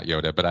know he's not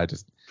Yoda, but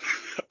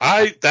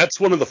that's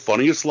one of the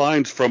funniest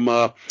lines from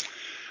Book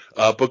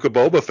of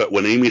Boba Fett,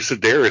 when Amy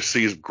Sedaris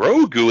sees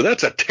Grogu.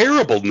 That's a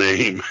terrible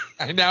name.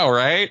 I know,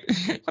 right?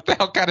 What the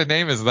hell kind of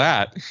name is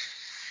that?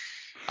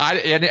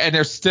 And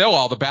there's still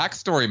all the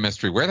backstory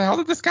mystery. Where the hell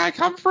did this guy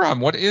come from?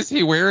 What is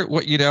he?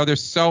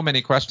 There's so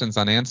many questions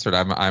unanswered.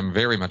 I'm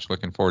very much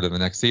looking forward to the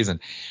next season.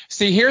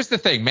 See, here's the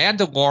thing.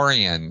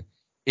 Mandalorian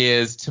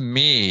is, to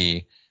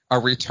me, a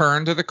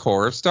return to the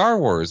core of Star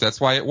Wars. That's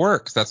why it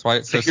works. That's why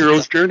it's so the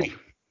hero's successful. journey.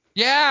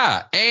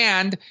 Yeah,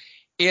 and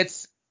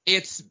it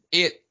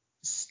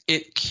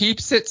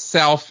keeps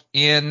itself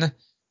in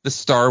the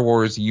Star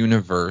Wars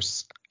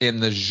universe, in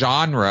the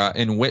genre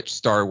in which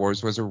Star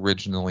Wars was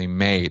originally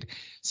made.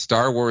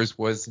 Star Wars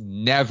was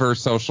never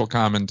social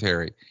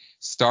commentary.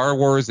 Star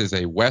Wars is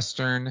a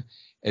Western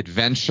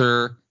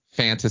adventure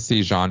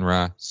fantasy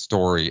genre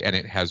story, and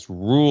it has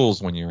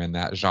rules when you're in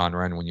that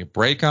genre, and when you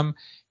break them,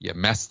 you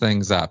mess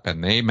things up,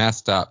 and they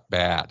messed up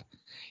bad.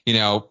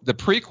 The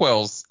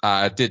prequels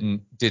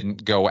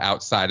didn't go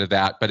outside of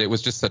that, but it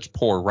was just such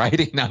poor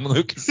writing on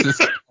Lucas's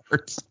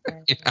part.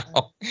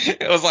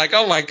 It was like,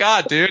 oh my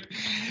God, dude,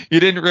 you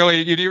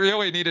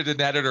really needed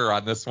an editor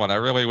on this one. I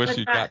really wish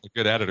you got a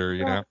good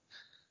editor.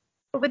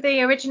 But with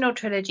the original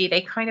trilogy,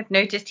 they kind of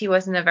noticed he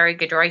wasn't a very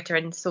good writer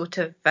and sort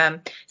of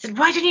said,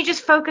 why don't you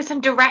just focus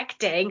on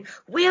directing?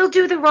 We'll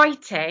do the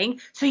writing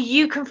so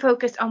you can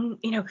focus on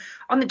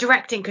the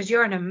directing, because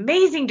you're an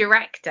amazing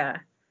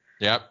director.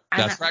 Yep,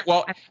 that's right.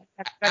 Well,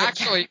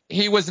 actually,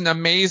 he was an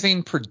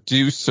amazing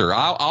producer.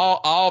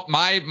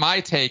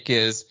 My take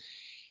is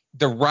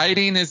the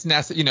writing is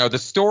necessary. The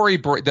story,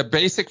 the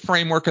basic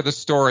framework of the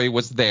story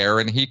was there,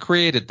 and he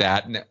created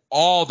that, and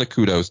all the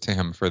kudos to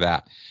him for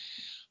that.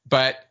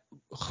 But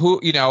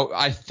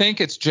I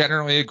think it's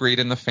generally agreed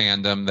in the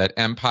fandom that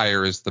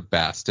Empire is the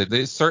best.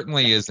 It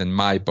certainly is in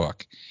my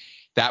book.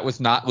 That was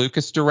not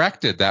Lucas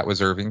directed. That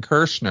was Irving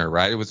Kershner,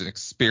 right? It was an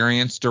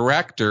experienced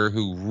director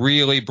who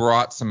really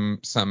brought some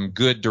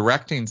good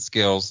directing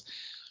skills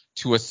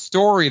to a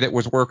story that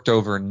was worked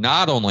over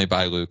not only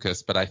by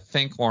Lucas, but I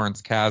think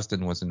Lawrence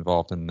Kasdan was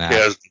involved in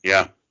that.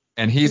 Yeah.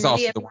 And he's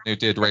also the one who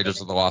did Raiders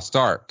of the Lost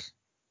Ark,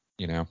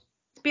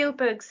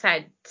 Spielberg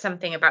said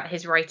something about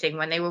his writing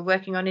when they were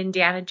working on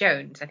Indiana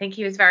Jones. I think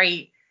he was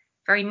very,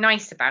 very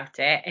nice about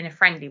it in a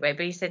friendly way,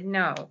 but he said,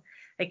 no,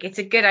 it's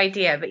a good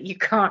idea, but you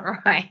can't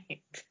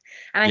write.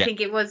 And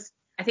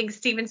I think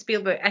Steven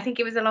Spielberg, I think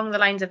it was along the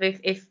lines of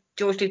if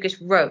George Lucas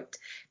wrote,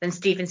 then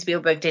Steven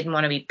Spielberg didn't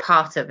want to be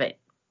part of it.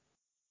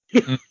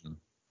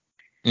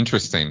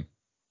 Interesting.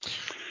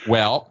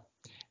 Well,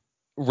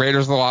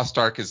 Raiders of the Lost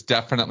Ark is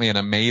definitely an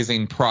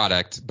amazing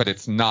product, but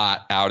it's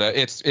not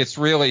it's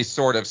really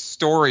sort of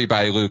story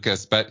by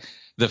Lucas, but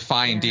the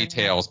fine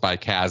details by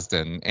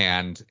Kasdan,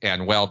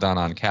 and well done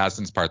on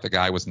Kasdan's part. The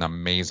guy was an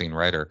amazing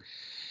writer.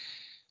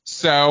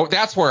 So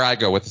that's where I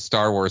go with the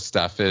Star Wars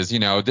stuff is,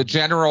 the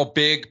general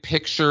big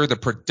picture, the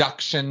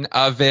production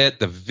of it,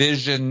 the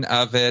vision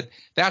of it.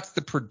 That's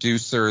the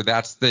producer.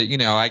 That's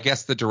I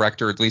guess the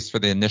director, at least for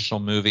the initial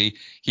movie.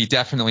 He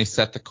definitely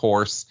set the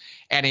course,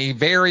 and he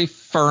very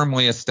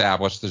firmly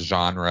established the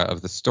genre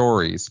of the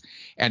stories.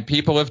 And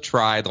people have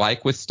tried,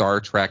 like with Star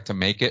Trek, to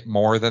make it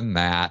more than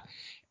that.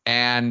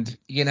 And,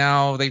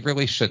 they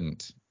really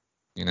shouldn't.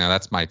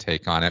 That's my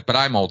take on it. But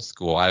I'm old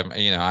school. I'm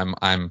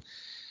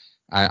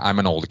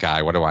an old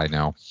guy. What do I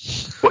know?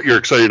 What you're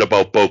excited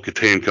about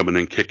Bo-Katan coming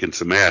in kicking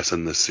some ass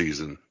in this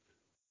season?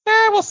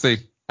 We'll see.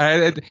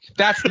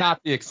 That's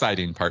not the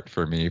exciting part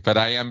for me, but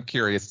I am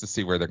curious to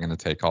see where they're going to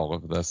take all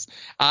of this.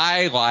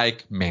 I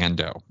like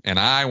Mando, and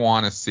I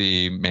want to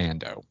see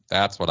Mando.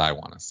 That's what I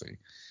want to see.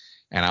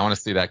 And I want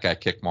to see that guy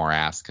kick more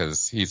ass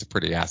because he's a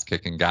pretty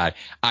ass-kicking guy.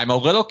 I'm a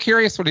little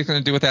curious what he's going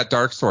to do with that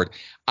dark sword.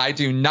 I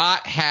do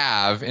not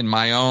have in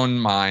my own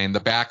mind the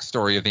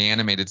backstory of the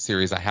animated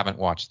series. I haven't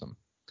watched them.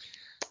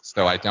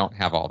 So I don't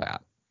have all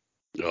that.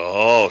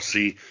 Oh,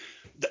 see,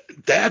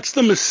 that's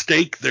the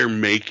mistake they're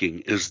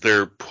making, is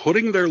they're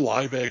putting their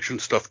live action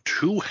stuff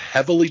too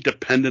heavily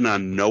dependent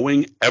on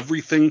knowing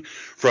everything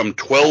from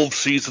 12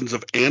 seasons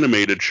of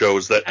animated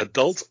shows that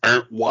adults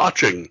aren't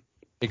watching.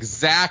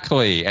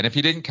 Exactly. And if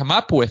you didn't come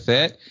up with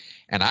it,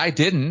 and I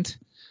didn't,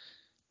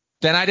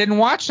 then I didn't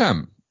watch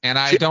them. And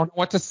I don't know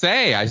what to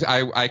say.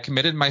 I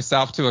committed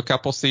myself to a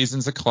couple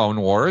seasons of Clone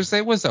Wars.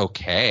 It was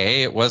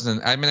okay. It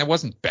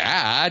wasn't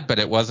bad, but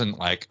it wasn't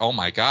like, oh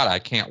my God, I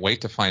can't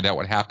wait to find out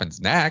what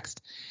happens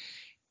next.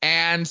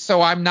 And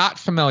so I'm not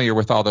familiar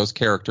with all those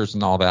characters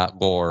and all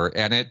that lore.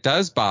 And it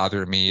does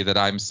bother me that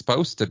I'm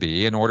supposed to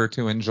be in order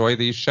to enjoy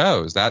these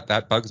shows.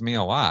 That bugs me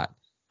a lot.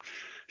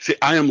 See,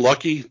 I am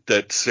lucky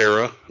that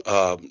Sarah,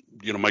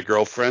 my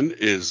girlfriend,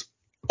 is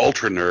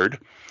ultra nerd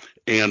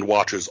and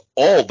watches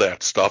all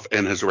that stuff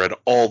and has read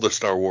all the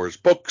Star Wars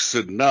books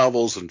and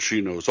novels, and she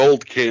knows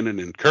old canon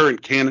and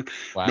current canon.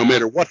 Wow. No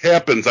matter what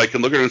happens, I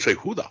can look at her and say,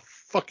 who the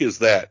fuck is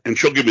that? And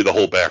she'll give me the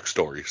whole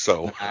backstory.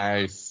 So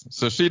nice.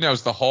 So she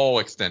knows the whole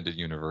extended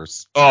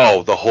universe.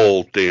 Oh, the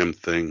whole damn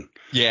thing.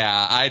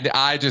 Yeah,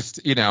 I just,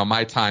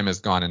 my time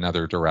has gone in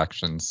other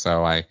directions.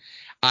 So I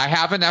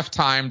have enough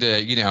time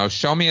to,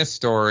 show me a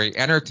story,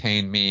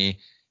 entertain me,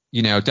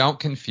 don't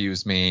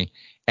confuse me.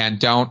 And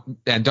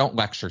don't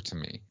lecture to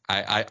me.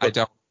 I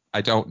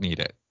don't need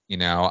it. The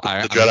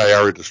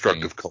Jedi are a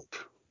destructive cult.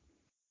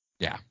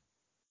 Yeah.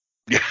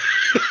 Yeah.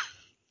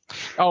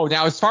 Oh,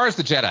 now as far as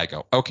the Jedi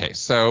go, okay,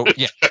 so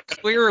yeah,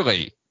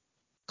 clearly,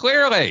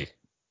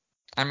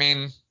 I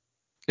mean,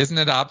 isn't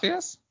it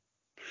obvious?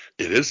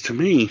 It is to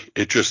me.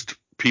 It just,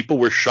 people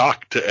were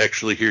shocked to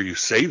actually hear you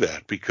say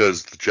that,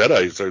 because the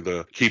Jedis are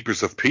the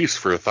keepers of peace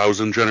for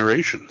 1,000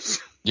 generations.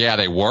 Yeah,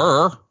 they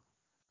were,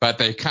 but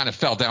they kind of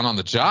fell down on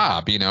the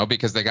job,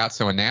 because they got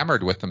so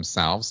enamored with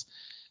themselves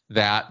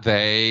that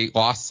they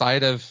lost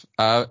sight of,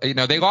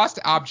 they lost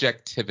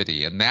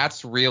objectivity. And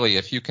that's really,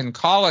 if you can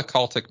call a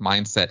cultic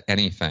mindset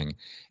anything,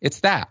 it's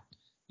that.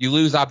 You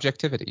lose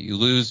objectivity, you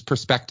lose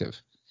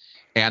perspective.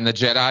 And the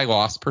Jedi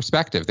lost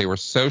perspective. They were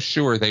so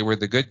sure they were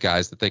the good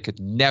guys that they could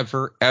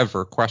never,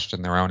 ever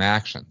question their own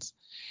actions.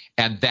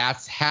 And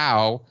that's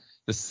how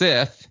the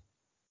Sith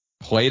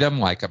played them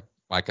like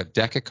a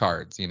deck of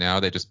cards.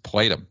 They just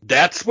played them.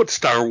 That's what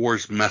Star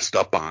Wars messed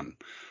up on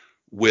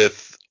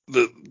with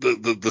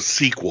the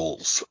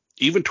sequels,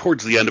 even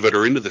towards the end of it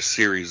or into the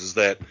series, is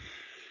that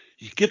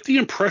you get the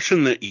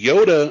impression that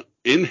Yoda,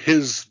 in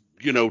his,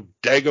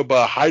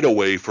 Dagobah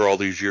hideaway for all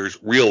these years,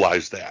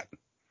 realized that.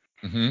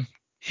 Mm-hmm.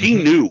 He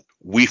knew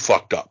we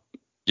fucked up.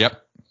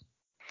 Yep.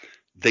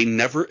 They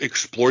never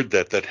explored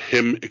that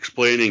him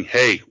explaining,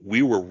 hey,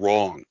 we were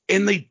wrong.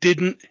 And they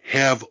didn't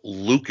have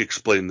Luke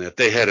explain that.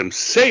 They had him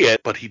say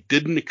it, but he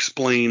didn't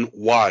explain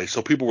why.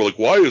 So people were like,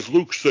 why is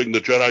Luke saying the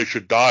Jedi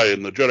should die?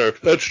 And the Jedi,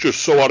 that's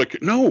just so out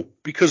of... No,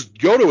 because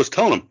Yoda was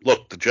telling him,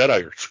 look, the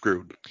Jedi are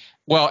screwed.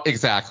 Well,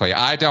 exactly.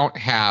 I don't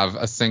have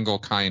a single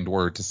kind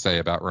word to say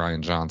about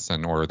Rian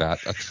Johnson or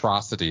that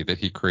atrocity that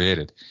he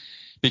created,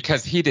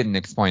 because he didn't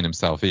explain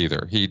himself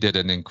either. He did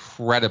an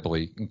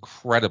incredibly,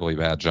 incredibly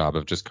bad job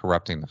of just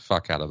corrupting the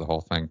fuck out of the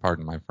whole thing.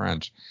 Pardon my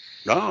French.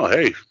 Oh,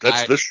 hey,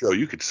 that's this show.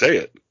 You could say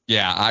it.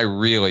 Yeah, I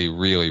really,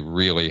 really,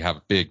 really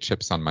have big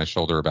chips on my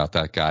shoulder about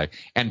that guy.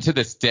 And to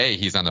this day,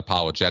 he's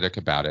unapologetic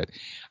about it.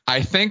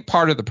 I think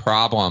part of the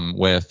problem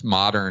with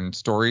modern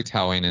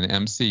storytelling in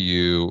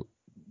MCU,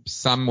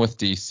 some with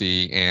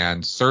DC,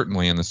 and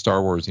certainly in the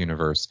Star Wars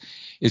universe,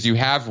 is you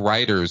have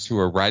writers who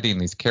are writing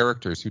these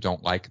characters who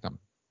don't like them.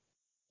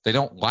 They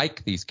don't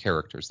like these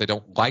characters. They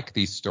don't like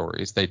these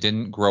stories. They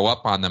didn't grow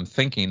up on them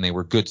thinking they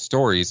were good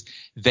stories.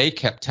 They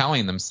kept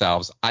telling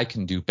themselves, I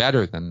can do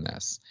better than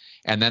this.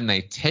 And then they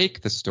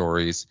take the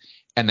stories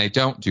and they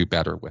don't do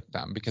better with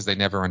them because they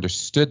never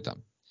understood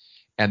them.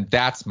 And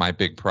that's my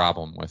big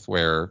problem with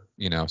where,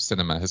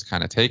 cinema has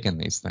kind of taken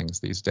these things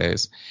these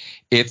days.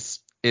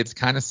 It's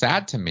kind of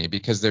sad to me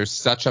because there's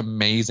such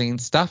amazing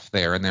stuff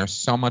there and there's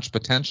so much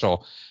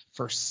potential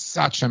for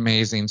such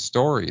amazing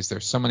stories.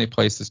 There's so many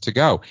places to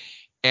go.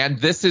 And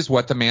this is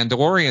what The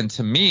Mandalorian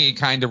to me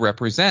kind of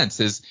represents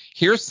is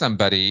here's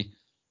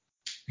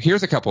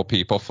a couple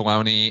people,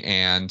 Filoni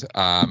and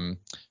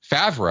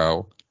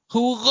Favreau,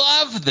 who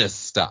love this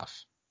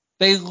stuff.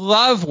 They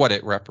love what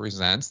it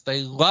represents.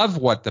 They love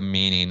what the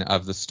meaning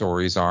of the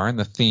stories are and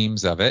the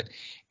themes of it.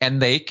 And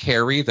they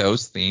carry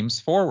those themes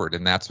forward.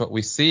 And that's what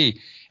we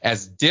see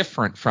as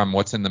different from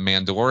what's in The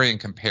Mandalorian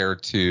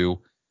compared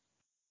to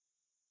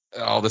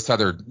all this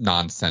other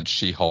nonsense,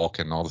 She-Hulk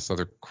and all this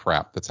other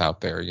crap that's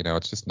out there.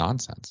 It's just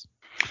nonsense.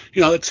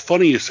 It's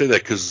funny you say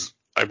that because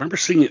I remember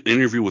seeing an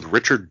interview with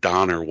Richard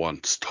Donner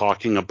once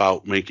talking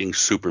about making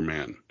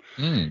Superman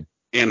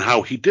and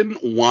how he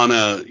didn't want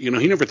to, he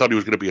never thought he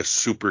was going to be a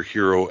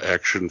superhero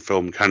action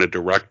film kind of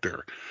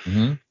director.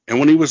 Mm-hmm. And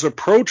when he was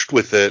approached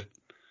with it,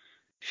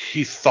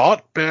 he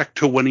thought back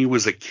to when he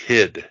was a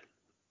kid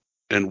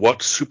and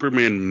what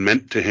Superman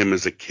meant to him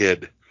as a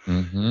kid.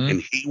 Mm-hmm.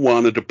 And he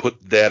wanted to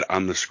put that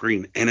on the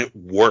screen, and it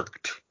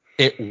worked.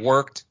 It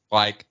worked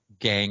like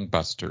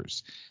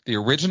gangbusters. The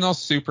original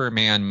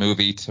Superman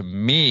movie, to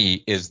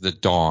me, is the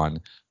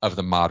dawn of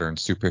the modern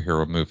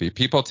superhero movie.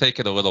 People take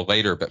it a little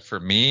later, but for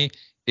me,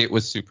 it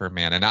was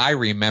Superman. And I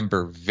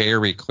remember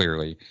very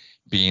clearly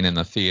being in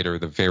the theater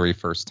the very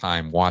first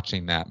time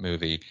watching that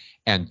movie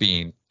and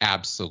being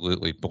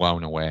absolutely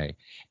blown away.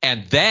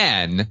 And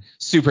then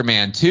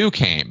Superman 2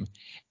 came,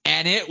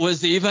 and it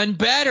was even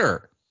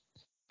better.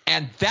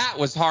 And that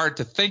was hard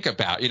to think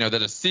about,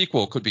 that a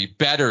sequel could be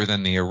better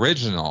than the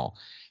original.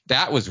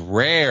 That was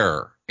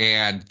rare.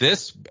 And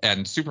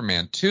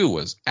Superman 2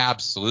 was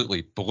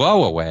absolutely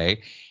blow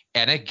away.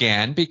 And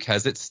again,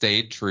 because it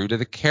stayed true to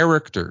the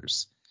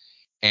characters.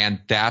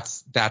 And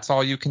that's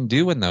all you can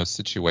do in those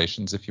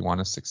situations if you want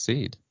to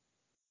succeed.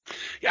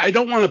 Yeah, I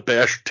don't want to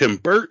bash Tim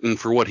Burton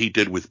for what he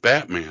did with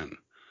Batman.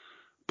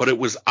 But it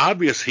was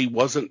obvious he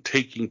wasn't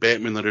taking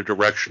Batman in a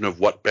direction of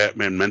what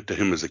Batman meant to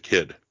him as a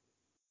kid.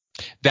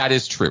 That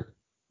is true.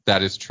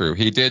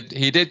 He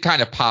did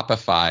kind of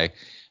popify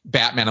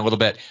Batman a little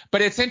bit.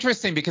 But it's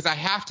interesting because I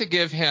have to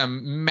give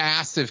him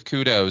massive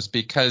kudos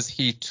because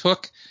he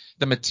took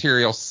the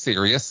material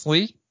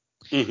seriously.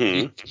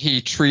 Mm-hmm.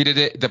 He treated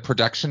it. The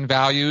production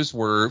values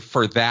were,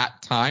 for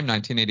that time,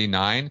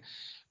 1989,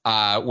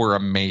 were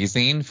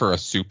amazing for a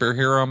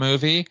superhero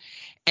movie.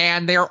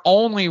 And their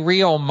only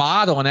real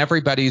model in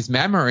everybody's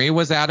memory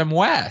was Adam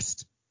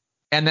West.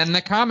 And then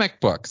the comic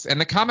books. And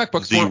the comic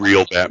books the were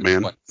real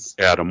Batman,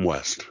 Adam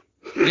West.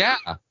 Yeah.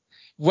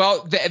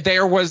 Well,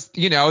 there was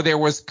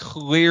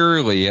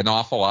clearly an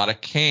awful lot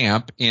of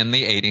camp in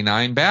the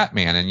 89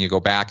 Batman, and you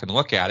go back and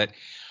look at it.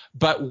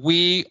 But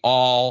we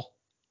all,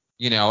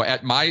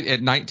 at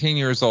 19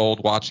 years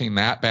old watching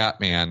that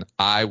Batman,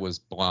 I was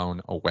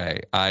blown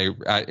away.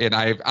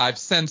 I've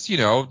since,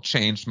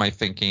 changed my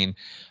thinking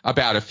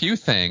about a few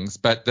things,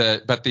 but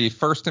the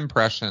first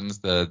impressions,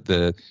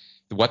 the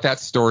what that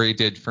story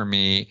did for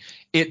me,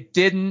 it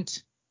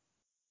didn't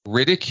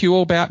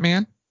ridicule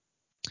Batman.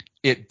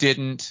 It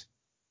didn't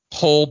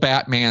pull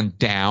Batman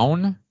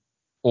down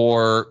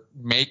or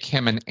make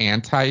him an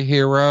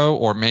anti-hero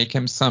or make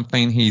him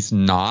something he's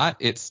not.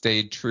 It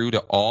stayed true to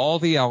all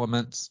the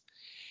elements.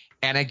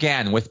 And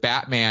again, with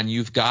Batman,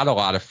 you've got a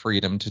lot of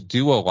freedom to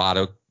do a lot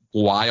of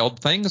wild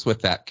things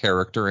with that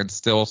character and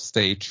still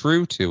stay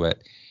true to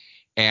it.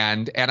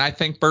 And I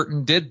think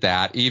Burton did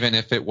that, even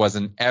if it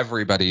wasn't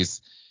everybody's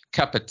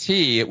cup of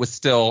tea. It was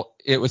still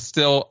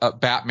a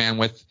Batman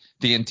with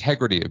the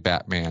integrity of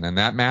Batman, and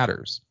that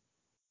matters.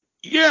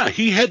 Yeah,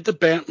 he had the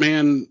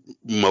Batman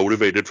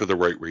motivated for the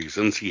right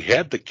reasons. He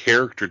had the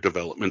character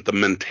development, the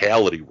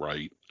mentality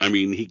right. I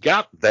mean, he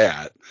got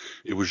that.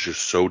 It was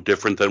just so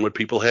different than what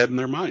people had in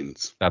their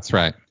minds. That's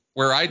right.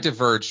 Where I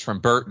diverged from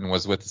Burton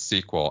was with the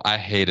sequel. I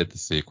hated the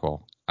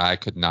sequel. I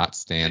could not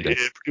stand it.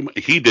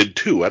 He did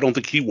too. I don't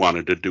think he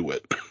wanted to do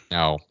it.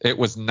 No, it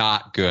was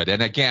not good.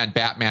 And again,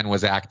 Batman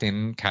was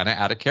acting kind of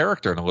out of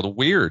character and a little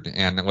weird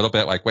and a little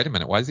bit like, wait a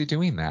minute, why is he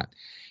doing that?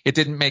 It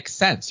didn't make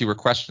sense. You were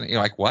questioning,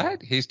 you're like,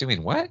 what? He's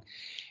doing what?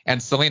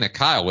 And Selina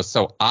Kyle was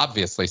so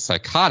obviously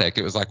psychotic.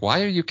 It was like,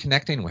 why are you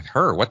connecting with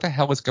her? What the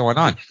hell is going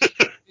on?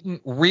 It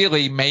didn't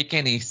really make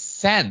any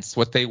sense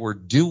what they were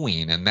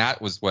doing. And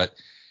that was what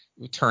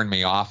turned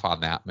me off on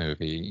that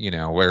movie,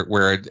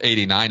 where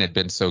 89 had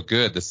been so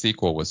good, the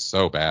sequel was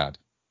so bad.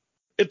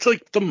 It's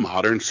like the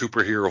modern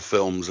superhero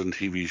films and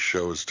TV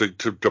shows.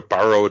 To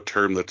borrow a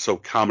term that's so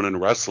common in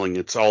wrestling,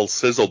 it's all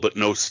sizzle but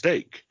no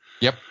steak.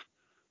 Yep.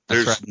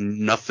 There's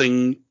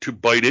nothing to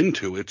bite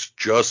into. It's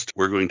just,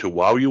 we're going to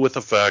wow you with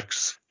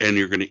effects, and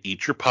you're going to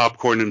eat your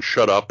popcorn and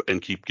shut up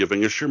and keep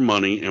giving us your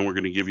money, and we're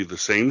going to give you the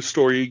same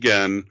story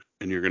again,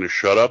 and you're going to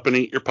shut up and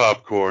eat your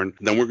popcorn.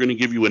 And then we're going to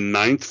give you a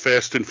 9th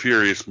Fast and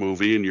Furious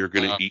movie, and you're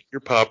going to eat your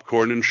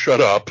popcorn and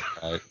shut up.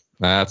 Right.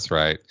 That's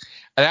right.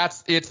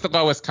 It's the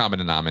lowest common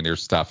denominator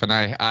stuff. And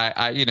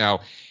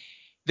I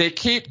they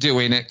keep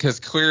doing it because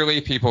clearly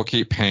people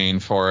keep paying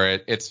for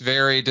it. It's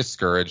very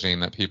discouraging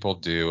that people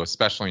do,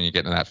 especially when you get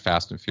into that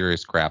Fast and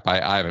Furious crap.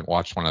 I haven't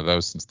watched one of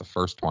those since the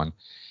first one.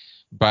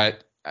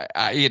 But, what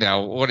are you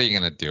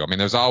going to do? I mean,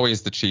 there's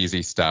always the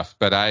cheesy stuff.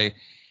 But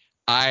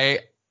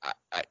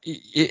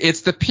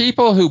it's the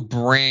people who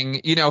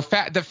bring,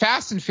 the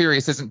Fast and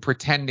Furious isn't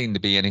pretending to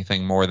be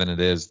anything more than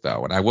it is,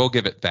 though. And I will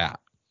give it that.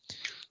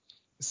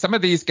 Some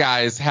of these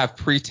guys have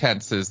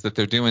pretenses that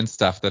they're doing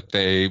stuff that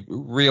they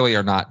really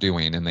are not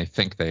doing, and they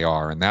think they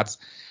are. And that's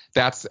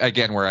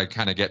again where I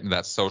kind of get into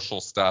that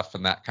social stuff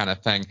and that kind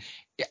of thing.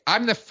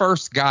 I'm the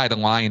first guy to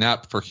line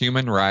up for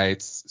human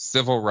rights,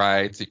 civil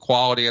rights,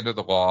 equality under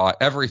the law,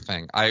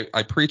 everything.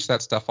 I preach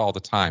that stuff all the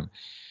time.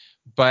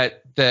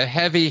 But the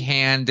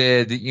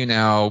heavy-handed,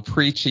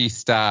 preachy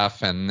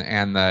stuff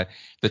and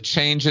the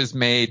changes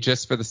made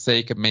just for the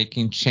sake of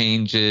making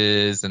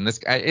changes, and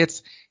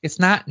it's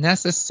not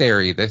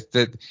necessary.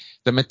 The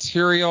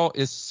material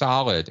is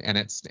solid, and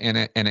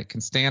it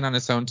can stand on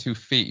its own 2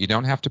 feet. You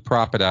don't have to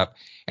prop it up,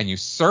 and you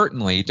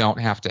certainly don't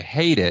have to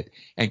hate it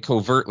and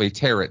covertly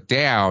tear it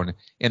down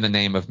in the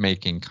name of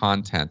making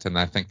content. And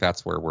I think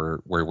that's where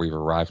we've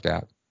arrived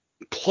at.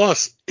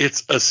 Plus,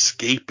 it's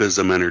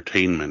escapism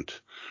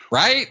entertainment.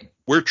 Right?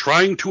 We're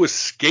trying to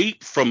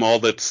escape from all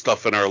that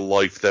stuff in our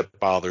life that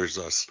bothers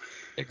us.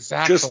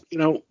 Exactly. Just,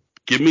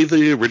 give me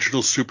the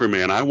original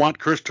Superman. I want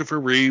Christopher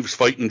Reeves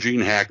fighting Gene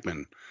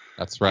Hackman.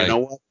 That's right. You know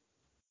what?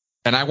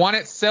 And I want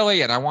it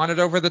silly, and I want it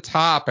over the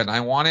top, and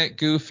I want it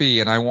goofy,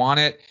 and I want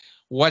it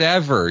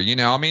whatever.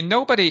 I mean,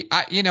 nobody,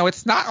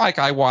 it's not like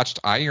I watched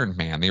Iron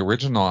Man, the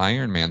original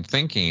Iron Man,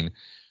 thinking,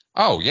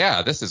 oh,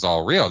 yeah, this is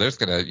all real. There's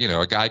going to,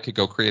 a guy could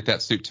go create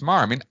that suit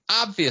tomorrow. I mean,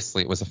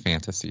 obviously it was a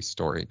fantasy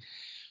story.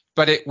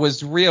 But it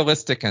was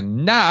realistic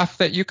enough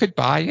that you could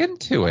buy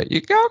into it.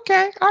 You go,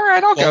 okay, all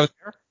right, I'll go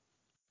there.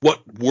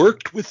 What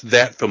worked with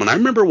that film, and I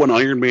remember when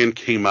Iron Man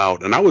came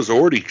out, and I was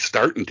already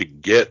starting to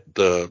get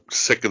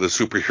sick of the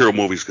superhero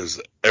movies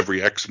because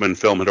every X-Men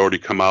film had already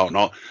come out and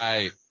all.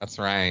 Right, that's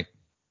right.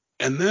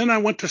 And then I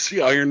went to see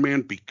Iron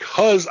Man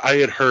because I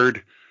had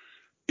heard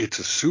it's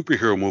a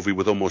superhero movie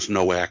with almost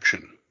no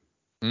action.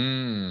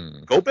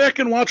 Go back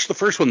and watch the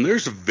first one.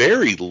 There's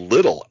very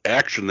little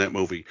action in that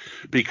movie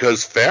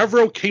because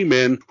Favreau came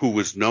in, who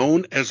was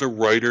known as a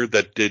writer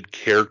that did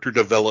character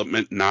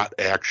development, not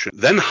action.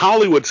 Then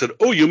Hollywood said,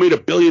 oh, you made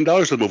 $1 billion in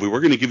the movie. We're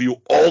going to give you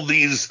all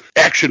these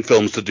action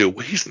films to do.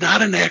 Well, he's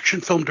not an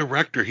action film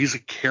director. He's a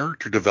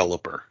character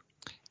developer.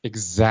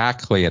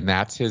 Exactly. And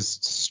that's his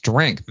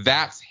strength.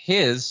 That's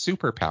his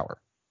superpower.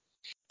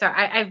 So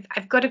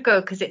I've got to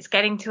go because it's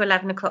getting to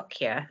 11 o'clock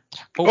here.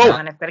 Oh.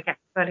 And I've got to get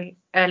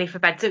early for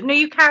bed. So no,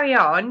 you carry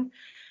on.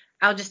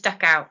 I'll just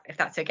duck out if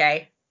that's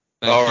okay.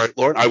 All right,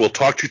 Lauren. I will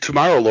talk to you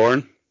tomorrow,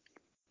 Lauren.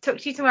 Talk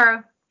to you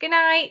tomorrow. Good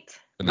night.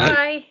 Good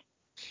night.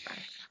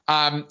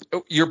 Bye.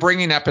 You're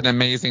bringing up an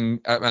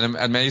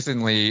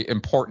amazingly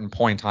important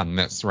point on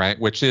this, right?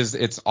 Which is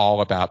it's all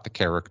about the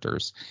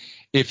characters.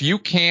 If you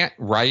can't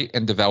write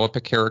and develop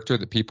a character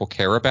that people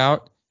care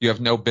about, you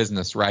have no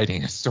business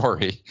writing a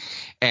story.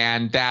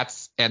 And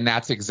that's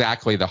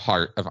exactly the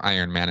heart of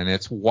Iron Man. And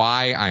it's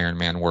why Iron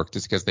Man worked,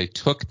 is because they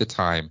took the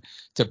time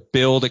to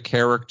build a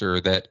character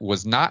that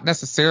was not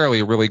necessarily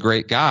a really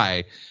great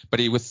guy, but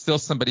he was still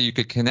somebody you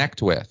could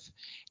connect with.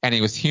 And he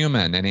was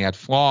human, and he had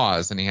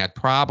flaws, and he had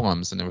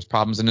problems, and there was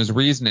problems in his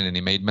reasoning, and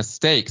he made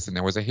mistakes, and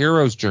there was a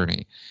hero's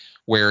journey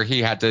where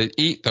he had to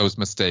eat those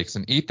mistakes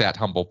and eat that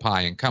humble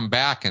pie and come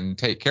back and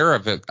take care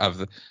of it,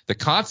 of the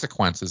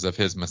consequences of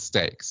his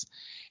mistakes.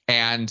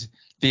 And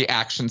the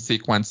action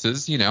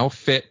sequences,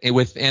 fit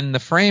within the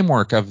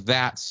framework of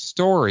that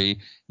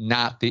story,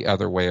 not the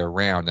other way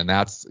around. And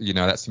that's,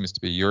 that seems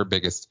to be your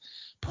biggest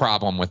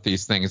problem with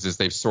these things, is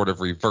they've sort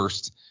of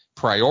reversed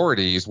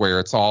priorities, where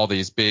it's all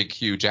these big,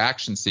 huge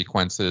action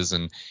sequences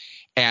and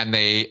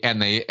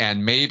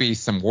maybe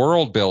some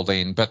world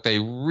building, but they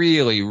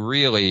really,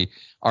 really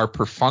are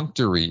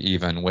perfunctory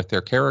even with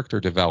their character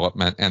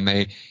development,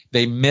 and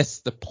they miss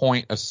the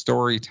point of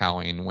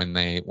storytelling when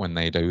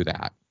they do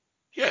that.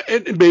 Yeah,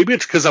 and maybe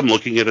it's because I'm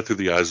looking at it through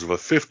the eyes of a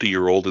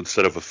 50-year-old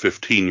instead of a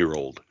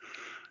 15-year-old.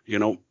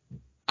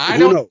 I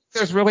don't think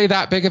there's really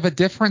that big of a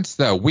difference,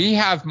 though. We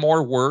have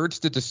more words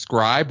to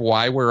describe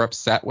why we're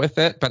upset with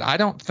it, but I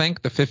don't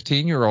think the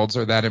 15-year-olds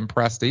are that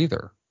impressed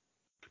either.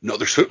 No,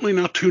 they're certainly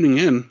not tuning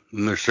in,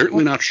 and they're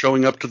certainly not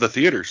showing up to the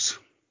theaters.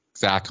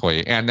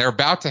 Exactly. And they're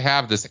about to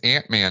have this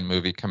Ant-Man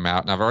movie come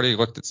out, and I've already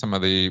looked at some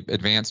of the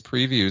advanced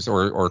previews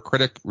or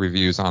critic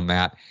reviews on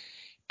that,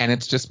 and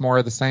it's just more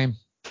of the same.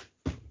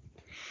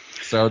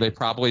 So they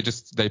probably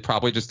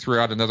just threw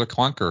out another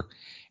clunker.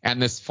 And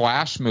this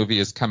Flash movie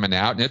is coming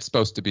out, and it's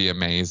supposed to be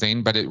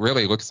amazing, but it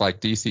really looks like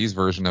DC's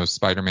version of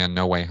Spider-Man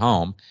No Way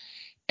Home.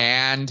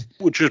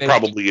 Which it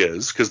probably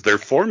is, because they're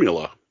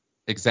formula.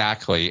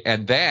 Exactly.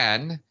 And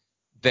then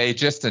they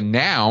just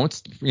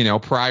announced,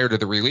 prior to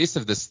the release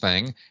of this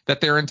thing, that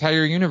their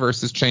entire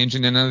universe is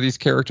changing and none of these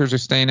characters are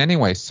staying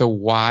anyway. So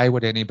why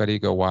would anybody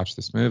go watch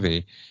this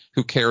movie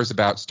who cares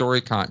about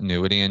story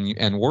continuity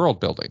and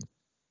world building?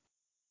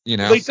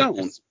 They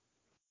don't.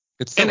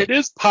 And it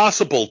is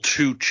possible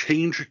to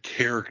change a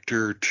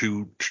character,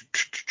 to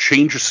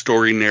change a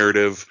story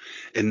narrative,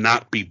 and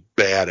not be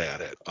bad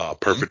at it.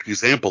 Perfect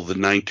example, the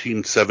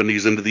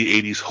 1970s into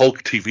the 80s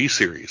Hulk TV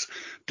series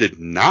did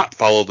not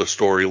follow the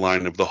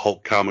storyline of the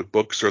Hulk comic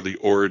books or the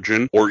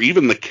origin or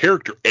even the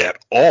character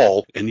at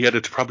all, and yet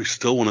it's probably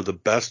still one of the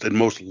best and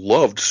most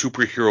loved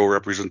superhero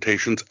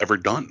representations ever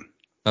done.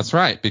 That's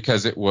right,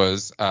 because it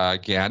was,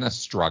 again, a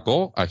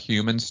struggle, a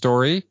human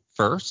story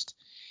first,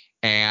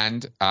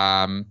 and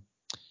a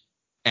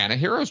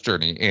hero's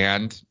journey,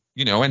 and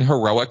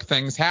heroic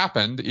things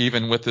happened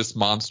even with this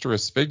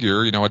monstrous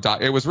figure.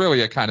 It was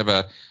really a kind of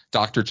a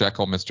Dr.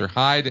 Jekyll, Mr.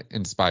 Hyde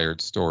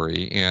inspired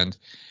story, and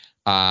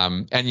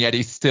yet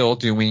he's still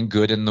doing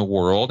good in the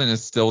world and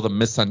is still the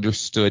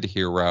misunderstood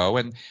hero.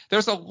 And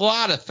there's a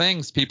lot of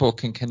things people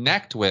can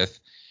connect with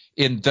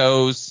in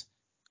those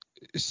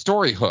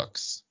story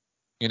hooks.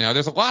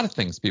 There's a lot of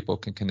things people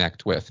can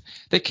connect with.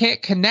 They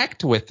can't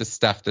connect with the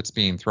stuff that's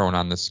being thrown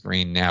on the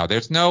screen now.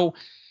 There's no,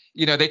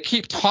 they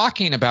keep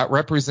talking about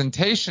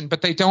representation,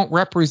 but they don't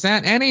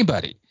represent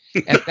anybody.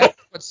 And that's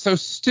what's so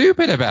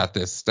stupid about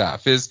this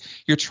stuff, is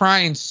you're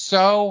trying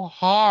so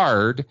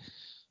hard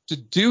to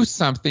do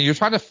something. You're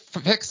trying to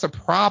fix a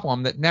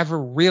problem that never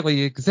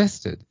really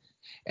existed.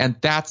 And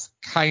that's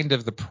kind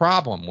of the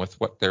problem with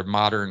what their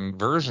modern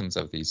versions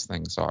of these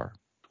things are.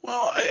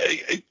 Well,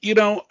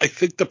 I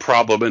think the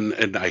problem,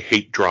 and I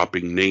hate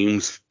dropping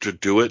names to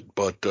do it,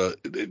 but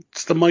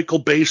it's the Michael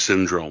Bay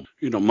syndrome.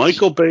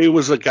 Michael Bay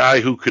was a guy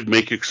who could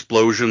make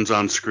explosions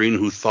on screen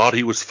who thought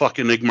he was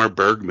fucking Ingmar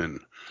Bergman.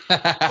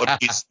 But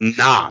he's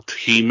not.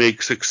 He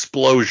makes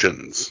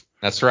explosions.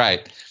 That's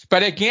right.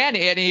 But again,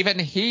 and even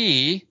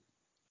he,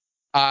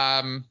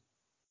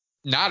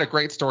 not a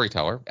great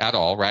storyteller at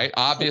all, right?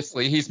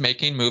 Obviously, he's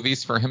making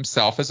movies for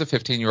himself as a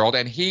 15-year-old,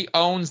 and he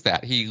owns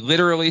that. He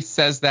literally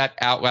says that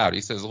out loud.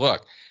 He says,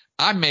 look,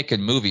 I'm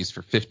making movies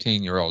for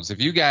 15-year-olds.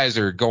 If you guys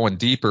are going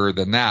deeper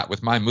than that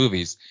with my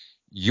movies,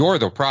 you're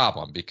the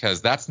problem,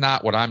 because that's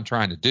not what I'm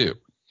trying to do.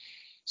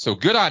 So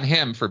good on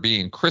him for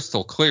being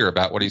crystal clear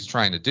about what he's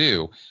trying to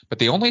do. But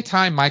the only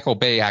time Michael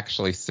Bay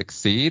actually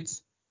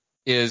succeeds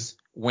is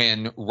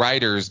when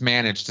writers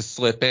manage to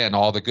slip in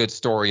all the good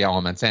story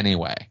elements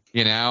anyway,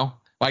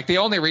 like the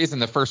only reason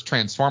the first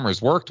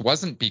Transformers worked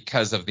wasn't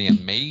because of the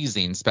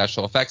amazing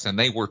special effects, and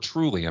they were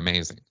truly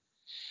amazing.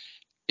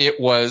 It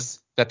was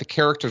that the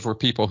characters were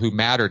people who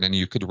mattered and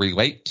you could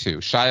relate to.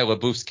 Shia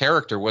LaBeouf's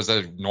character was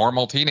a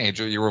normal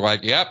teenager. You were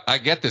like, yep, I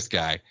get this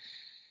guy,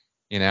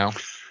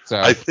 So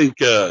I think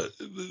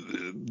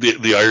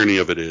the irony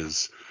of it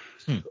is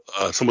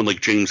someone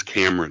like James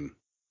Cameron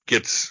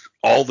gets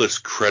all this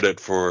credit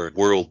for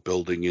world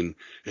building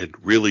and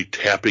really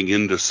tapping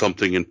into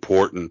something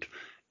important.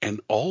 And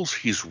all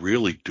he's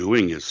really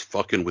doing is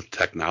fucking with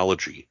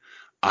technology.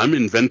 I'm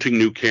inventing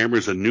new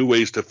cameras and new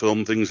ways to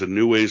film things and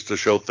new ways to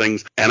show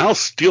things. And I'll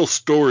steal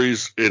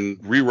stories and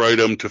rewrite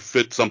them to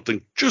fit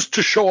something just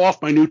to show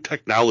off my new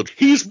technology.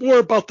 He's more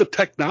about the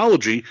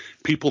technology.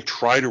 People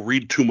try to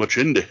read too much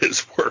into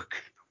his work.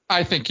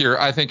 I think you're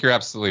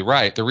absolutely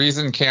right. The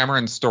reason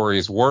Cameron's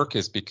stories work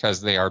is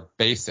because they are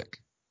basic.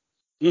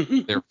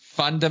 Mm-hmm. They're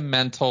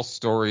fundamental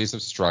stories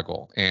of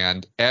struggle,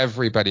 and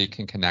everybody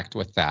can connect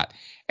with that.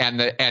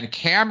 And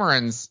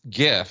Cameron's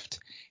gift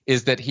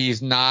is that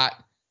he's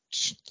not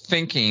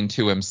thinking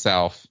to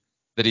himself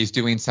that he's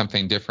doing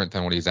something different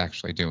than what he's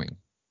actually doing.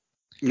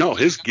 No,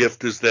 his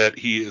gift is that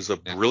he is a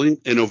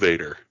brilliant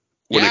innovator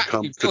when it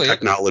comes to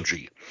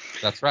technology.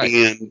 That's right.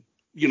 And,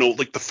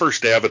 like the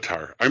first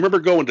Avatar, I remember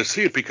going to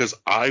see it because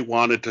I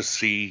wanted to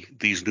see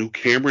these new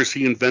cameras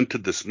he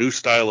invented, this new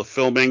style of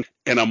filming.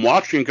 And I'm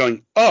watching and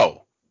going,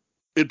 oh,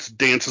 it's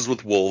Dances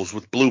with Wolves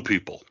with blue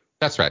people.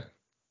 That's right.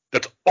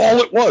 That's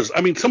all it was.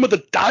 I mean, some of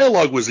the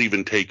dialogue was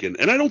even taken.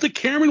 And I don't think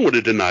Cameron would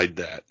have denied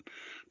that.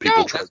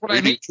 People try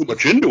reading too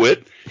much into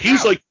it.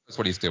 He's like, that's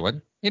what he's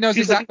doing. He knows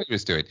exactly what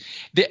he's doing.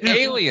 The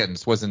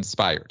Aliens was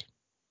inspired.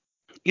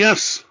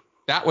 Yes.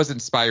 That was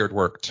inspired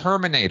work.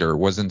 Terminator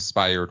was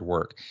inspired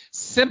work.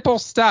 Simple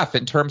stuff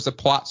in terms of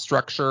plot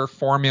structure,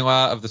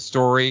 formula of the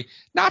story.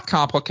 Not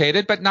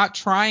complicated, but not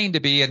trying to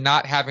be and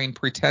not having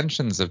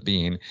pretensions of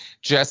being.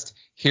 Just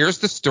here's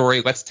the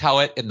story. Let's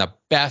tell it in the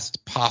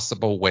best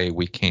possible way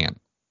we can.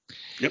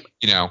 Yep.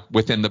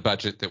 Within the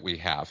budget that we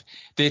have.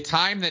 The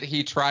time that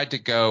he tried to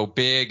go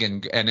big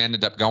and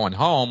ended up going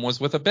home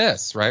was with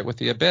Abyss, right? With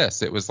The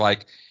Abyss. It was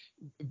like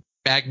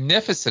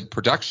magnificent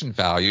production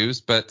values,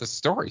 but the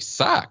story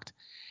sucked.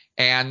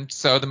 And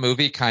so the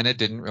movie kind of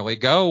didn't really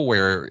go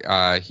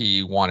where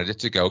he wanted it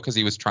to go because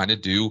he was trying to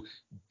do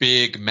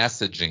big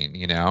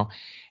messaging,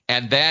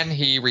 And then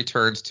he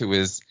returns to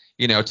his,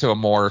 to a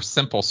more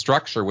simple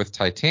structure with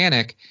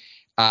Titanic.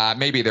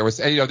 Maybe there was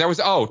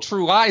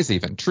True Lies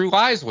even. True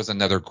Lies was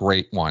another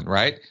great one,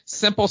 right?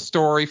 Simple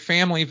story,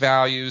 family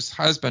values,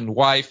 husband,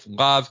 wife,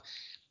 love,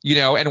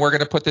 and we're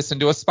going to put this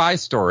into a spy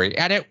story.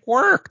 And it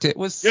worked. It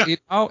was, it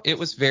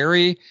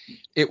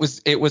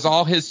was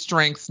all his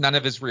strengths, none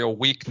of his real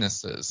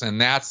weaknesses.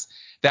 And that's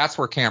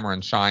where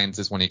Cameron shines,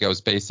 is when he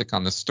goes basic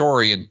on the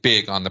story and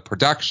big on the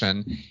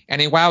production,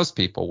 and he wows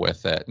people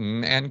with it.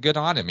 And good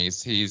on him.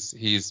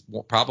 He's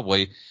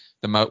probably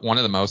one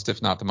of the most,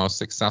 if not the most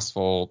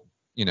successful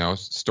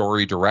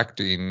story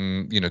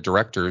directing,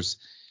 directors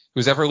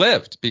who's ever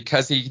lived,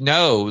 because he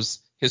knows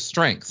his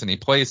strengths and he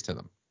plays to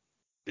them.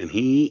 And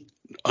he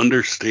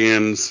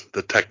understands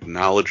the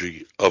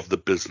technology of the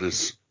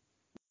business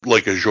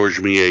like a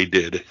Georges Méliès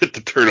did at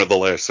the turn of the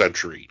last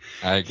century.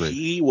 I agree.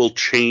 He will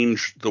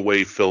change the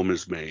way film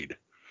is made.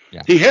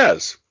 Yeah. He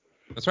has.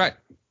 That's right.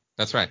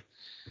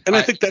 And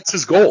I think that's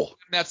his goal.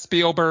 That's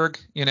Spielberg,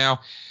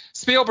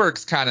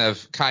 Spielberg's kind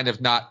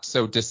of not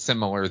so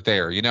dissimilar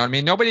there. I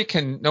mean, nobody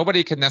can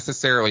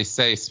necessarily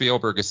say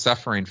Spielberg is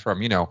suffering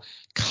from,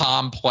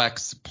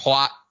 complex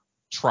plot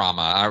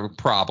trauma or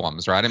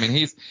problems, right? I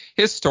mean,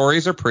 his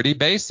stories are pretty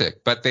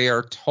basic, but they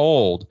are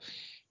told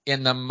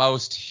in the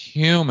most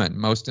human,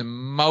 most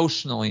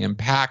emotionally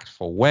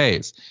impactful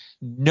ways.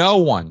 No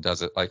one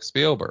does it like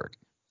Spielberg.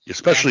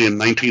 Especially in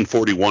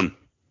 1941.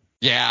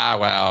 Yeah,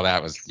 well,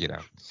 that was,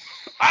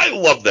 I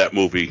love that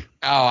movie.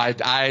 Oh, I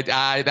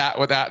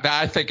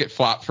think it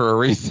flopped for a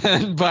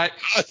reason, but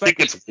I think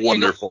it's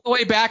wonderful. All the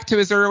way back to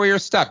his earlier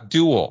stuff: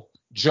 Duel,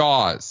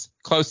 Jaws,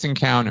 Close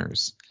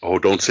Encounters. Oh,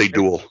 don't say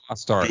Duel.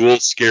 Duel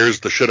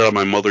scares the shit out of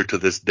my mother to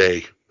this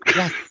day.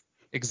 Yeah,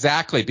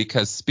 exactly,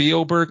 because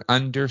Spielberg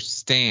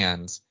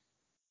understands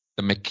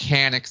the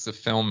mechanics of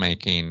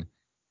filmmaking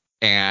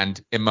and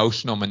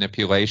emotional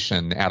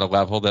manipulation at a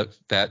level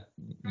that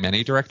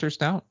many directors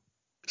don't.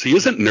 See,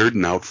 isn't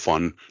nerding out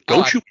fun?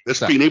 Don't you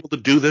miss being able to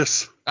do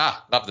this?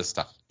 Love this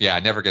stuff. Yeah, I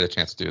never get a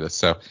chance to do this,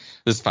 so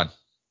this is fun.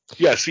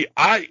 Yeah, see,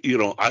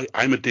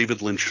 I'm a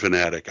David Lynch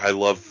fanatic. I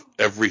love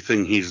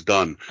everything he's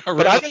done. Oh,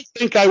 really?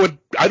 But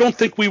I don't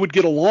think we would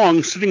get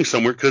along sitting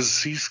somewhere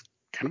because he's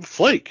kind of a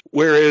flake.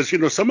 Whereas,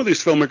 some of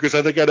these filmmakers,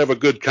 I think I'd have a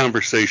good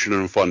conversation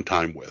and a fun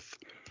time with.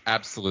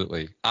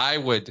 Absolutely. I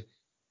would,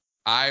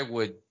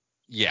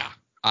 yeah.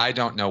 I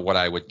don't know what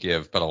I would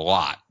give, but a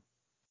lot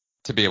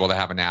to be able to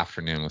have an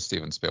afternoon with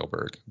Steven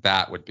Spielberg.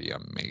 That would be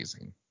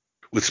amazing.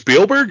 With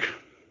Spielberg?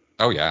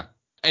 Oh, yeah.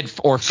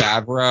 Or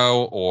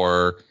Favreau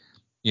or,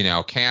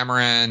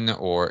 Cameron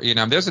or,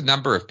 there's a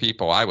number of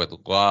people I would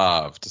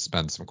love to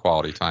spend some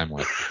quality time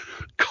with.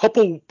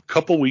 Couple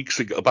weeks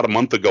ago, about a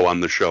month ago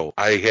on the show,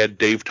 I had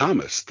Dave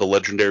Thomas, the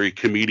legendary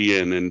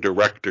comedian and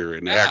director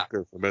and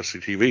actor from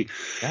SCTV.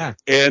 Yeah.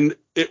 And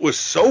it was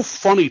so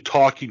funny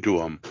talking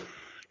to him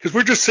because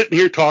we're just sitting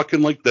here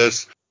talking like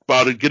this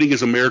about it, getting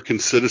his American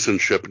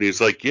citizenship. And he's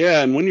like,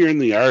 yeah, and when you're in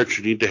the arts,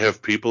 you need to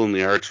have people in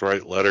the arts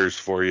write letters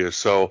for you.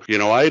 So,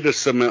 I had to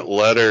submit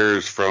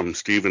letters from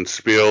Steven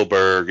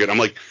Spielberg. And I'm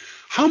like,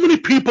 How many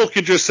people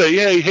can just say,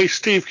 hey,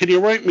 Steve, can you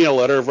write me a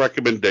letter of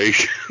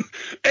recommendation?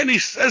 And he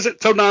says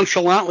it so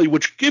nonchalantly,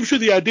 which gives you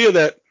the idea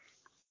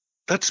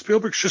that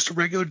Spielberg's just a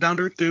regular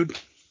down-to-earth dude.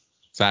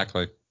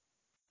 Exactly.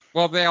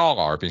 Well, they all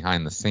are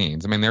behind the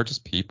scenes. I mean, they're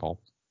just people.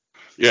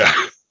 Yeah.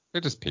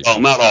 They're just people. Well,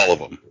 not all of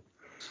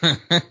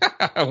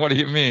them. What do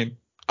you mean?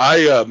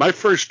 My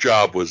first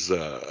job was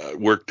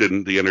worked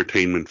in the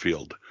entertainment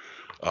field.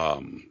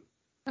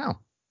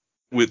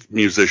 With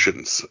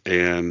musicians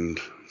and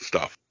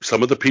stuff.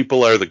 Some of the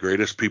people are the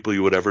greatest people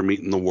you would ever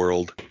meet in the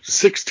world.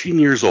 16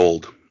 years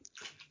old,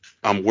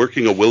 I'm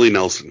working a Willie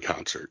Nelson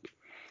concert.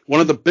 One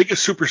of the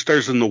biggest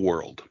superstars in the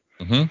world.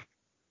 Mm-hmm.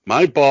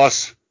 My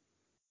boss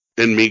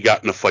and me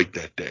got in a fight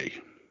that day.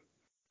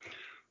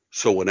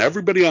 So when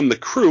everybody on the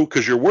crew,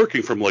 because you're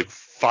working from like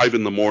 5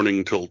 in the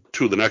morning till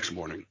 2 the next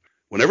morning,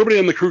 when everybody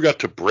on the crew got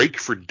to break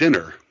for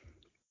dinner,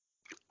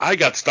 I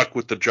got stuck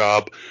with the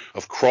job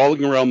of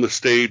crawling around the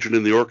stage and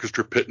in the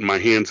orchestra pit in my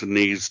hands and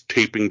knees,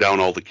 taping down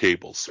all the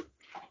cables.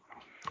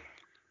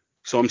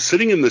 So I'm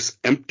sitting in this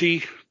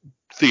empty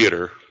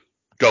theater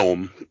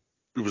dome.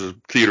 It was a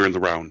theater in the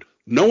round.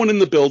 No one in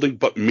the building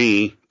but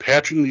me,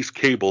 patching these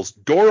cables.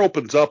 Door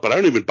opens up, and I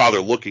don't even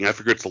bother looking. I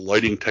figure it's a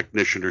lighting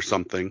technician or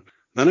something.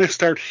 Then I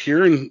start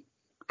hearing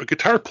a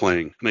guitar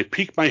playing, and I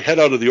peek my head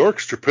out of the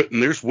orchestra pit,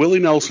 and there's Willie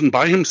Nelson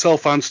by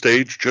himself on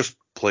stage just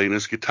playing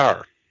his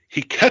guitar.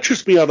 He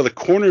catches me out of the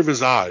corner of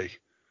his eye,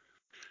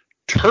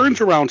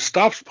 turns around,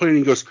 stops playing,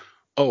 and goes,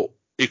 "Oh,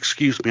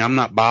 excuse me, I'm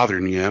not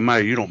bothering you, am I?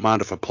 You don't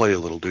mind if I play a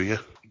little, do you?"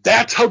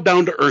 That's how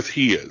down to earth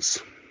he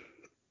is.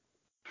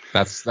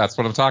 That's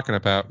what I'm talking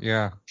about,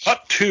 yeah.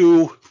 Up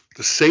to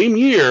the same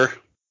year,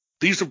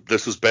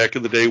 this was back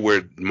in the day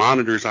where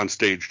monitors on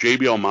stage,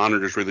 JBL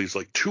monitors, were these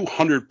like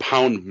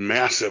 200-pound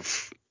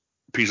massive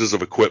pieces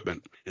of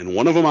equipment. And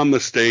one of them on the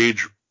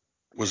stage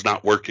was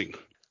not working.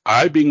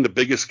 I, being the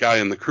biggest guy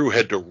in the crew,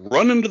 had to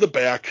run into the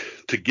back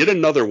to get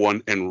another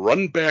one and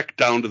run back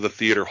down to the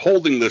theater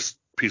holding this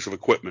piece of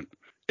equipment.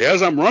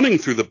 As I'm running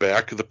through the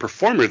back, the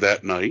performer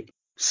that night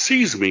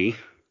sees me,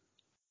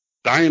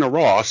 Diana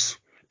Ross,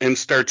 and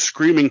starts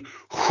screaming,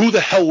 "Who the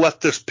hell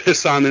left this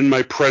piss on in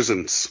my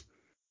presence?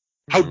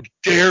 How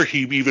dare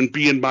he even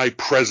be in my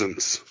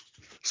presence?"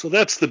 So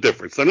that's the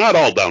difference. They're not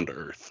all down to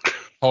earth.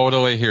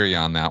 Totally hear you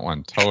on that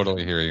one.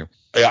 Totally hear you.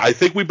 I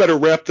think we better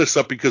wrap this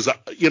up because,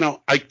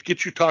 I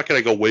get you talking.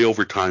 I go way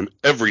over time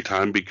every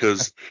time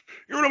because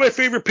you're one of my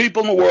favorite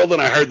people in the world, and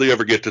I hardly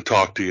ever get to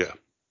talk to you.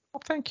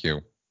 Well, thank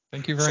you.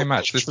 Thank you very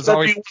much. This is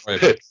always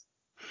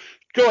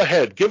Go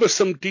ahead. Give us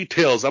some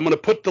details. I'm going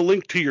to put the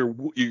link to your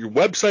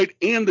website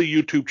and the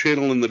YouTube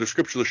channel in the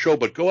description of the show,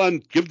 but go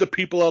on, give the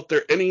people out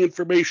there any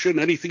information,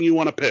 anything you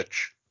want to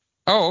pitch.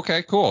 Oh,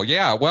 okay, cool.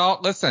 Yeah. Well,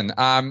 listen,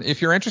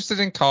 if you're interested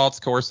in cults,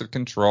 coercive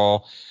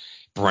control,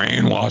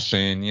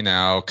 brainwashing,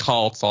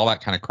 cults, all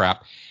that kind of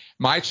crap,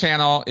 my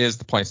channel is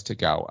the place to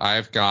go.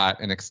 I've got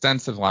an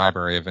extensive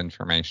library of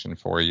information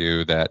for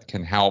you that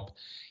can help,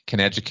 can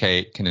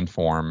educate, can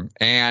inform,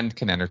 and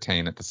can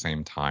entertain at the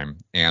same time.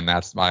 And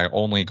that's my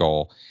only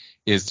goal,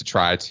 is to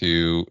try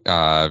to,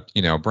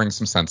 bring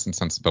some sense and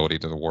sensibility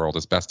to the world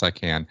as best I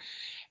can.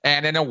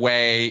 And in a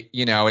way,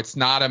 it's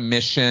not a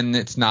mission.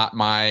 It's not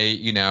my,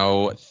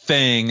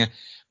 thing,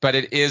 but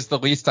it is the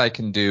least I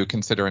can do,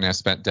 considering I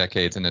spent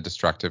decades in a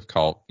destructive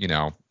cult,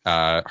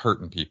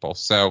 hurting people.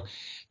 So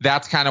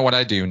that's kind of what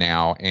I do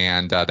now,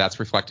 and that's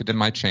reflected in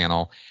my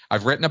channel.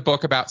 I've written a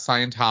book about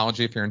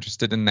Scientology, if you're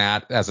interested in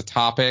that as a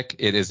topic.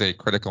 It is a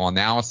critical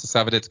analysis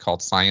of it. It's called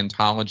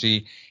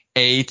Scientology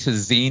A to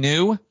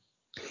Xenu,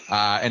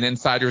 an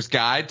insider's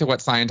guide to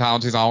what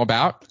Scientology is all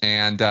about,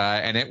 and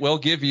it will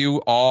give you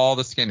all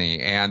the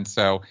skinny. And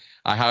so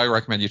I highly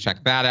recommend you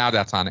check that out.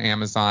 That's on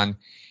Amazon.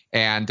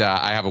 And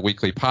I have a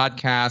weekly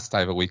podcast. I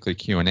have a weekly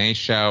Q&A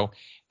show,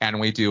 and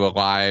we do a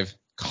live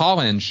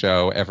call-in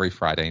show every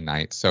Friday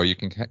night. So you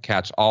can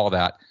catch all of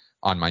that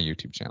on my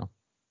YouTube channel.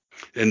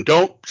 And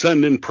don't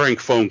send in prank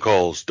phone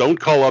calls. Don't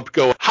call up,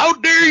 go, "How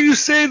dare you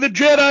say the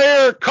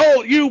Jedi are a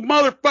cult, you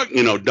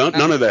motherfucker."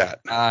 None of that.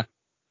 Ha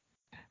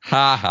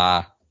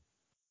ha.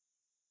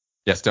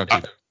 Yes, don't do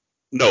that.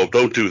 No,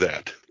 don't do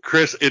that.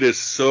 Chris, it is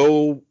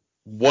so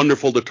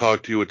wonderful to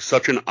talk to you. It's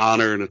such an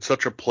honor and it's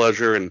such a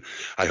pleasure, and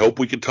I hope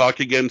we can talk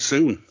again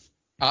soon.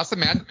 Awesome,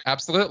 man.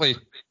 Absolutely.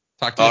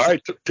 Talk to you soon. All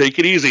right, take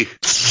it easy.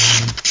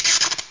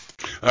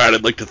 All right,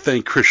 I'd like to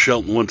thank Chris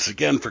Shelton once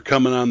again for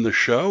coming on the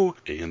show.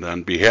 And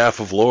on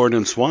behalf of Lauren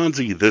and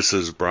Swansea, this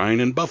is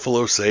Brian in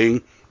Buffalo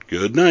saying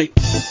good night.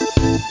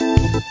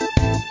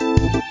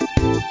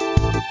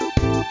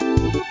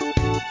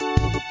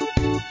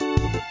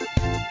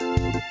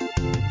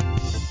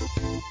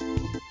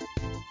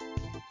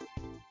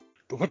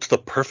 But what's the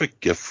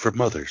perfect gift for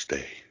Mother's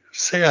Day?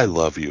 Say I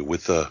love you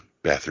with a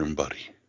bathroom buddy.